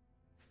all.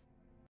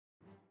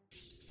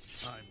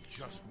 I'm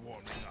just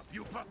warming up,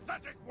 you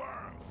pathetic world!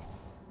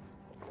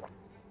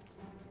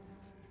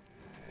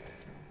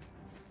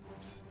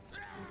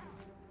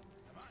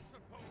 Am I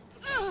supposed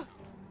to...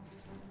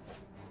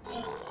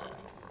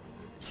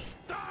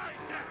 Die,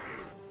 damn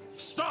you!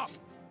 Stop!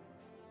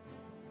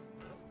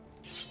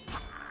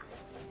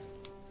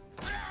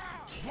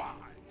 Why?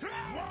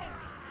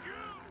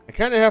 I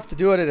kind of have to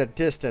do it at a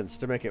distance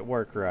to make it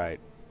work right.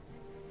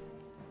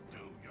 Do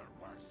your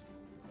worst.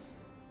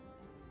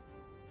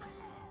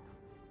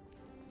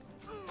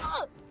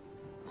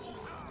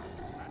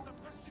 That the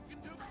best you can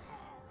do?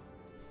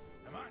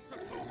 Am I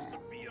supposed to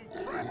be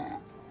impressed?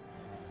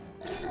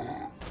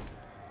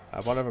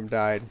 One of them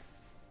died.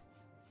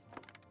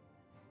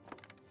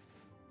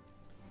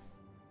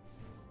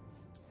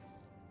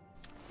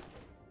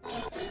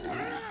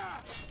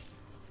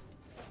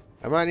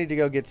 I might need to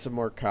go get some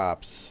more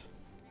cops.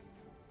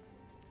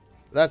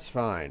 That's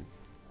fine.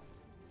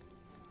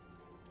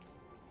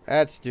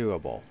 That's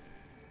doable.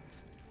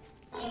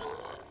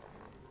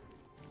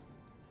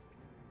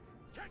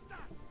 Take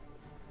that!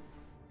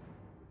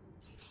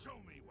 Show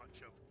me what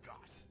you've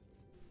got.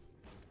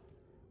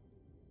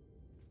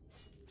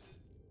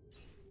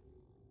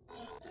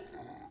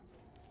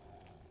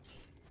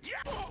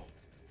 Yeah!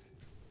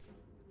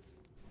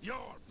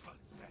 You're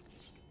pathetic.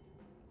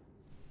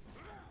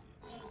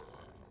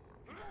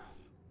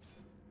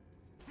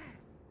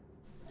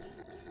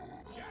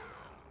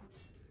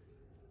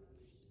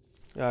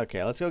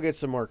 Okay, let's go get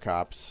some more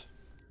cops.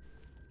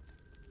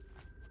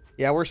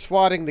 Yeah, we're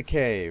swatting the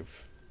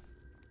cave.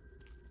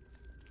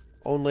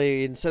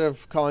 Only, instead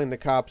of calling the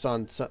cops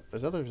on...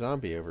 There's another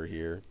zombie over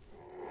here.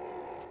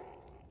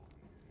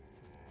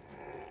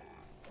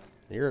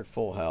 You're at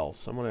full health,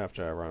 so I'm going to have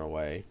to run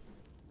away.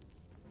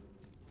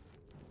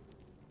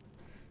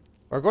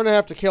 We're going to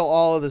have to kill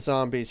all of the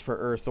zombies for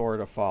Earthor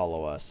to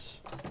follow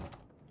us.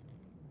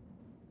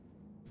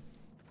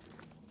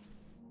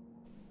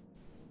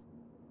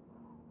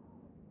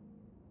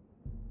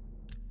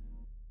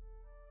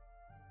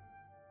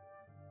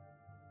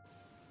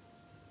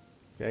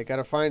 Okay,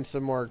 gotta find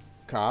some more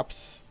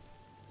cops.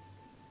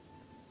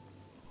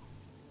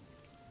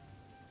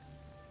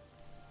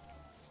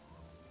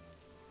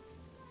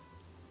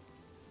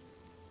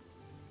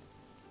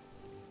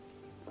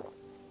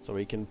 So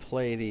we can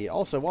play the...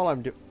 Also, while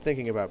I'm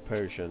thinking about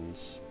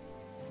potions...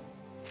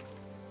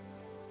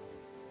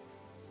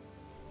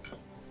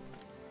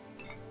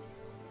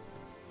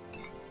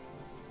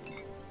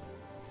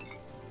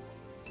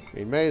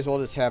 We may as well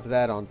just have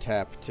that on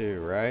tap too,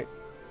 right?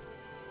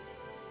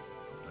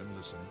 I'm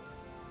listening.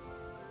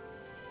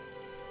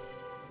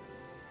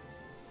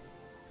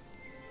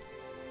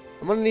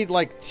 I'm gonna need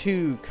like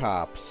 2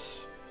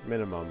 cops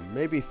minimum.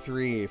 Maybe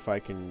 3 if I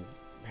can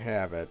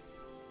have it.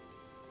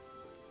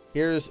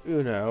 Here's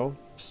Uno.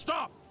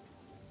 Stop!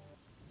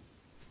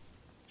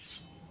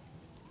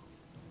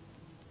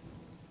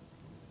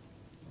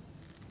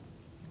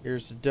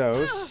 Here's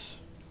Dos.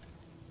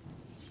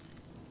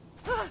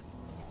 If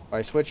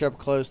I switch up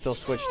close, they'll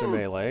switch to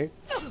melee.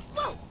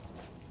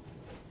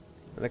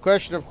 And the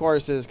question, of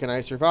course, is can I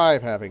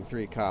survive having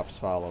 3 cops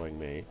following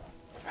me?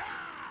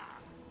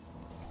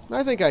 And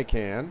I think I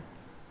can.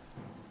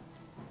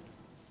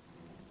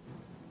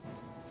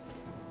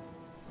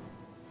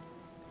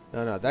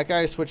 No, no, that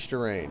guy switched to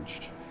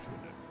ranged.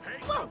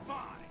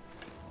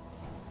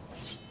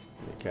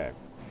 Okay.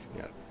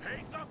 Yeah.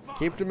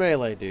 Keep to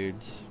melee,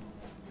 dudes.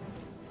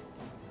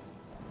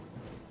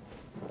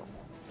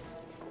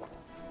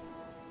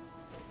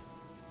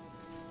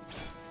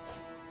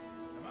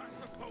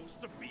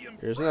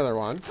 Here's another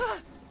one.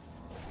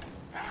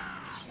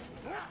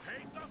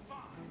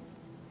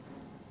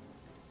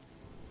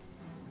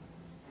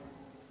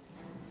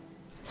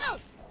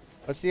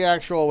 What's the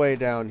actual way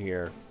down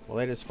here? Will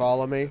they just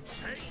follow me?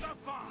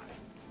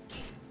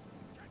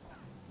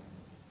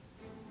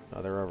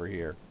 Oh, they're over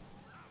here.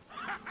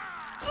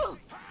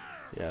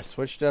 Yeah,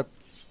 switched up.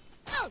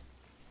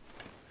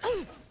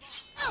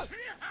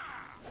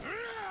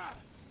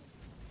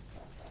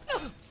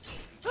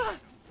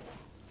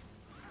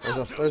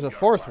 There's a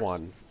 4th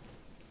one.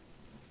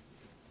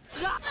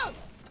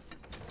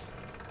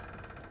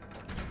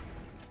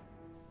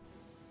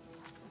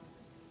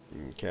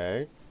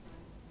 Okay.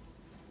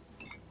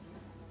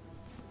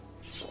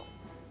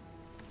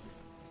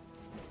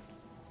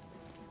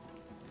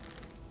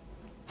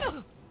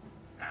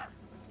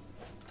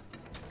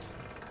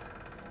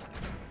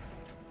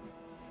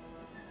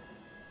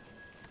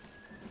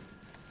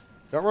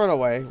 Don't run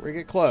away. We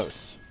get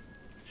close.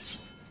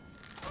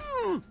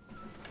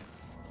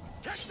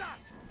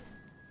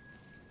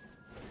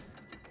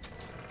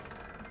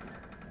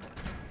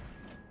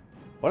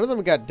 One of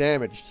them got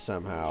damaged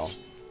somehow.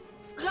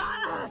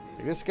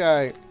 Like this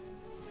guy.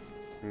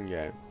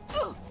 Okay.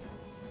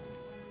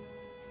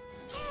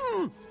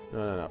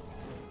 No.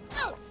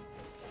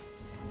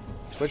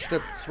 Switched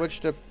up.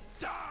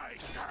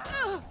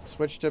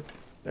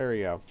 There we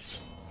go.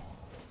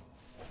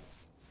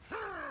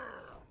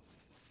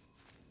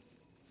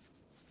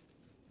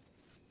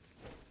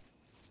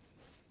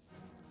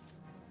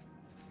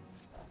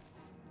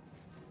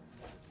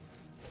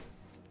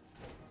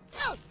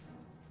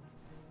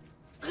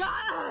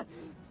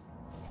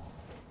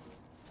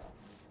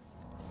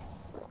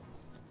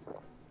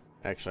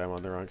 Actually, I'm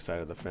on the wrong side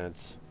of the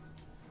fence.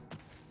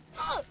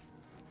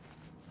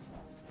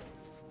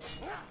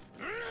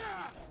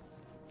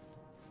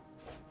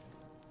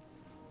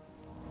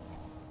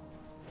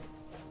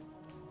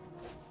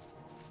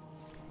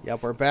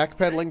 Yep, we're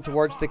backpedaling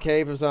towards the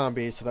cave of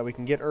zombies so that we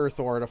can get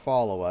Earthor to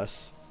follow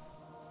us.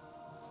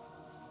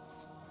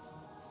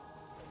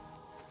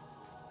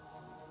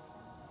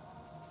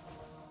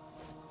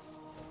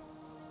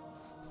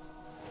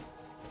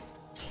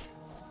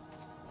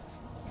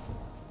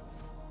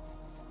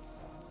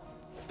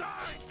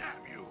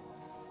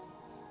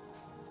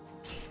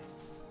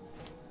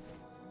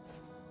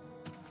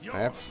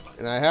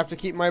 I have to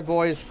keep my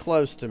boys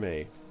close to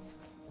me,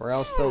 or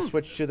else they'll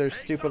switch to their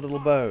stupid little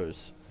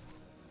bows.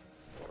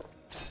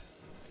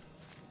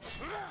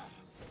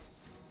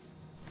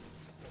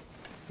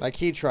 Like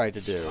he tried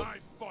to do. I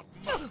fought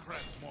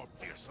muckrats more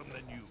fearsome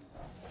than you.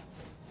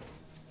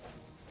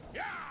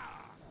 Yeah!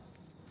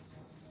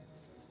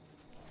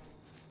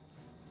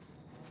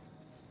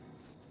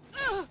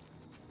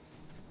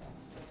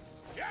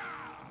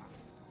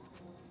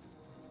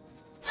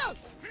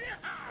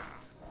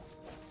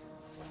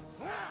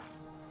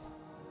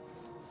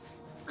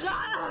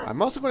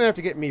 I'm also going to have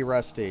to get me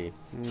Rusty.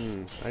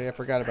 I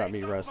forgot about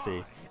me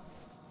Rusty.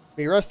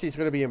 Me Rusty's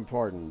going to be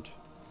important.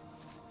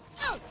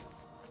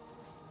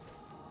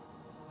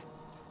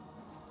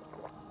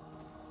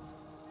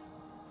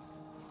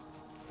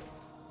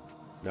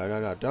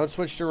 No. Don't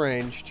switch to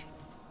ranged.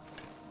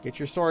 Get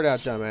your sword out,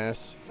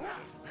 dumbass.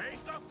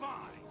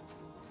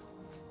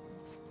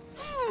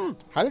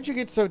 How did you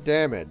get so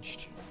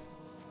damaged?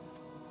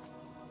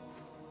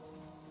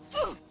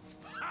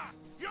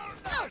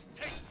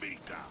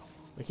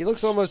 Like he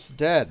looks almost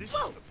dead. This is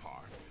the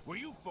part where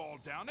you fall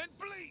down and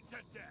bleed to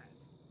death.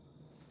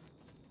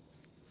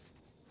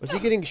 Was he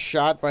getting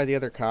shot by the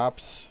other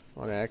cops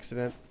on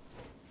accident?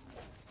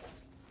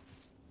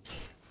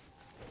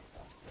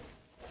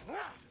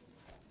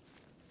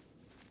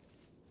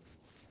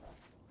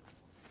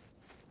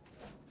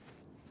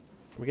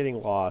 I'm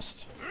getting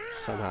lost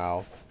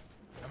somehow.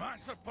 Am I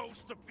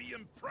supposed to be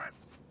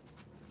impressed?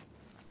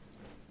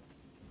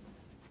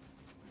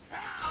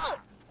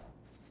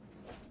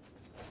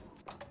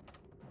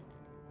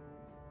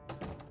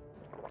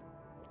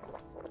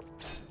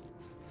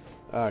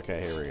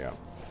 Okay, here we go.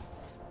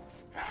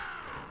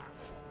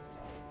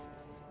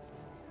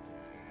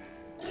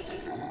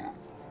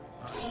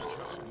 I'm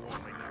just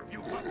warming up,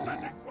 you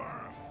pathetic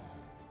worm.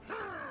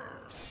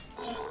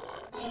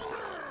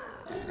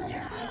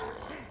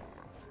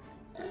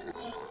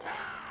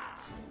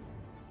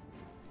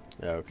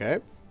 Okay.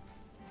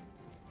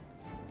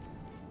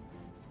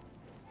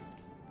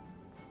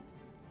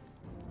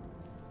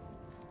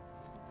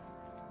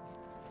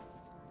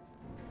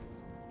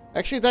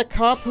 Actually, that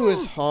cop who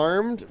is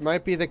harmed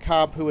might be the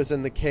cop who was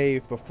in the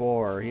cave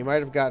before. He might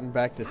have gotten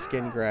back to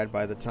Skingrad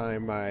by the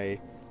time I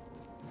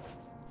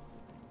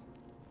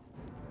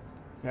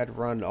had to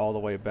run all the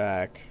way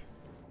back.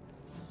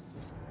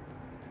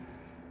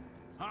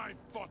 I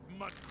fought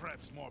mud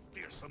crabs more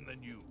fearsome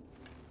than you.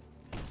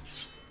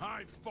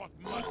 I fought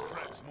mud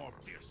crabs more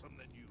fearsome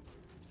than you.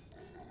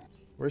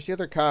 Where's the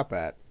other cop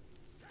at?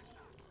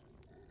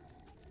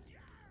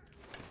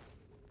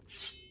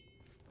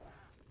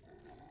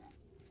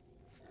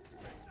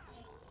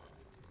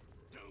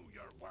 Do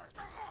your work.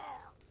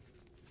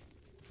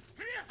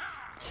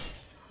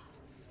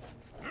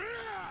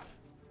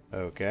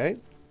 Okay.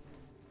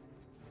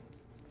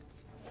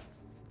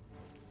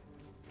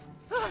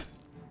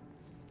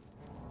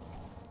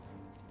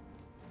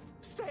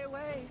 Stay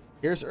away!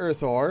 Here's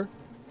Earthor.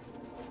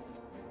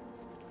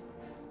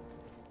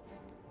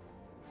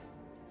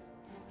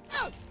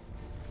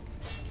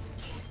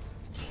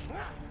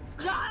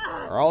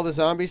 Are all the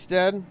zombies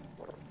dead?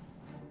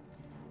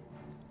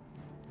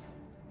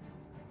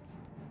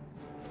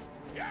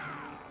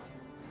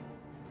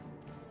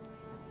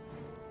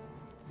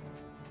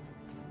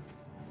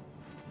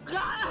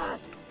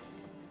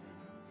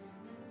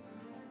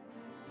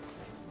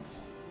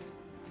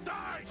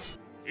 Die!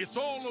 It's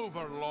all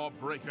over,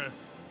 lawbreaker.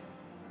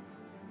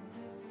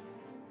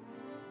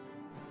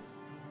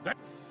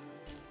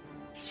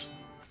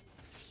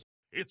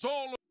 It's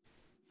all.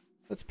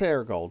 Let's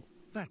Paragold.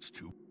 That's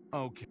too.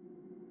 Okay.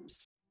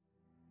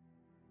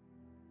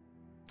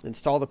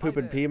 Install the poop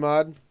and pee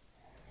mod.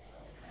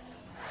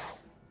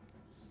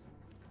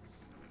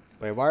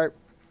 Wait, why?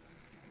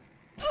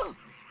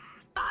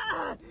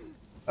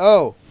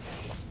 Oh.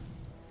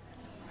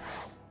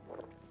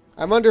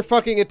 I'm under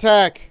fucking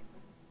attack.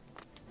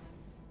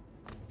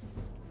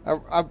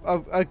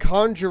 A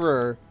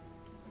conjurer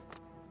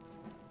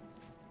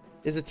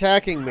is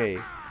attacking me.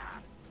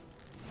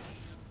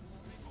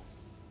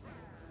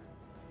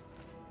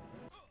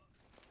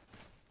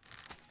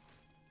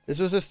 This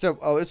was just a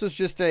this was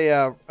just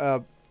a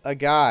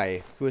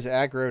guy who was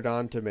aggroed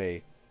onto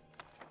me.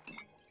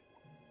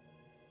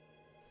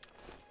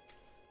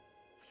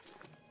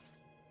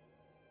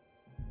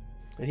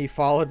 And he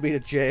followed me to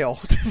jail.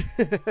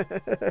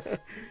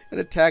 And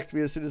attacked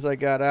me as soon as I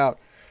got out.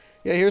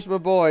 Yeah, here's my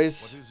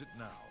boys. What is it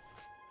now?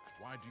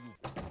 Why do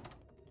you...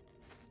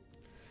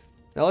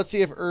 Now let's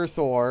see if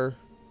Earthor...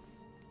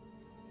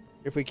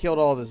 If we killed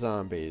all the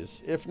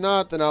zombies. If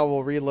not, then I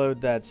will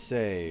reload that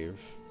save.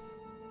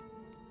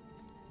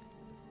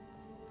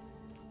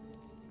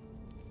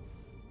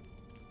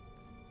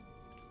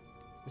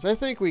 Because I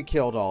think we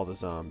killed all the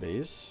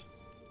zombies.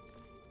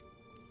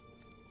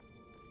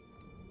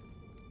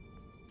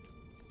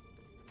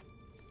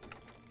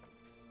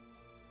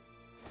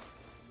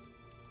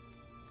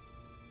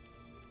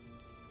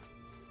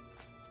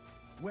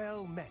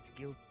 Well met,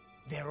 Guild.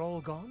 They're all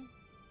gone?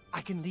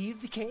 I can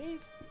leave the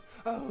cave?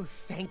 Oh,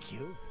 thank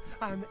you.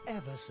 I'm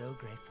ever so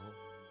grateful.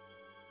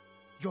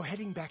 You're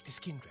heading back to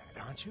Skingrad,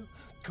 aren't you?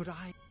 Could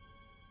I...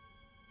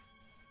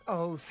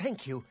 Oh,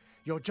 thank you.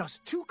 You're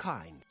just too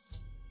kind.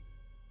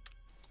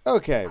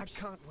 Okay. I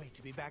can't wait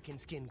to be back in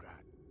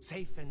Skingrad,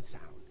 safe and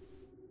sound.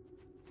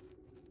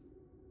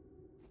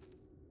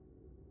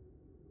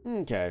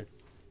 Okay.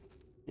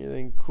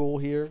 Anything cool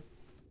here?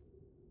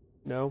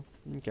 No?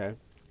 Okay.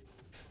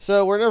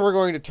 So, we're never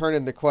going to turn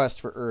in the quest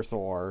for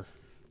Earthor.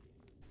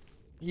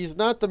 He's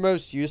not the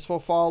most useful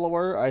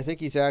follower. I think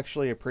he's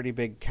actually a pretty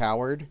big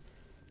coward.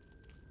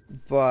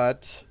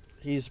 But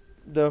he's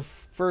the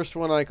first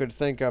one I could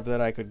think of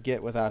that I could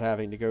get without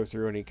having to go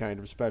through any kind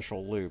of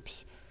special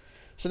loops.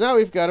 So now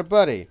we've got a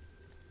buddy.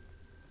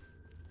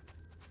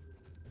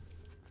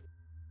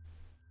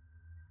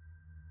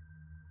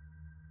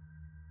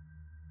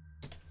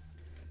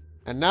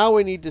 And now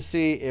we need to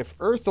see if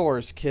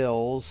Earthor's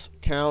kills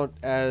count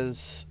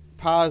as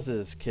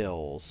Paz's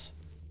kills.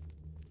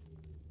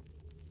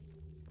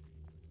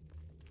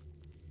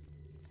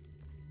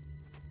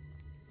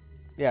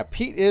 Yeah,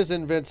 Pete is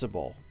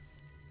invincible.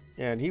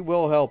 And he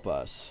will help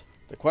us.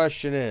 The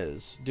question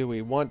is, do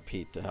we want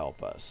Pete to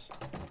help us?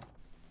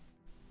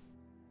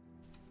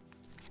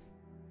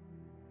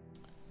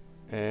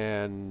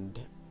 And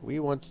we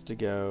want to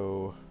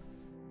go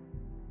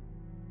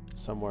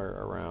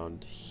somewhere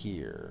around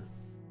here.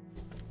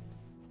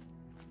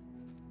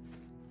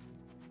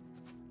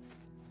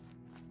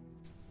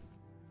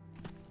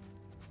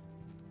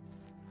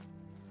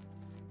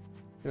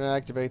 Can I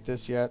activate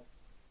this yet?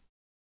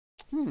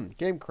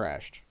 Game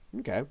crashed.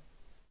 Okay.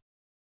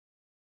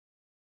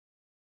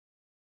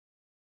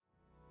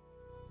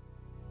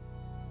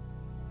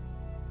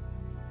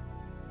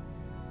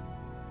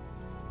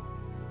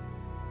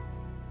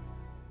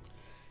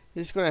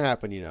 This is going to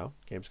happen, you know.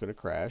 Game's going to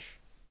crash.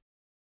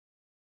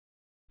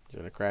 It's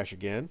going to crash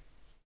again.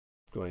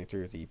 Going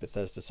through the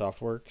Bethesda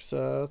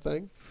Softworks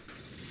thing.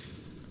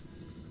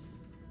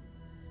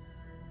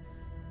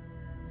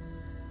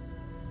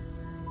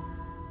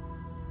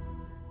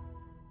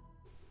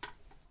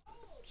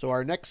 So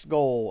our next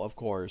goal, of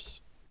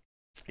course,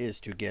 is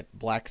to get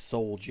Black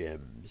Soul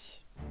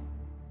Gems.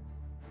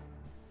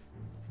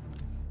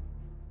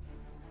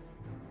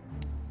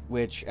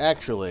 Which,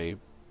 actually...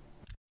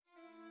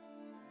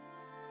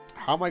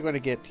 how am I going to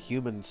get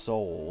human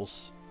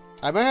souls?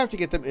 I might have to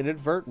get them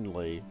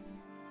inadvertently.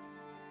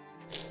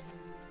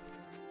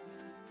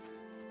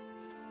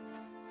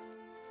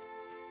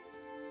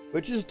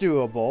 Which is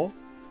doable.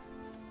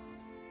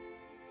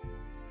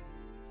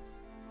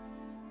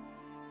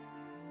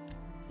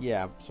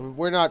 Yeah, so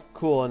we're not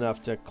cool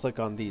enough to click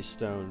on these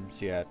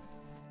stones yet.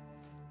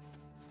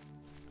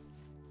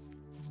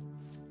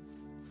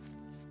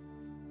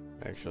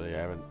 Actually, I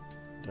haven't...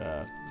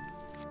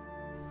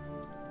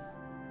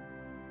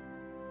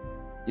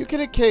 You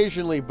can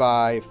occasionally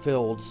buy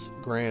filled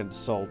grand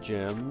soul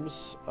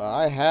gems.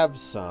 I have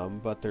some,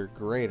 but they're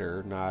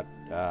greater, not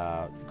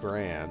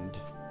grand.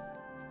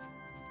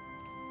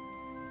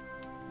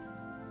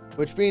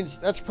 Which means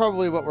that's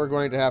probably what we're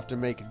going to have to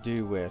make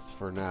do with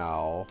for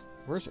now.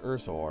 Where's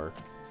Earth Ore?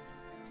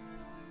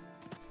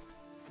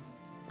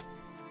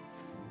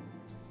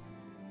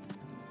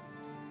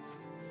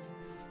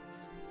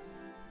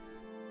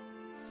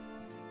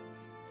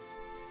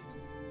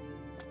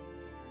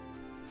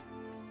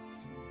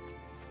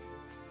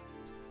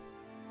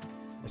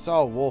 I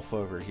saw a wolf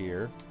over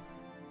here.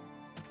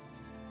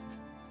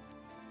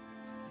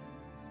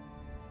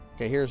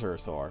 Okay, here's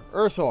Earth Ore.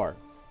 Earth Ore!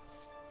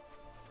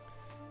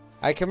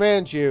 I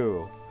command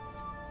you!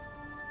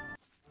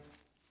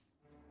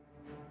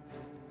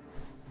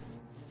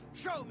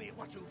 Show me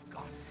what you've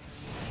got.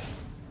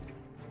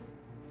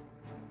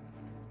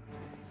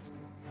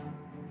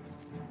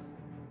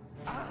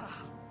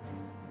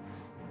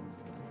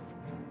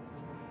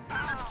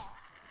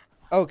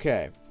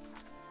 Okay.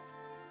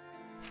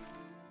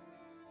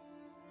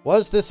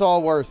 Was this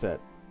all worth it?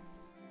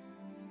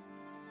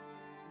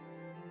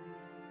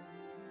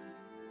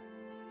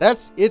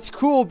 It's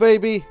cool,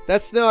 baby.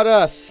 That's not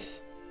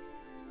us.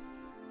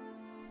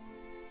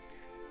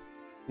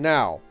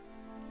 Now.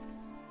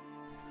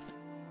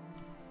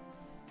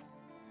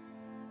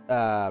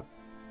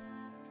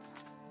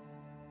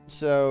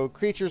 So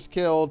creatures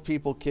killed,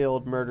 people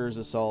killed, murders,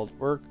 assault.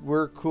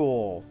 We're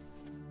cool.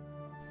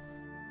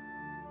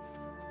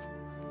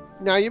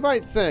 Now you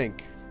might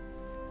think,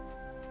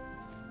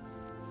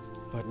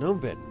 but no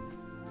bitten.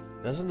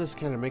 Doesn't this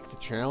kind of make the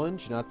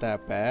challenge not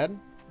that bad?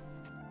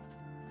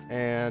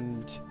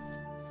 And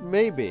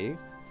maybe,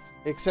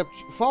 except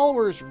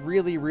followers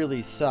really,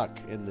 really suck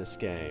in this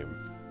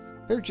game.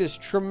 They're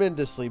just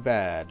tremendously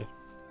bad.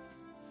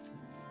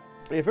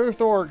 If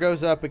Earth Ore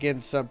goes up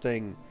against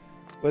something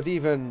with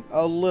even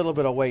a little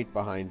bit of weight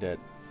behind it,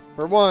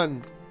 for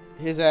one,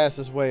 his ass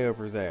is way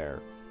over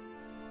there.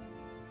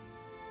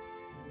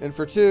 And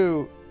for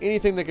two,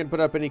 anything that can put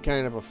up any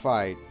kind of a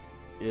fight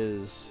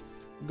is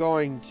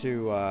going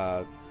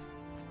to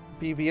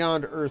be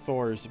beyond Earth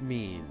Ore's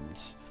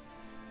means.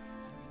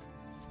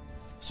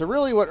 So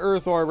really what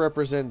Earth Ore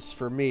represents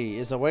for me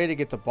is a way to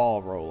get the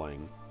ball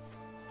rolling.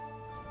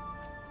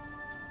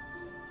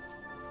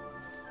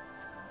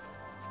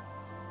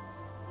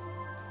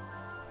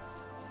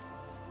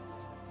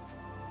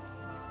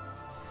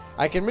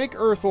 I can make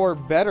Earth Ore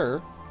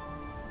better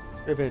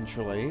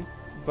eventually,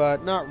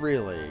 but not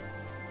really.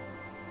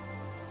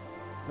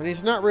 And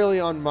he's not really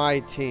on my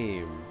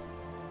team.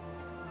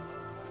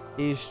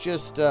 He's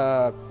just,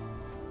 here's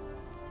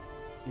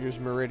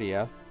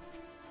Meridia.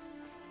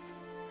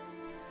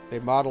 They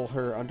model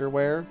her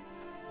underwear.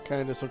 Kind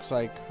of just looks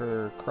like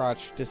her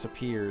crotch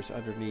disappears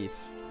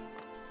underneath.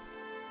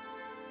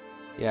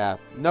 Yeah,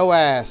 no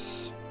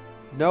ass.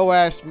 No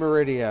ass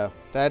Meridia.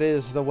 That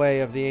is the way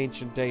of the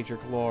ancient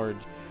Daedric Lord,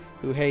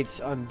 who hates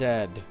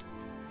undead.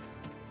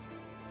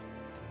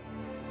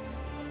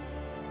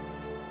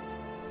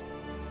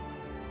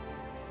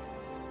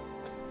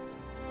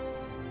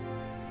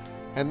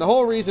 And the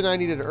whole reason I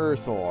needed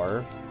Earth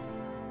Ore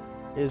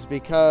is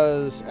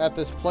because at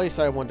this place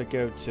I want to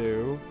go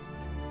to,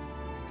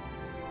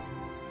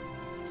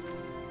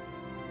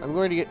 I'm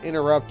going to get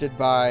interrupted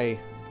by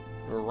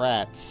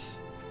rats.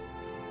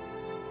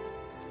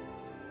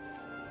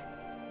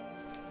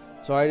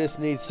 So I just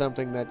need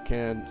something that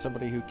can,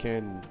 somebody who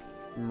can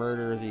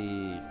murder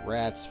the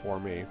rats for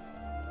me.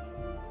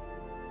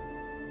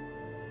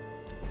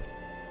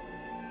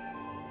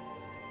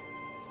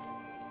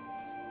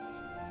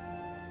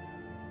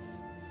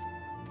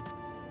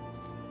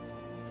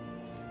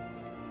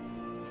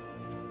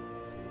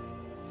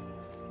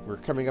 We're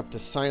coming up to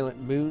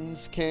Silent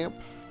Moon's camp.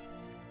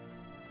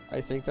 I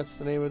think that's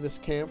the name of this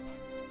camp.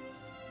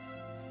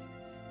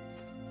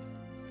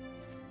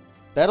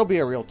 That'll be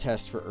a real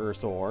test for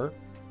Earth Ore.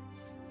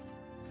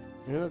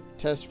 You know,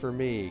 test for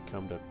me,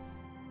 come to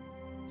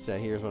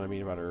say, here's what I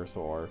mean about Earth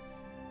Ore.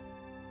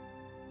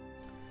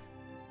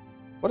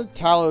 What did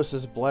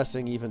Talos'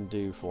 blessing even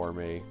do for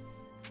me?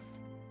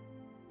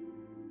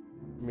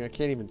 I mean, I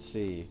can't even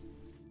see.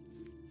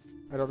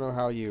 I don't know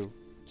how you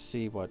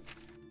see what...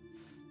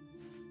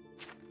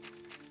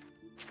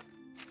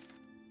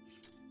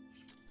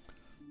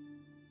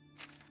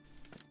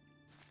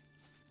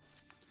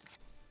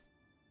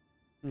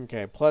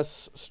 Okay,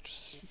 plus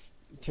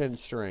 10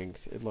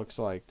 strength, it looks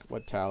like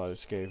what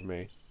Talos gave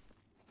me.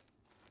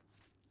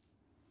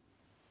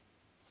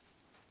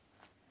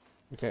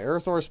 Okay,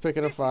 Earthor's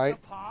picking a fight. This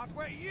is the part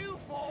where you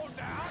fall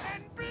down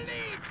and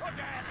bleed to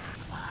death.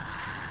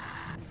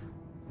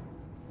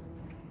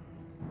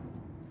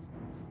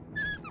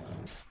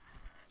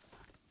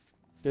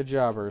 Good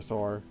job,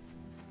 Earthor.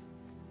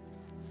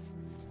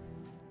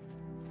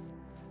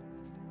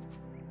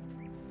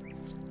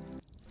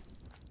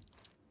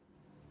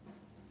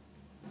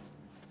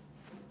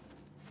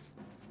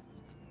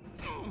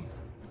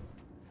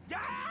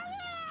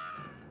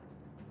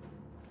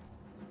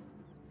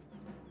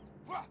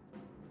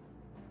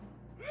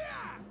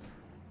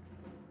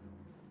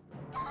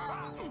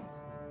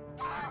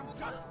 I'm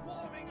just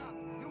warming up,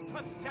 you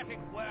pathetic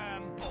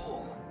worm.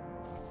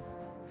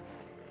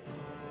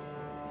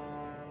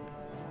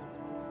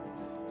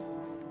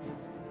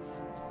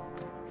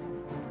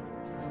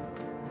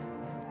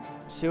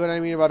 See what I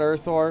mean about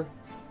Earthor?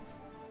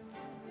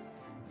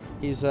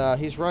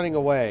 He's running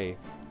away.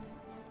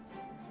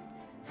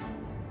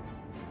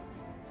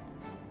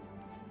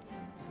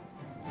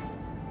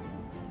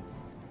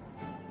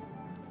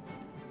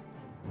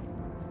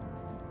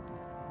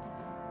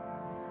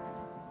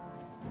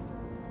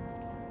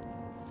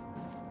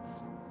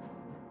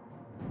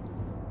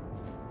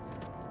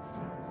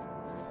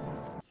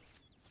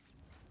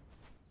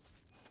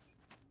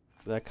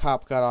 The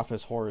cop got off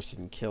his horse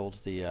and killed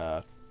the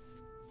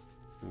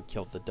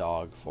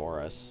dog for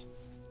us.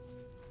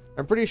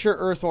 I'm pretty sure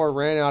Earthor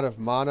ran out of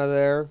mana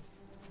there.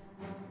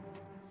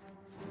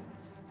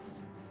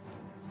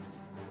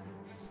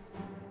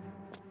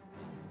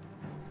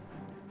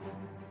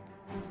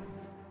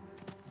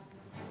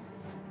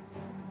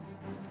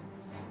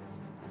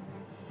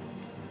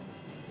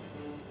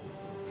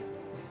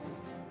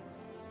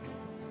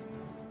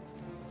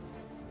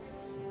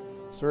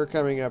 So we're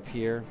coming up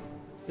here.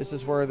 This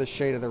is where the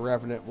Shade of the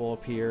Revenant will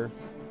appear.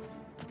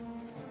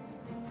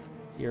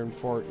 Here in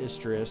Fort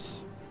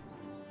Istris.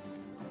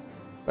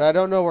 But I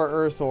don't know where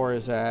Earthor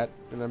is at,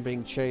 and I'm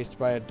being chased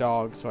by a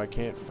dog, so I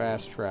can't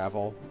fast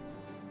travel.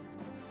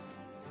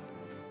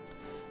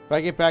 If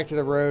I get back to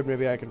the road,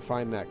 maybe I can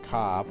find that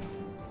cop.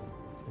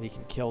 And he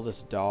can kill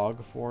this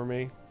dog for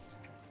me.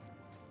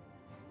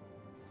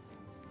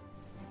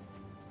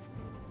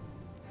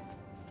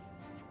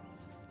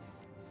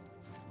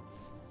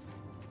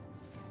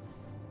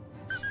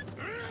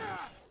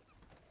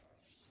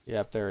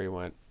 Yep, there he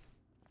went.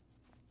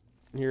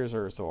 Here's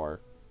Earthor.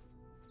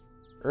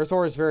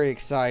 Earthor is very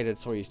excited,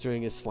 so he's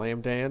doing his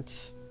slam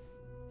dance.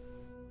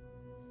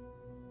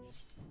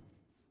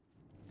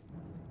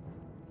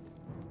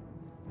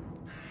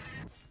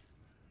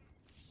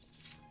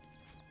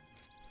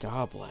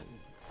 Goblin.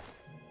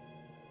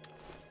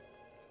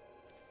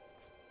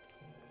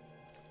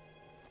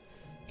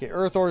 Okay,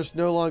 Earthor's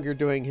no longer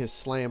doing his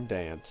slam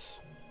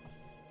dance.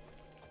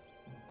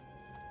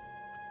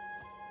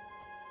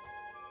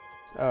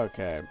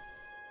 Okay.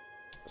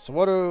 So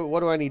what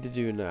do I need to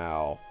do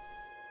now?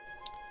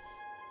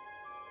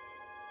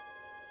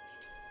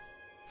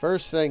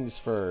 First things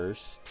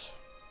first.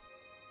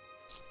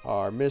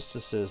 Our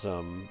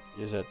mysticism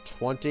is at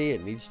 20.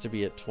 It needs to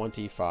be at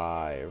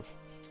 25.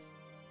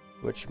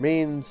 Which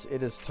means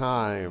it is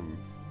time.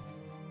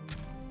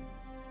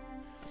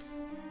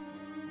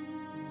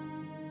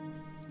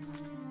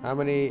 How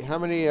many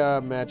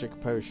magic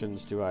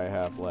potions do I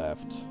have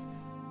left?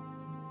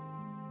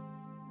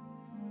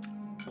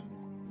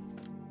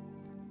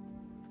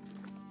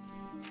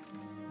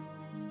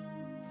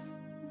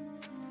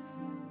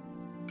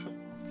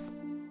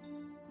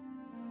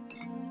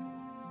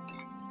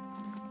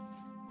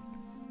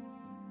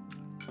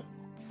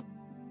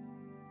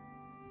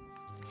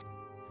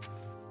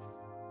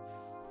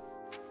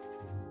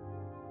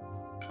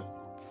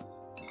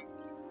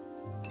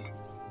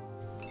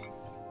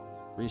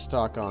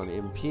 Restock on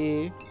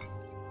MP.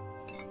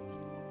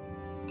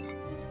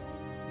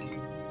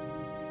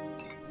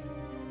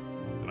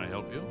 Can I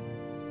help you?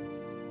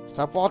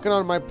 Stop walking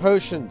on my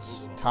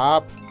potions,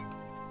 cop.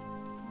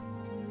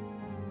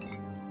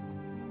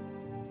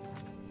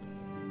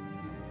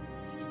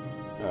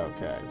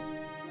 Okay.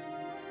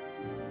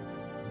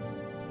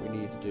 We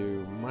need to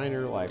do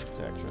minor life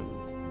protection.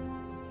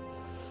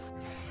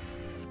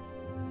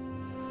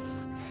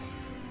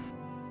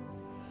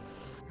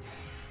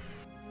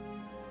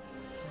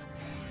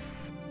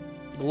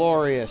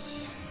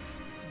 Glorious.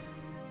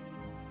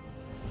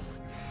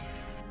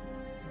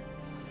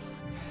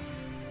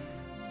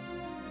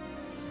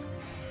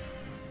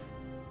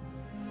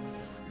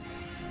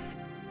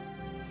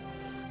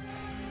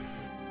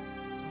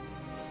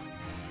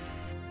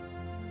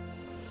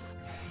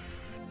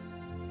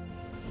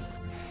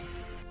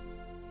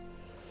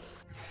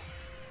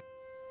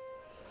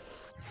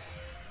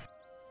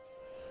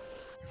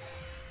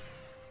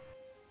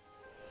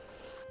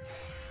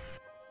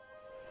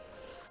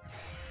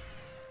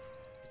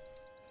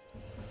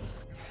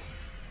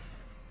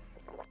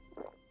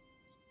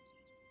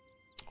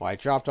 Well, I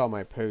dropped all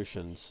my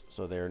potions,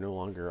 so they are no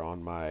longer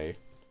on my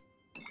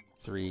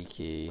 3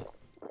 key.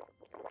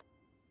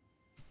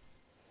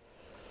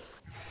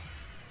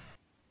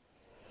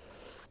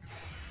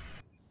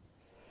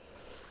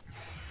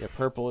 Yeah,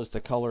 purple is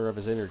the color of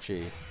his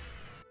energy.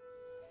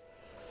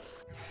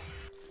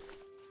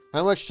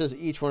 How much does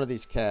each one of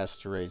these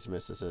cast to raise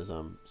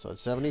mysticism? So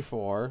it's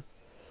 74.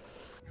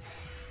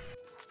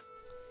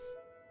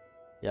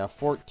 Yeah,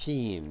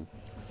 14.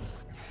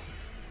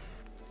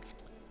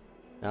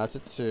 Now it's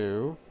at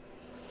 2.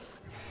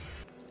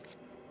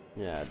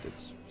 Yeah,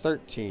 it's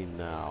 13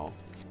 now.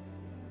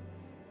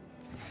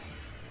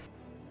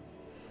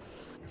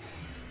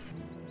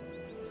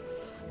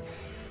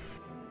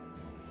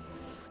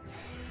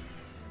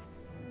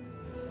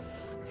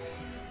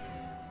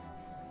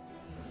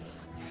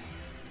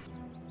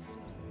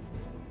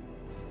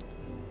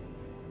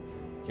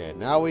 Okay,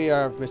 now we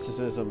have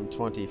mysticism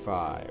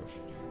 25.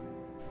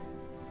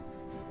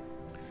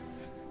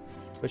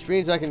 Which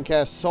means I can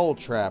cast Soul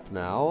Trap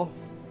now.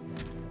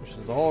 Which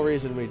is the whole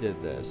reason we did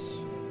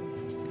this.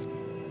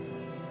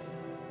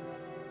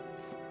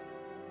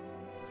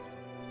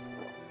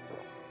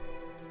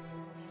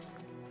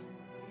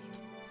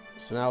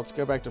 So now let's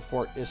go back to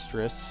Fort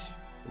Istris.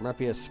 There might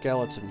be a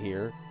skeleton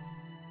here.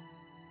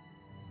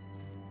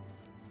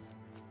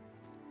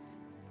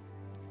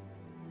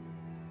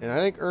 And I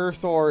think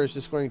Earthor is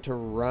just going to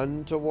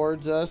run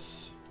towards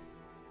us.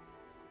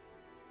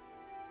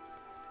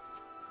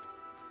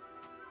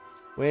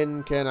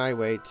 When can I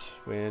wait?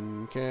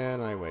 When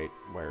can I wait?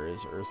 Where is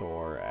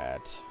Earthor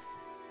at?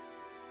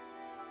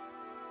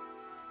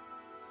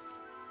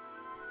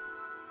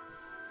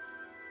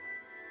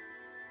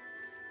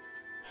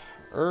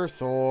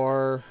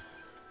 Earthor.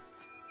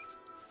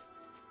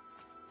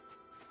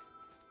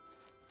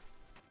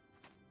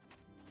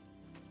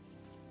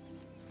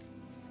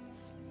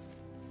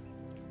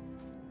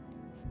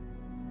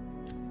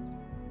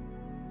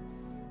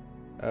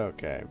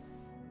 Okay.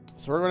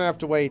 So we're going to have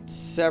to wait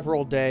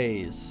several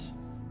days.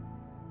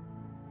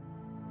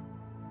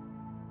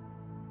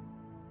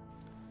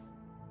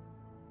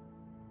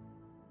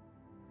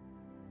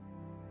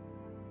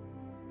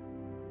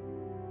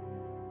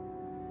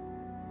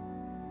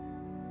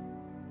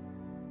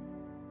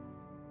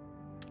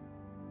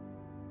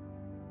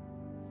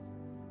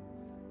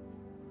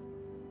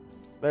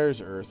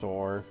 There's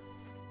Earthor.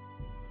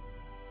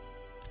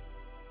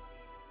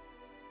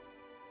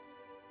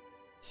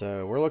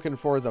 So we're looking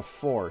for the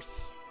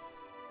 4th.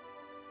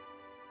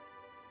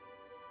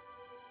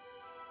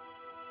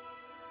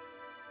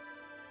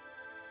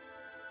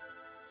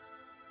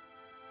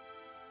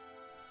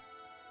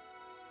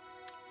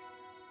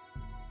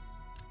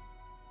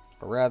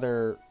 Or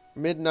rather,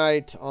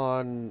 midnight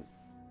on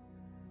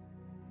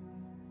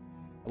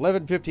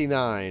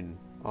 11:59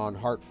 on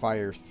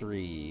Heartfire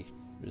 3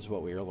 is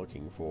what we are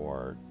looking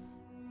for.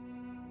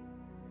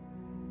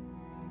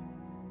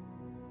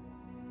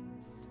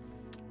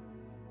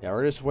 Yeah,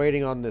 we're just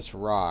waiting on this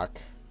rock.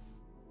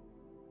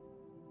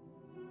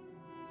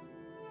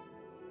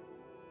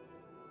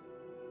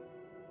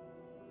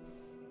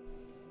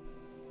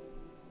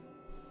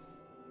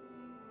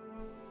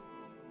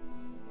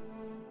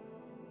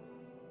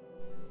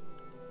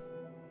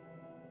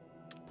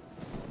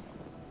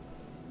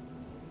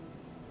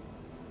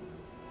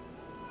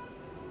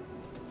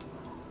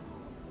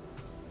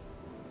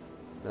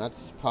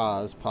 That's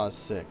pause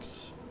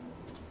 6.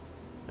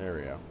 There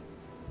we go.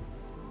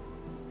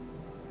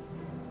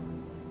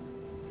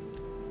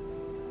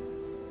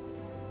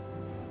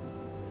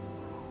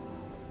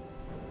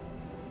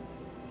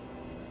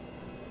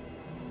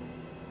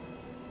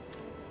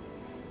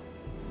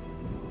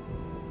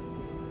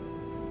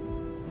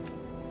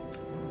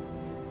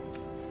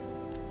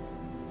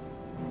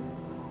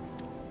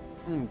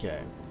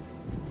 Okay.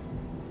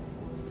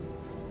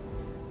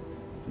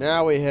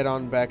 Now we head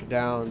on back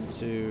down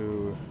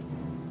to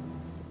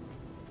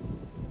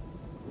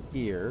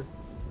here.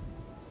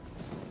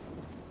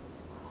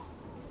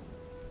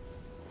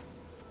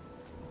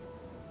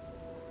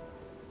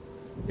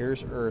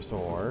 Here's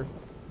Earthor.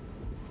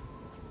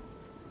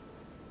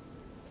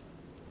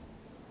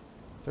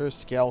 There's a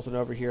skeleton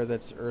over here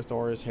that's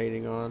Earthor is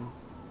hating on.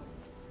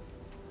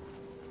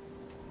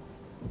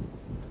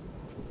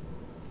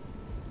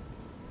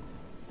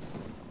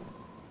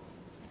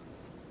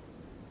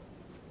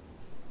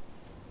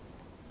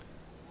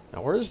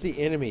 Now, where's the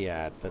enemy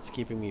at that's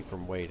keeping me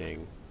from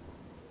waiting?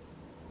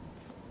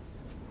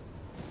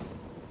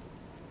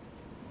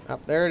 Oh,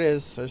 there it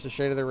is. There's the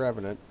Shade of the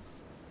Revenant.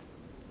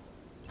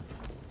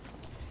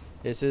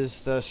 This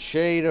is the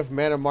Shade of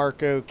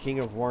Manamarco, King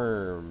of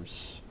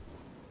Worms.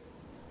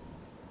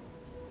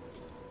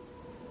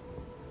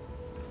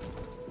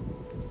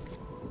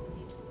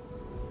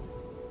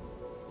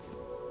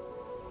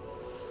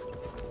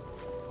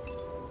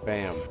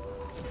 Bam.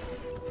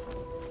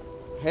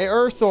 Hey,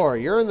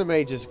 Earthor, you're in the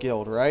Mages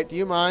Guild, right? Do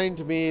you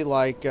mind me,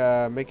 like,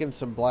 making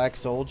some black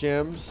soul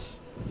gems?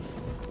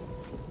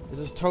 This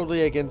is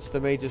totally against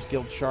the Mages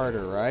Guild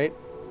charter, right?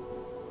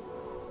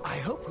 I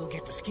hope we'll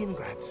get to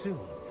Skingrad soon.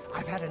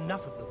 I've had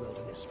enough of the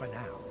wilderness for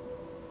now.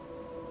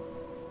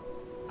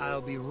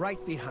 I'll be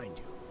right behind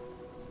you.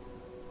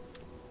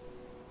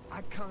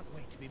 I can't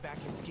wait to be back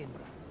in Skingrad,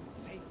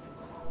 safe and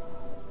sound.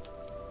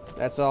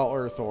 That's all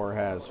Earthor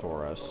has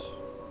for us.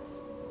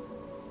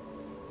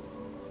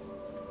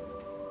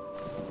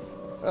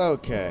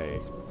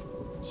 Okay.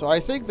 So I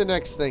think the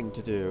next thing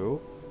to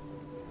do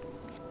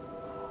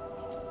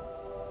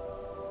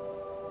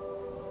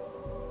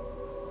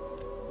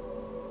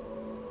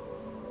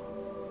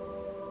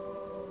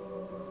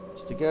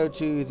is to go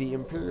to the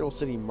Imperial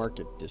City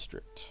Market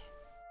District.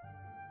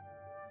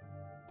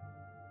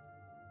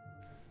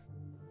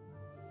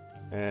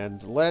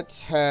 And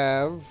let's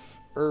have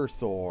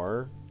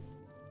Earthor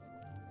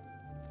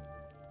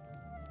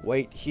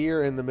wait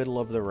here in the middle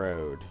of the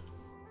road.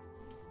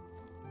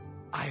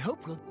 I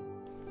hope we'll...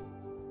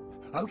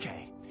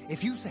 Okay,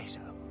 if you say so.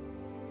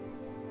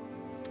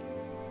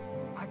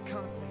 I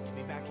can't wait to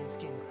be back in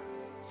Skingrad,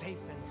 safe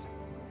and sound.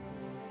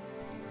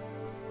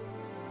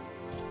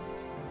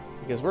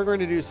 Because we're going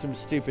to do some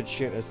stupid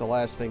shit as the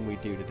last thing we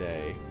do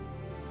today.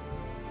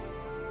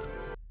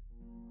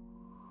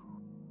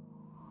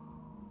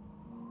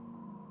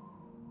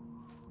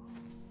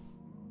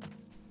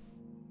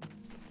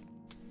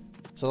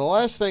 So the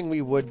last thing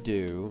we would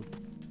do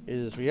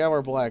is we have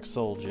our Black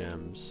Soul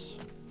Gems.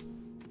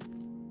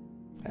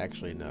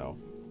 Actually, no.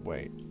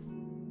 Wait.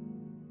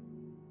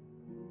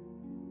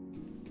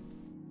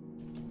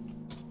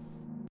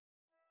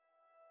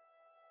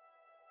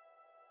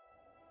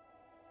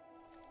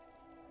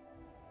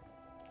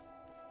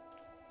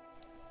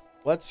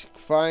 Let's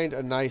find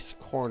a nice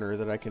corner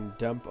that I can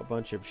dump a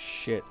bunch of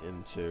shit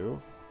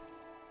into.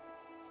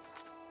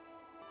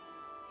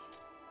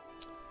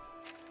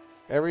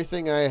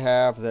 Everything I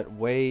have that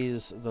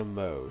weighs the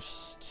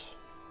most.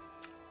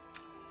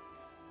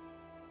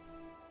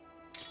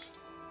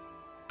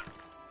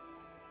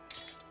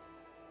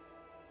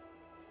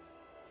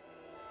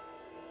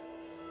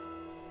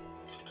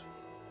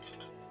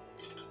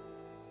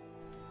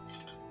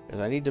 Because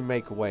I need to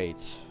make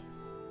weight.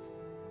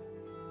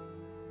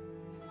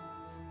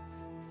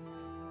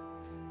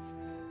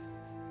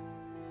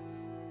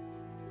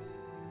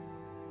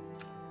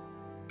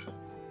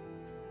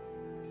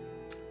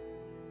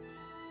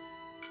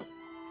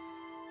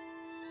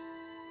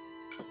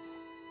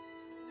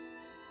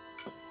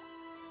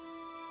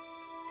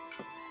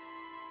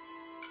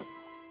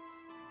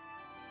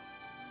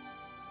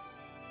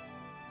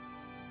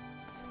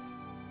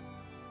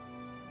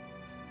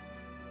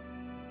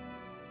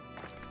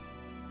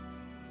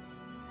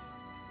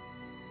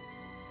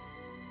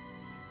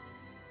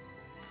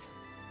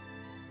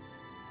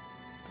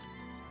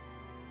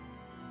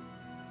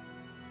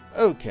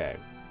 Okay.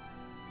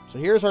 So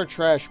here's our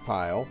trash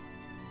pile.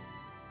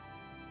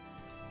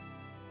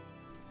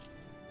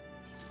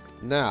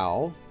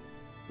 Now,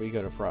 we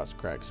go to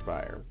Frostcrag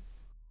Spire.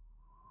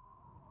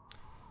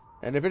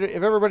 And if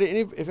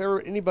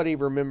anybody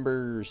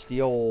remembers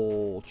the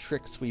old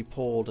tricks we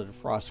pulled in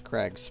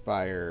Frostcrag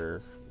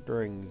Spire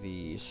during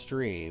the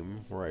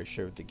stream, where I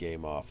showed the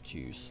game off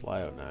to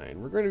Slyo9,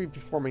 we're going to be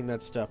performing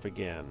that stuff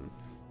again.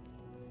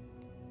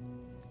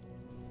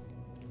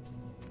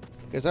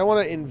 Because I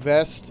want to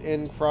invest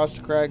in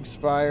Frostcrag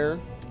Spire.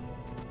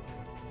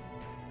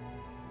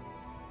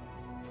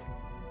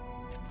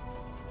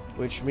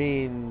 Which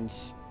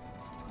means...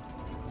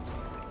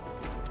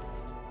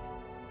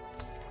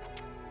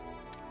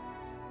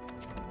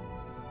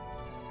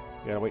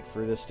 we gotta wait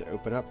for this to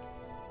open up.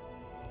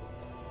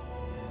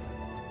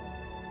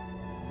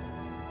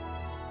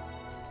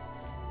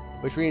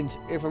 Which means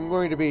if I'm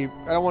going to be...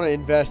 I don't want to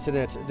invest in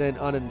it, then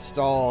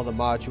uninstall the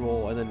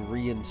module, and then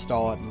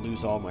reinstall it and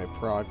lose all my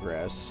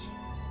progress.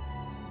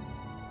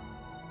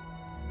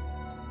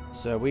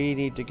 So we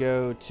need to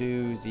go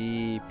to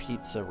the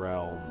Pizza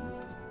Realm.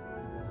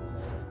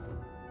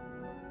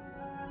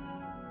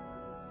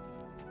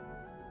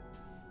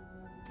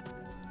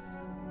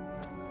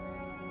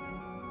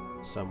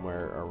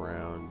 Somewhere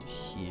around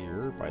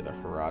here by the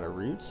Harada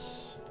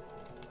Roots.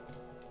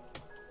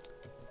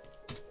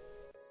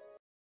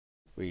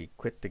 We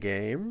quit the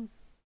game.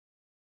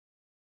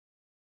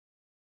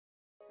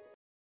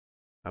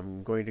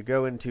 I'm going to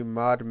go into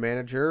Mod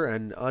Manager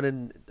and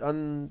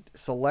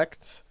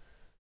unselect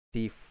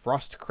the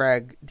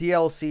Frostcrag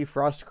DLC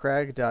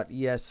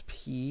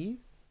frostcrag.esp.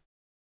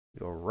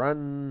 You'll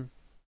run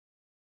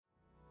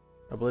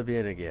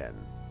Oblivion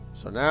again.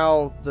 So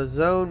now the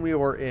zone we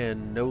were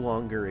in no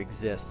longer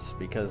exists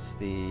because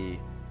the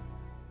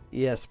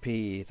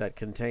ESP that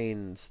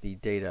contains the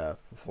data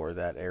for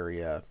that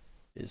area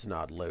is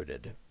not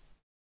loaded.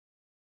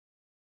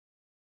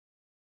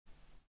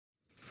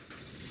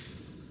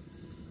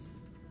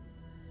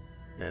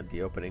 And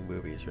the opening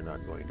movies are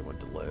not going to want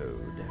to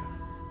load.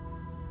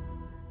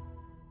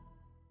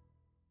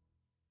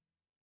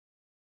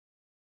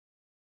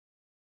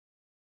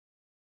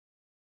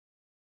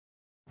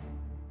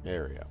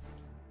 There we go.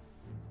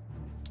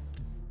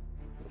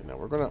 Now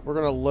we're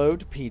gonna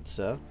load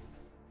pizza.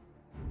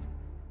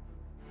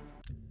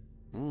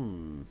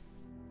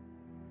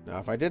 Now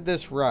if I did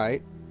this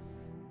right,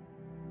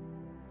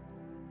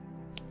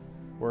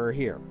 we're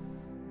here.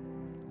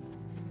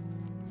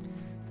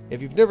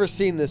 If you've never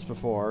seen this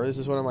before, this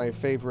is one of my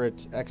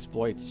favorite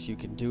exploits you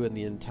can do in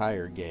the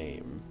entire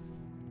game.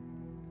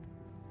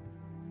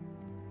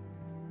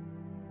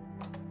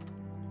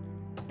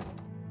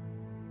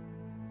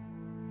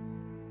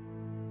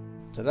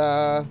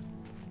 Ta-da!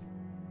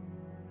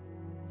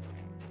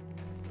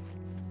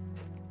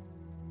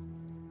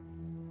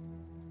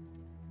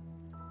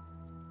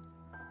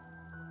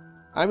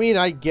 I mean,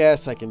 I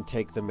guess I can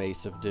take the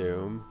Mace of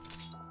Doom.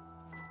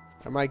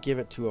 I might give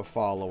it to a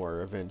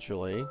follower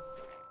eventually.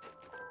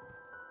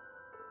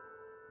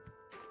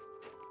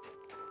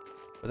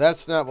 But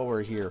that's not what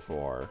we're here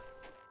for.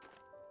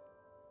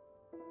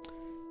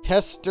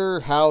 Tester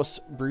House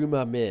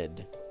Bruma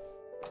Mid.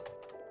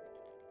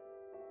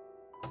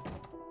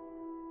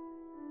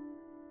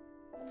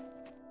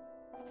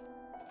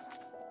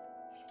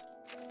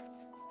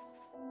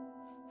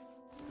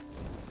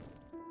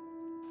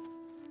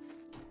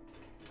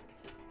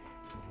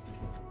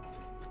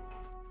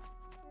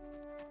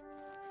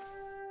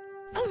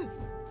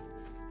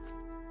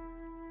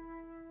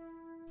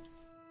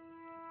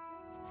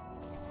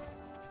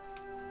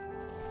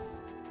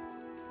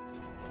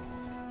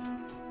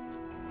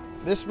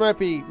 This might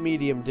be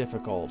medium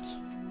difficult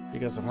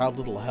because of how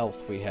little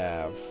health we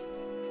have.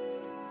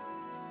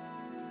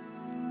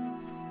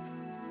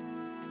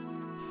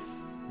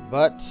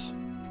 But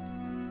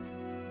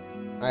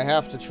I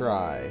have to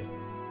try.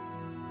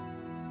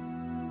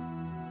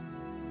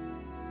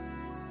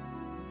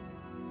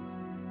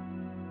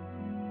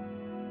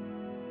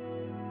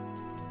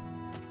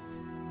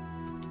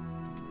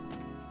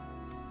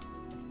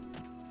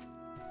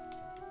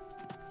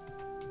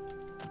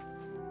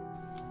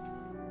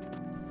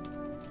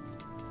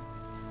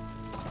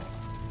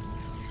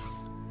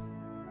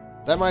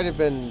 That might have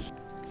been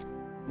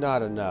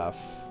not enough.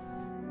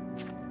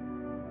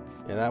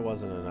 Yeah, that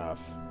wasn't enough.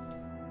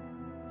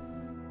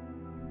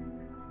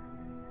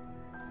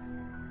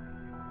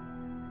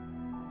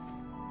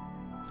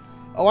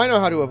 Oh, I know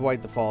how to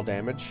avoid the fall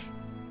damage.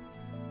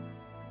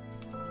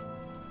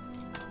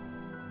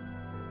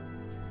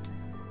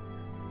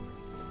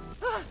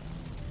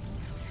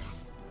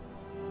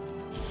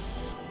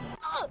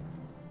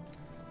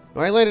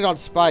 I landed on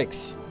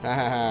spikes. Ha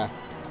ha ha.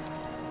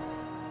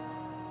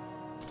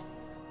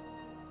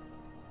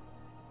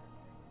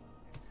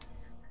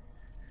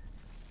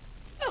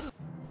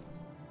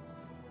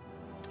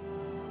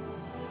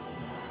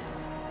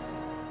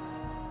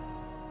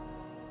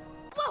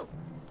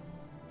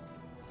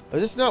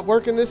 Does this not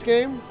work in this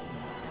game?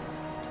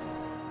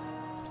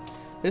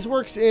 This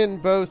works in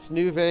both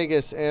New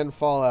Vegas and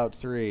Fallout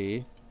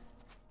 3.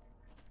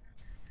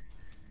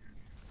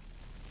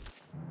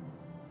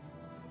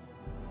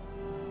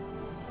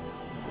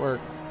 Work.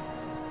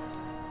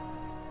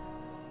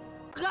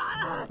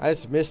 I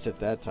just missed it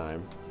that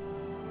time.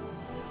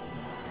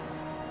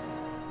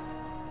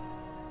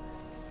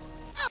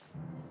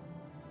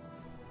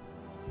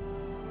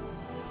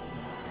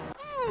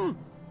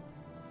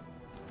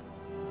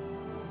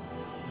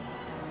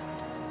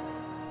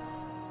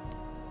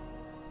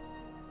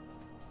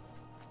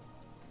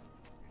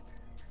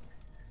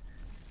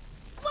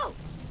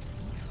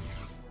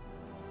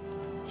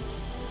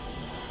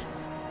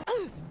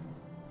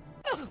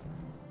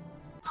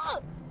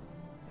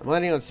 I'm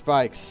landing on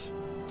spikes.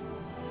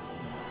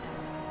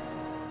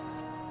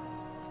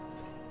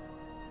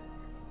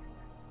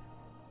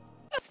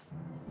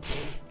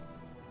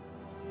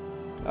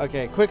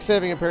 Okay, quick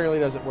saving apparently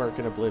doesn't work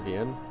in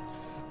Oblivion.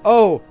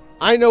 Oh,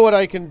 I know what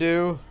I can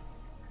do.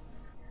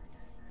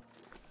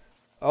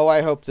 Oh,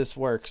 I hope this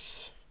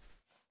works.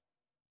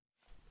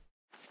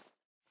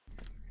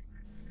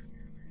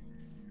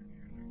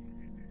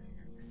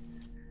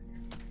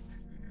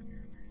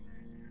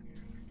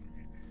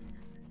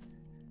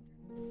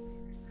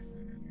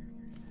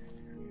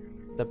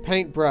 The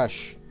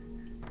paintbrush.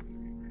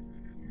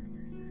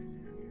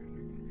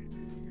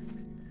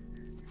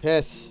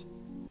 Piss.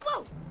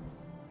 Whoa.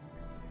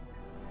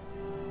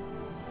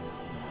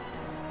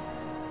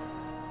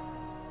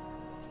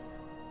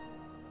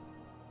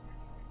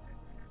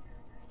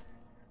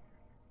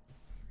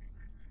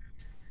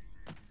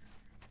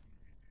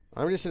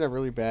 I'm just in a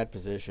really bad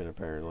position,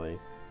 apparently.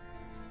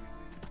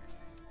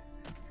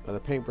 Oh,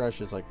 the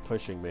paintbrush is like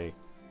pushing me.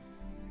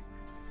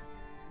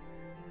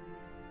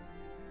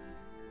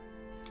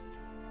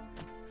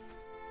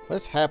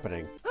 What's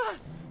happening?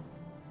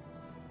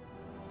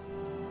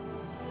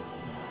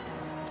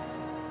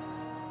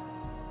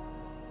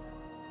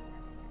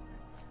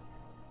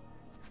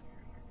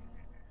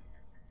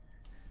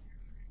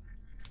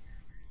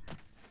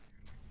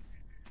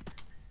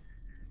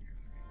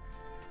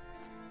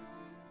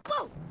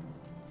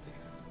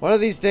 One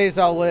of these days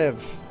I'll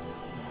live.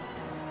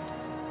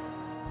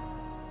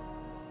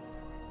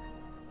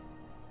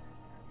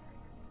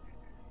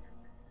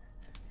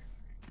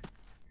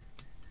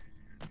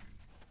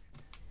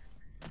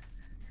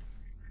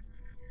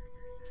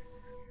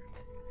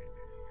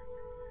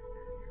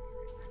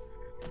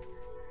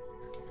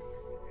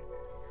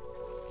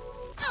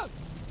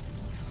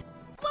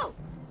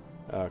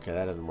 Okay,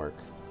 that doesn't work.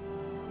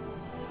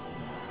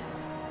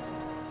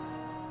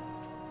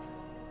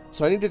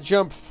 So I need to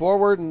jump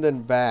forward and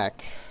then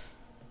back.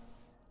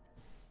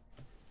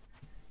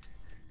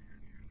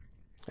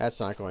 That's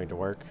not going to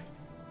work.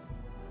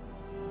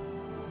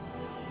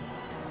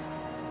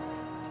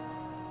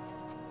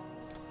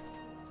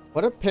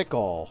 What a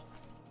pickle.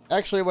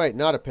 Actually, wait,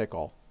 not a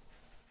pickle.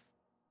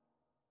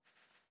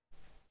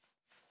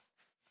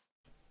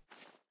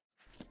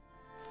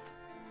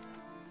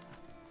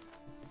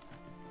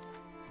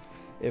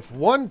 If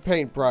one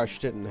paintbrush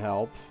didn't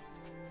help,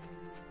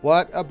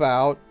 what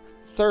about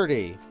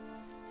 30?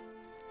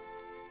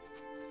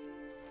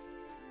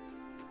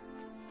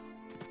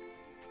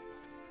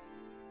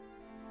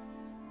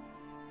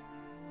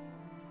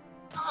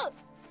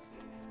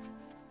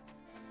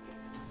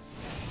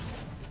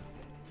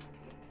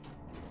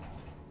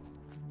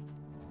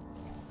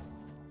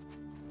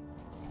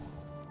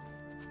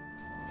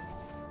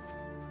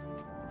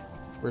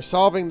 We're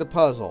solving the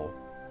puzzle.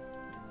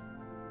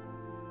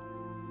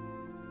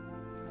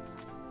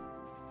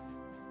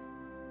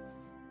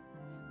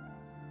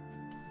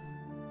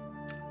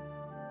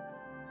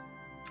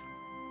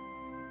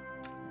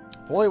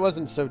 If only it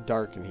wasn't so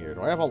dark in here.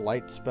 Do I have a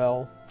light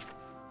spell?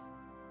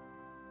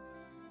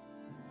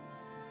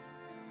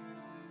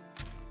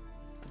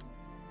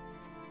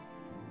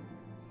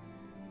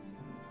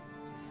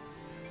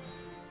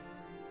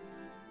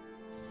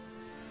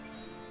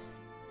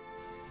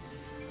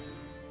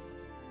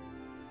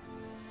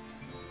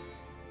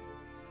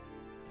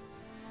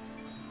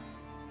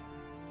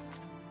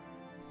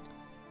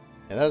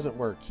 It doesn't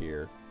work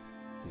here.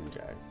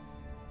 Okay.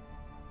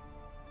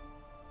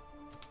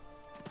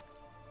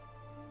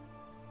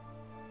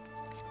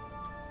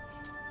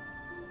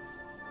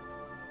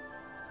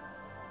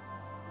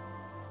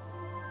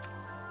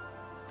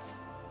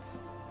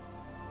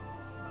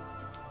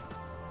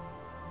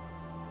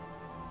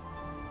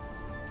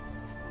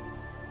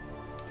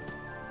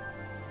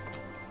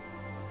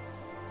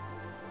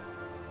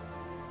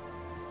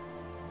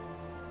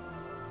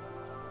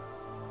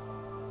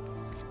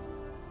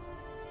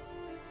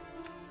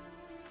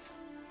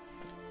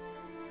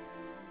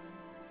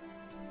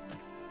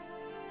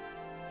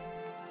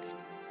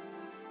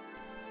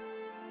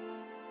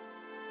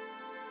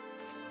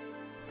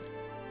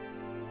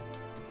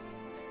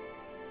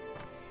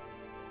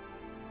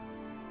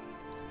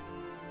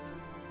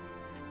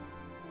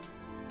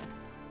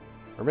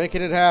 We're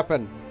making it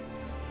happen.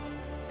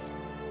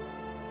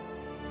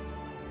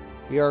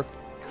 We are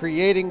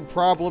creating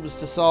problems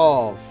to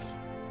solve.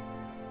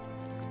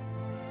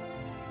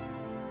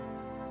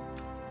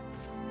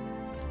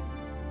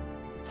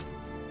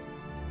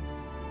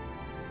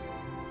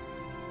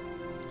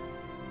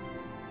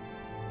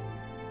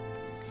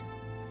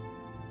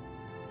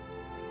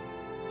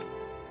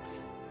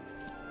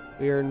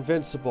 We are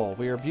invincible.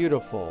 We are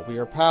beautiful. We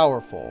are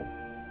powerful.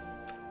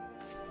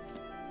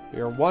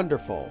 We are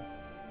wonderful.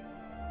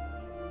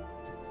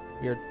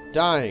 We are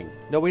dying.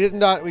 No, we did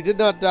not. We did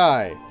not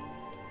die.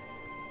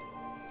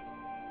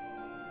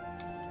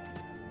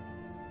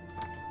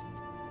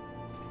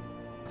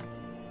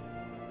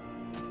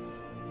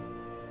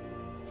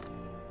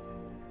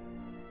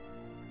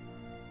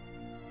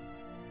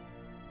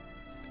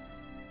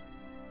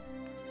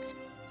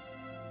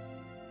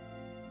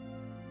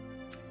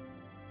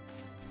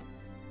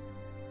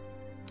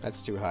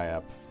 That's too high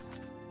up.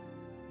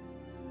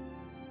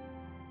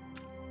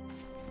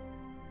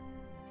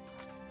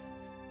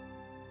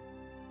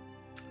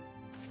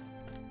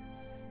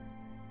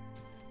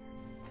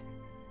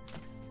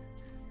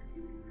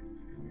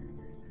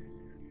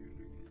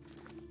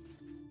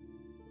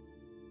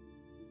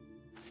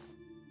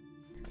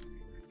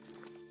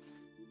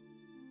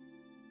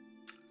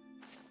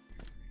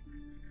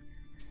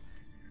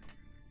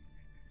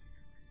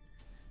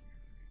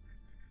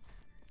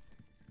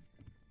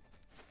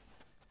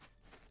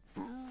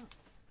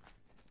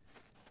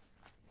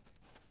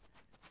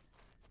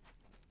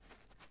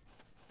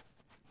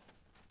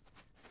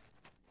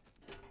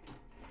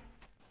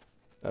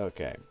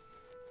 Okay.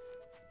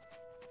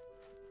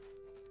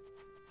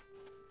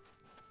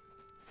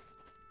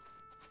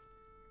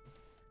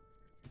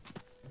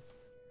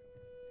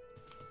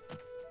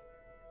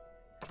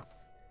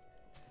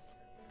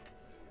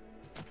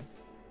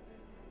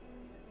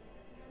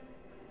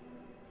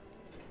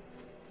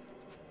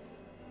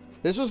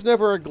 This was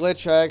never a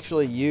glitch I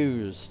actually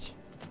used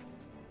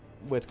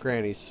with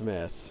Granny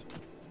Smith.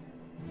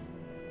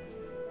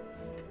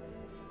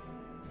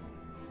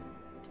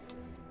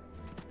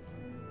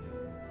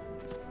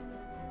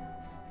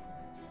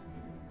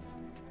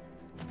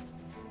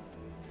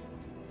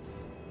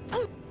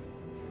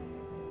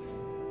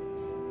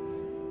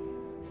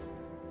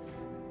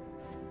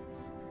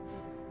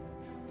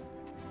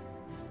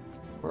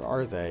 Where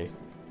are they?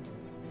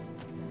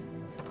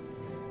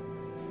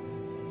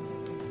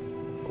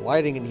 The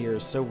lighting in here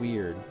is so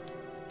weird.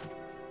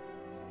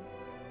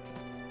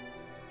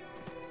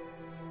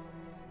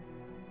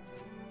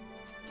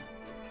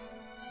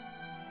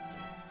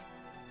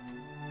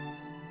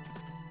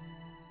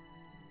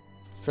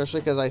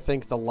 Especially because I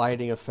think the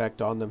lighting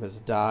effect on them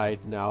has died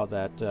now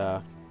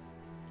that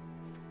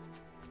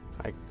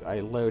I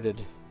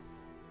loaded.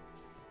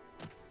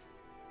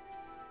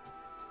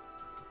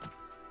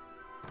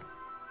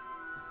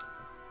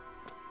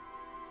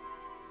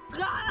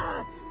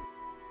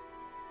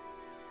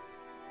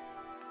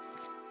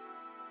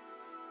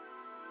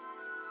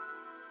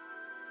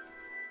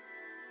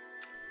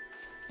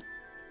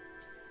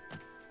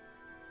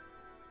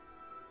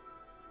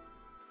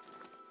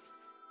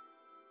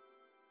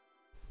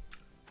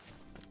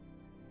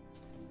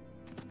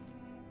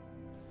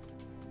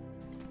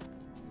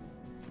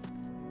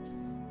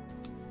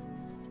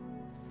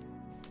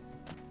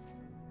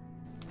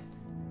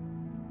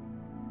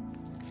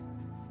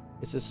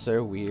 This is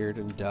so weird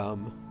and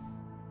dumb.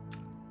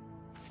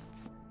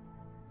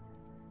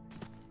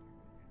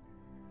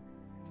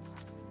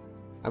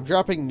 I'm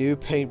dropping new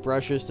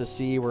paintbrushes to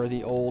see where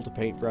the old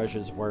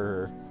paintbrushes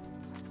were.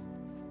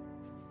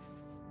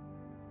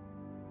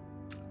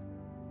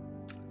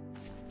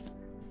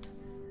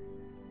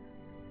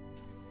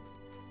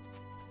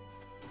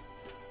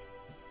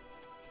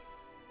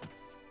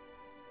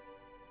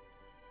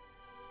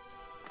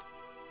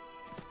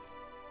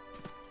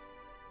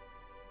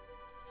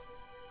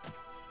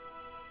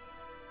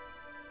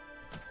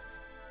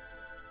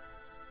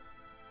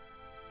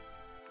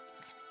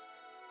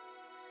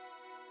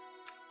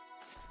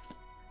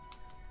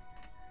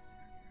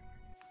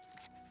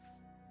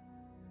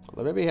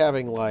 Although maybe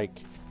having,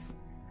 like,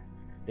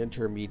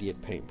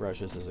 intermediate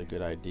paintbrushes is a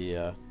good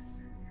idea.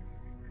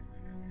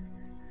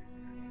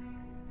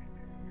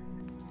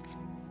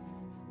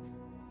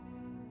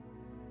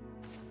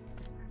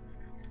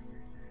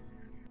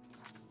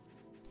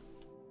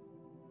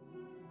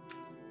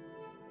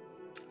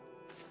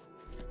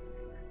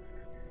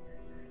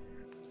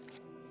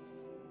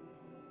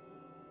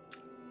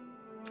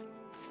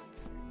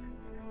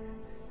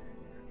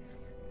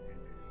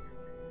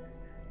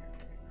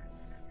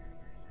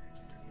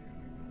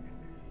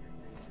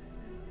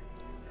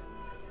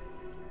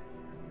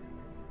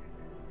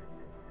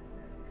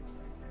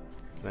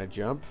 Can I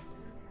jump?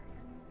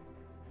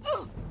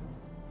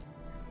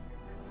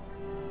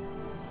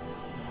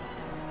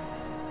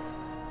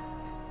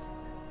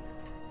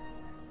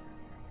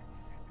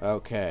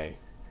 Okay.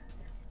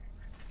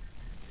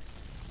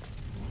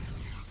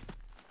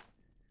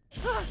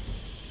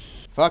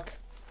 Fuck.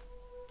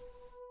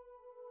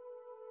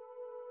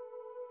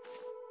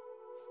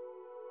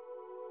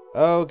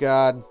 Oh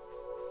god.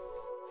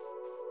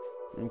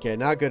 Okay,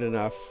 not good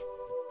enough.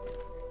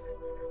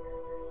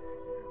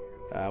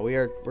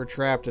 We're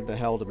trapped in the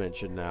hell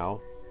dimension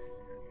now.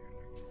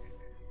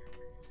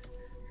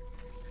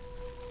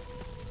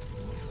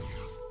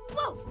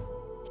 Whoa!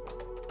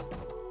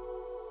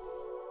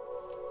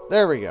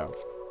 There we go.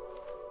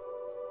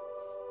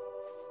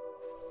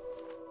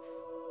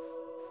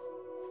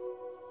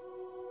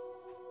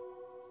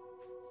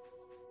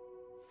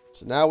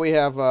 So now we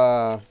have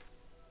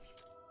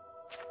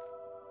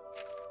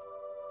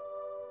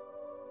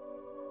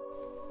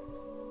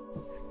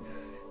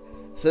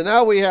So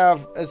now we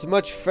have as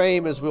much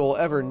fame as we'll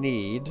ever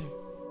need.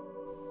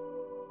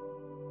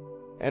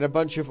 And a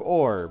bunch of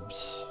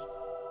orbs.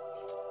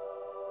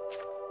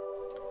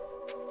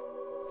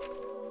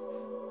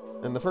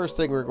 And the first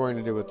thing we're going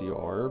to do with the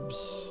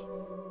orbs...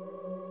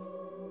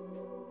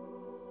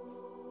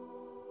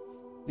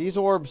 These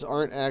orbs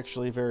aren't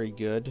actually very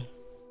good.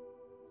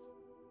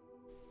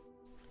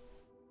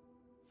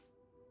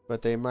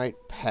 But they might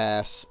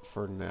pass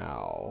for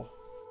now.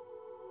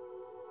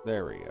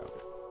 There we go.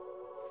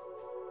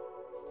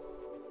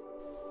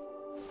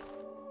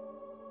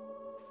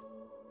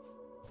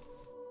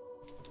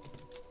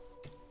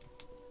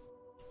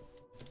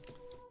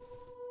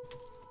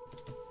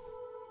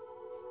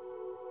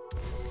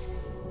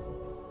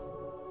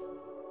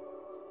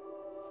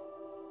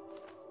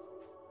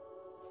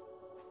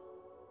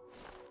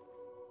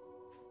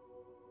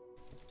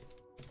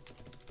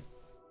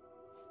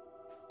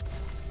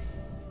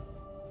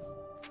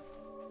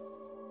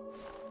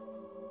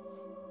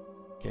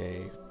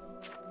 Okay,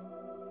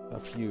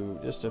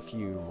 just a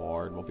few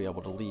more, and we'll be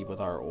able to leave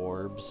with our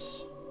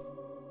orbs.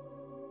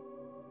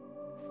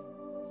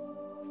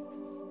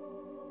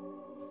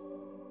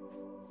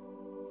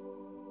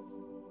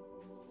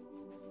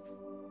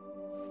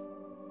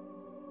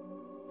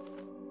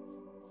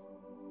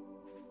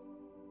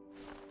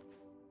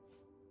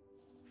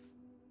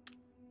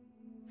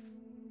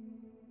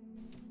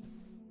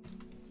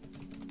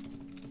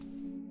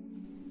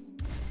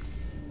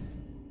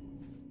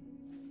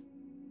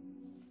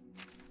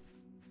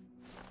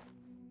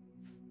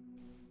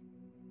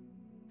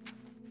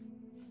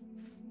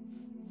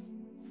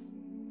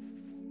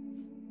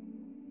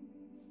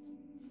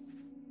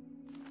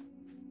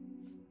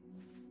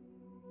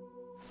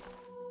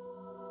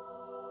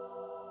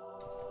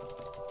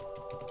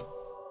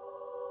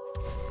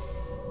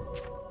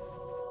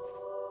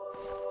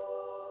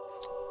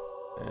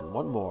 And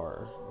one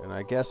more. And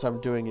I guess I'm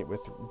doing it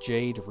with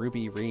Jade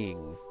Ruby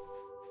Ring.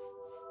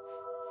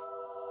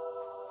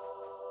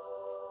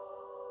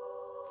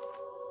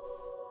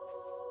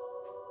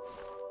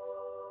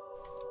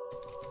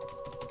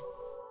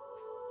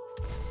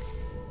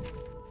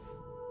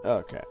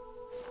 Okay.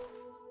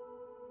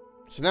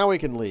 So now we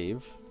can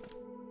leave.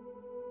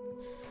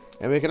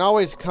 And we can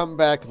always come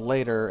back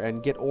later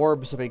and get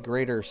orbs of a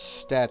greater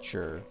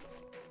stature.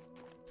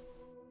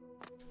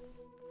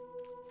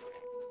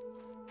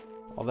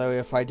 Although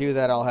if I do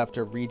that, I'll have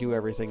to redo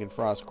everything in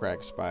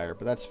Frostcrack Spire,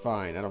 but that's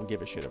fine. I don't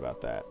give a shit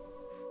about that.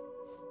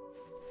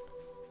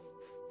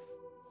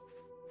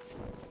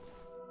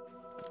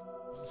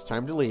 It's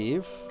time to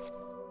leave.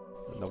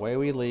 And the way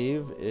we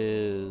leave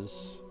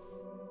is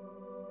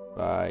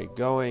by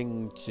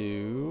going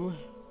to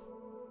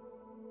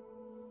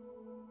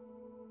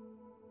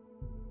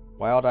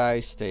Wild Eye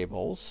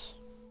Stables.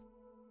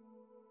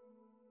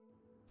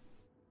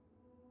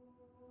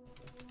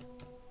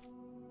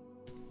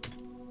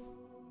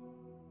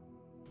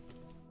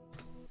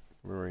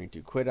 We're going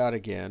to quit out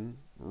again.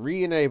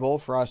 Re-enable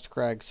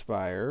Frostcrag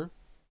Spire.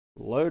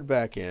 Load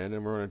back in,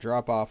 and we're going to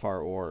drop off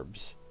our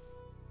orbs.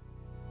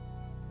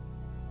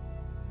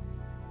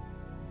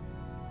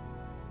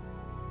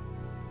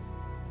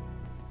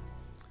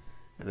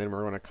 And then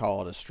we're going to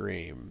call it a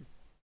stream.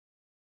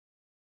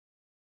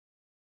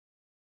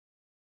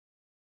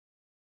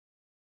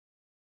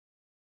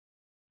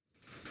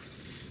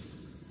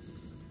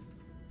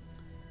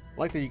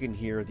 I like that you can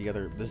hear the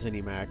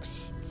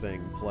ZeniMax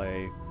thing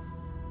play.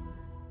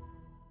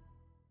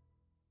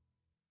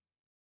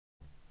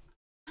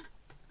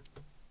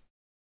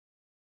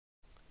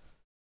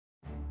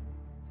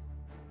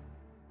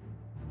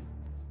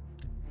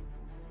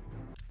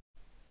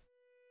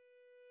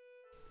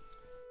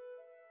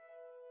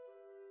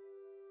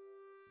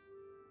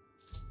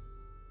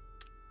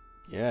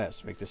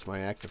 Yes, make this my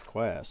active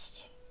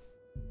quest.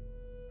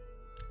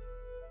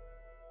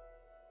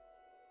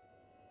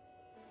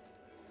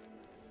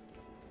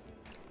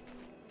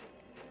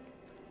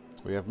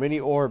 We have many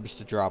orbs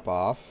to drop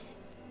off.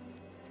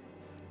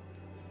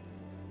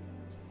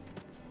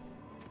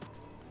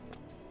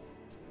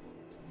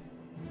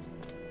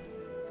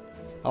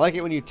 I like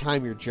it when you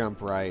time your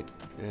jump right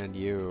and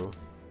you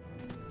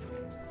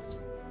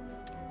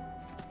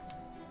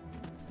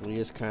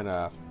just kind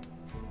of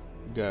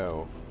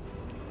go.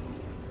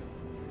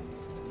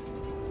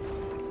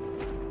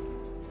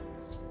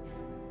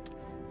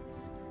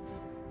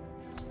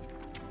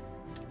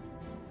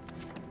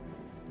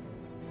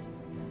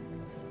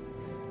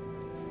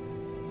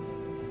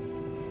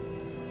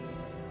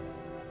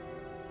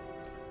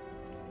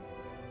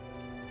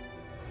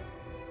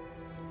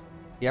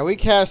 Yeah, we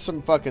cast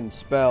some fucking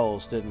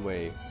spells, didn't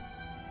we?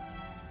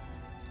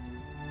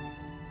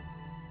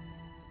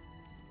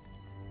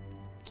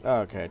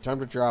 Okay, time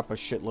to drop a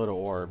shitload of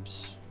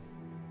orbs.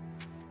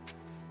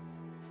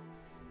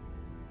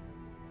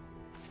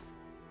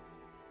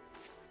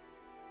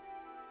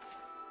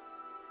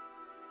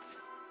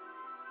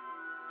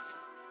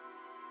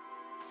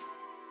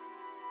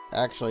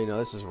 Actually, no,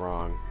 this is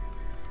wrong.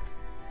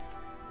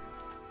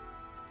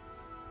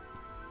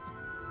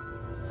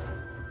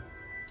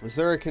 Is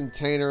there a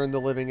container in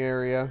the living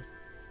area?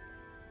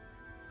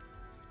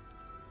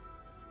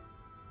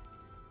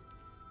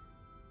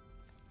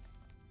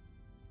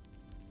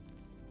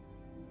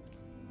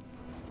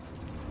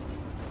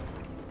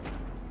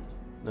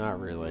 Not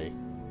really.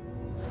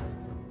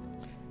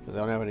 Because I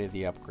don't have any of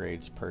the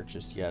upgrades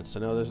purchased yet. So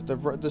no,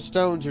 the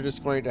stones are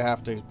just going to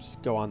have to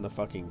go on the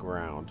fucking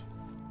ground.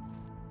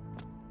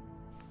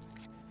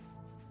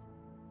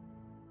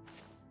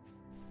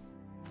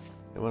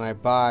 And when I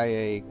buy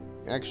a...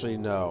 Actually,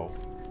 no.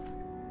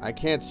 I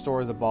can't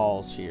store the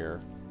balls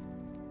here.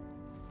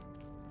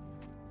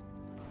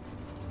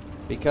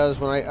 Because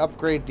when I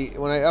upgrade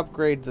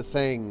the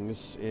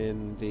things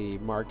in the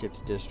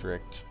market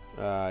district,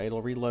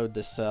 it'll reload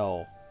the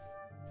cell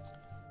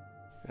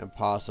and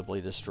possibly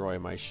destroy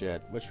my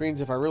shit. Which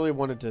means if I really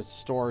wanted to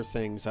store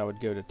things, I would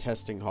go to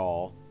Testing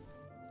Hall.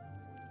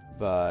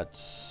 But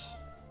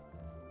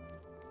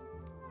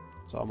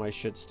is all my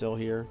shit still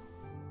here?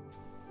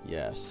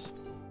 Yes.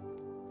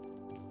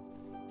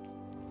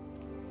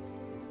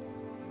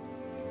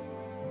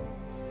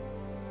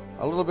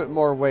 A little bit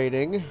more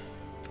waiting.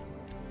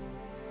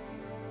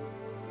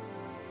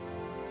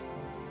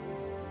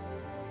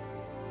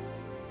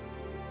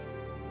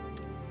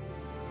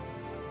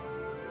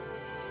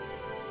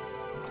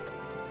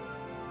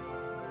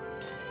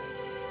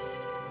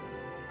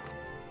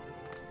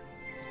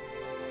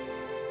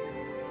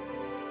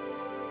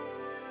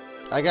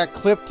 I got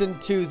clipped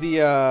into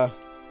the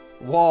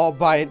wall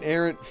by an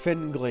errant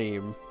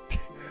Fingleam.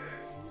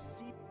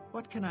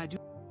 What can I do?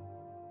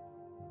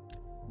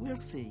 We'll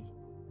see.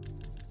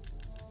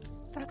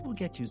 That will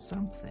get you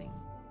something.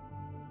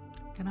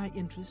 Can I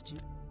interest you?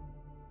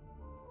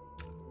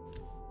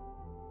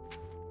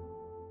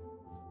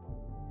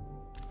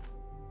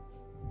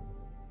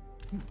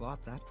 You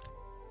bought that?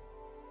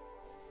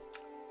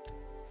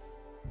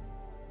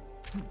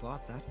 You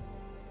bought that?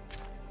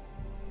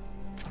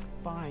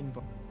 A fine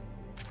book.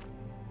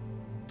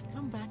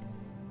 Come back.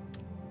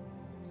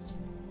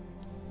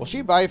 Will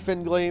she buy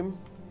Fingleam?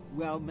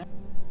 Well,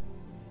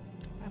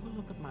 have a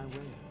look at my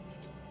wares.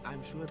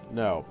 I'm sure.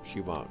 No,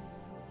 she won't.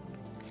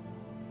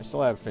 I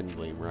still have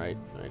Fingleam, right?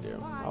 I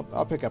do.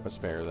 I'll pick up a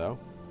spare, though.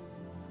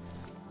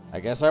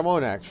 I guess I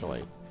won't,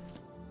 actually.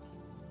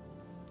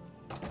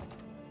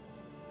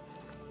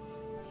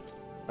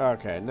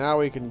 Okay, now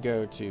we can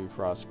go to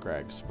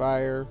Frostcrag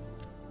Spire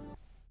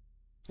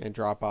and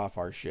drop off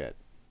our shit.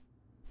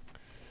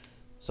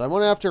 So I'm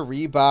going to have to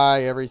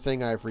rebuy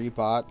everything I've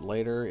rebought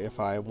later if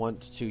I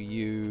want to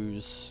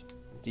use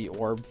the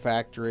orb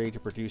factory to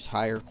produce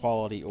higher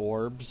quality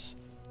orbs.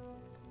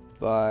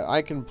 But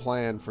I can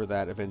plan for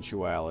that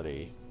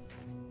eventuality.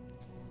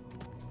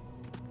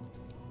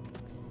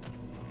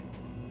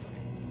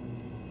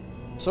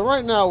 So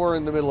right now we're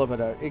in the middle of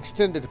an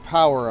extended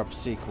power-up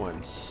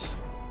sequence.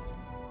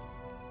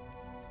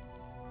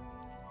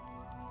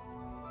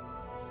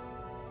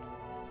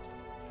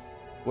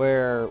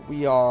 Where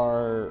we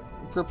are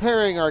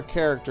preparing our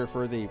character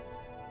for the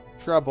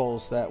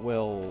troubles that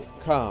will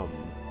come.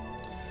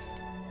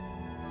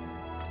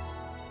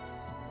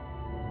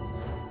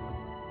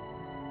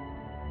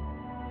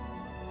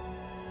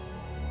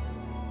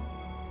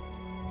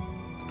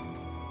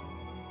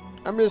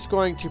 I'm just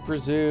going to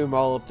presume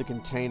all of the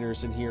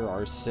containers in here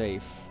are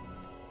safe.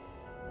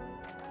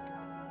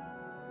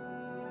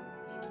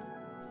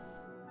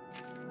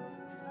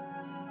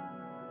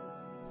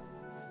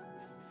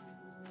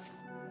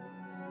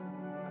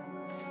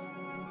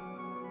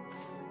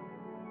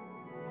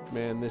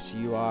 Man, this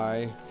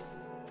UI.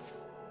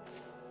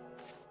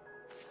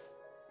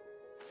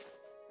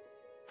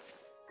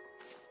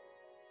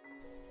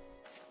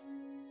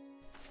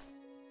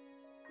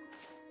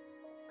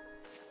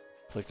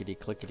 Clickety,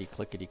 clickety,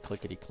 clickety,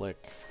 clickety,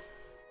 click.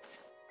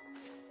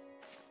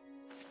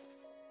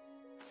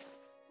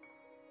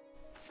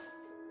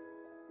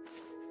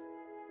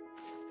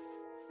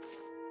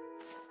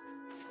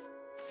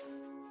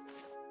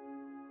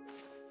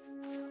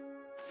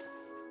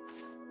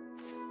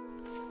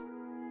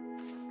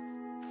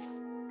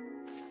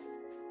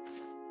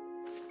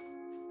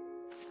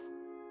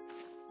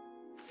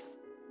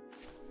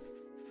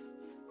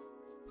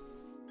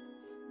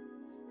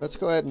 Let's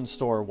go ahead and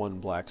store one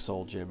Black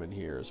Soul Gem in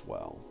here as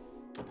well.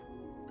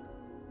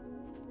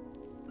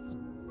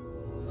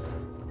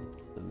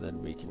 And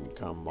then we can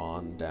come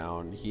on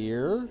down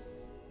here.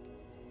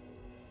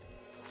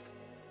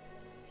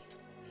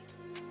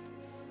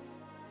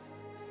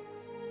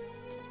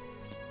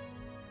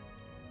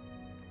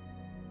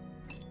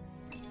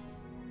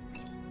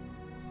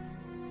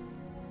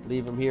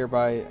 Leave them here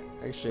by...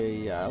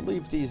 Actually, yeah,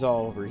 leave these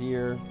all over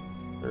here.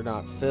 They're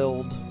not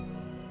filled.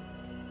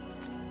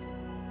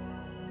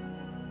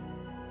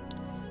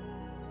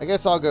 I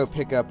guess I'll go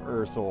pick up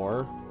earth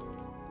ore.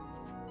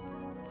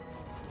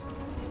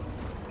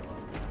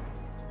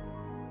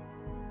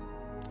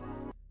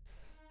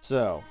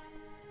 So,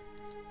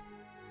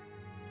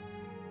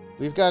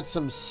 we've got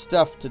some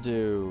stuff to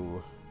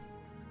do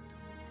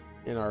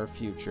in our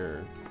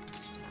future.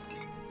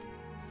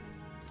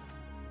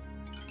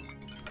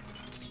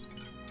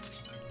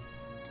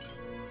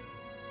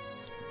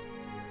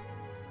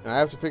 And I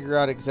have to figure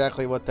out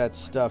exactly what that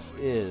stuff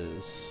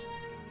is.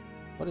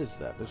 What is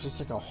that? There's just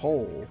like a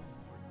hole.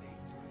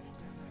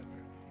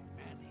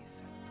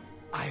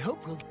 I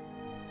hope we'll...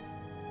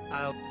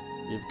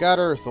 You've got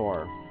earth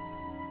ore.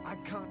 I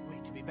can't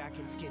wait to be back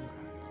in Skingrad,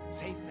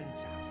 safe and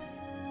sound.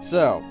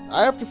 So,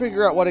 I have to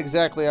figure out what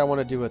exactly I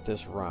want to do with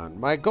this run.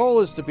 My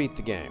goal is to beat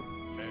the game.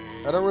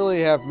 I don't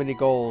really have many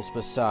goals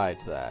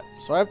besides that.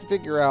 So I have to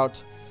figure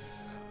out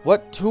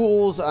what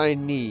tools I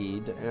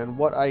need and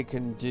what I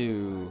can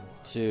do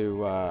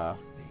to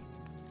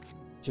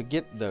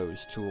get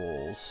those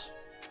tools.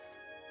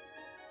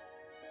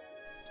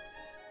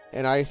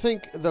 And I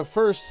think the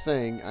first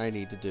thing I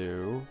need to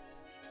do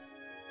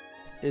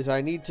is I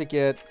need to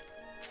get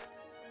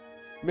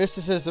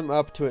mysticism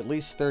up to at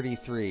least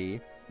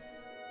 33.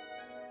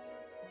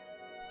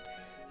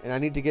 And I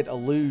need to get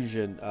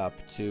illusion up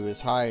to as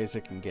high as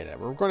it can get it.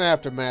 We're going to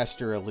have to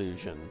master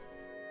illusion.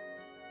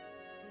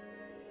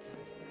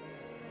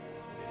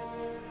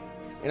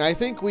 And I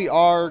think we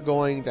are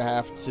going to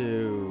have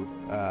to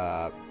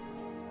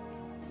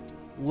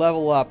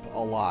level up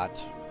a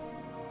lot.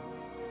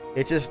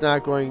 It's just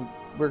not going...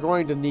 We're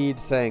going to need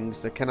things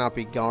that cannot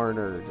be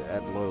garnered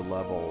at low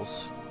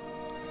levels.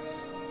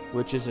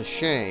 Which is a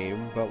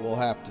shame, but we'll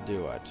have to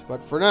do it.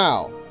 But for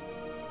now...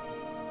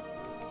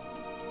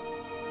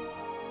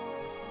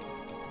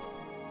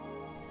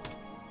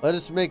 let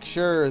us make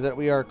sure that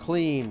we are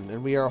clean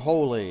and we are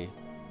holy.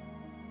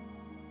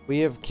 We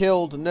have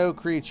killed no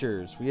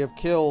creatures. We have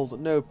killed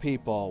no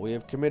people. We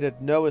have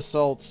committed no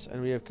assaults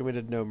and we have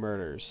committed no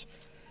murders.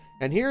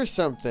 And here's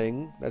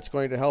something that's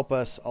going to help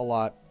us a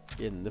lot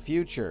in the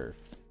future.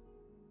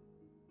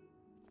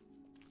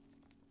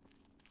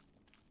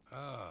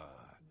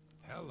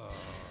 Hello.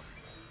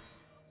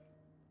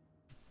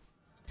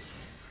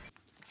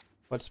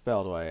 What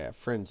spell do I have?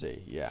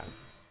 Frenzy, yeah.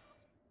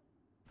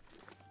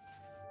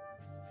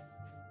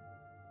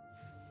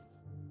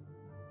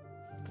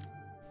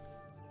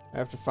 I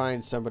have to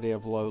find somebody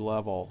of low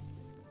level.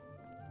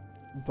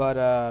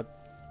 But,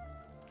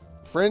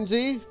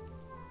 Frenzy?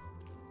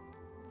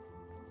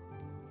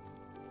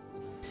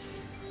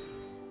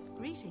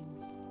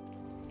 Greetings.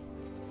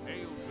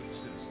 Hail, good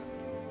citizen.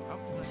 How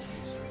can I be of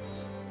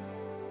service?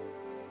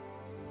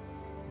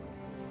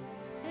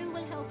 Who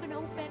will help an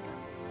old beggar?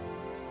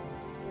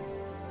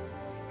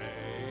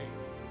 Hey.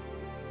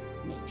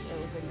 Me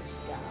children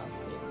starve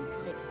in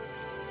cliff.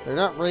 They're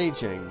not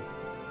raging.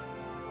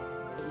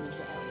 Things out.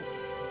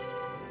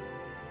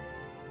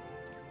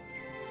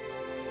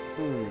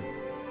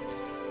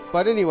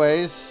 But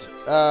anyways,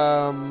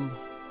 that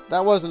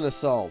was an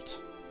assault.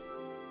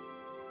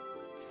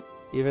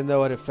 Even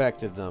though it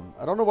affected them.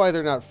 I don't know why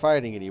they're not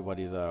fighting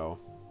anybody, though.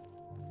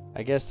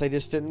 I guess they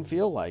just didn't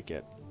feel like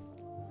it.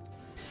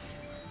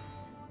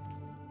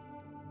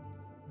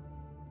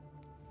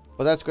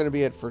 But that's going to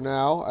be it for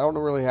now. I don't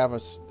really have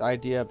an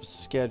idea of a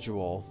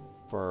schedule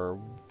for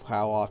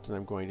how often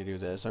I'm going to do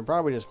this. I'm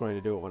probably just going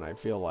to do it when I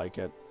feel like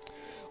it.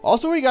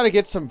 Also, we got to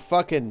get some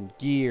fucking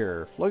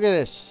gear. Look at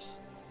this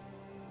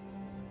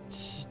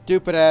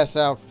stupid ass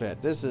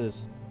outfit. This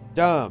is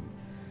dumb.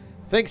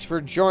 Thanks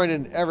for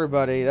joining,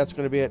 everybody. That's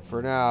going to be it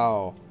for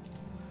now.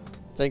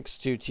 Thanks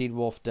to Teen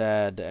Wolf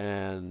Dad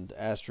and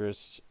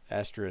asterisk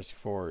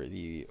for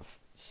the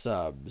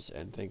subs,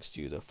 and thanks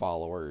to the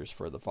followers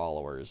for the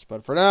followers.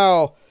 But for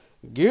now,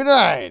 good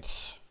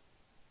night.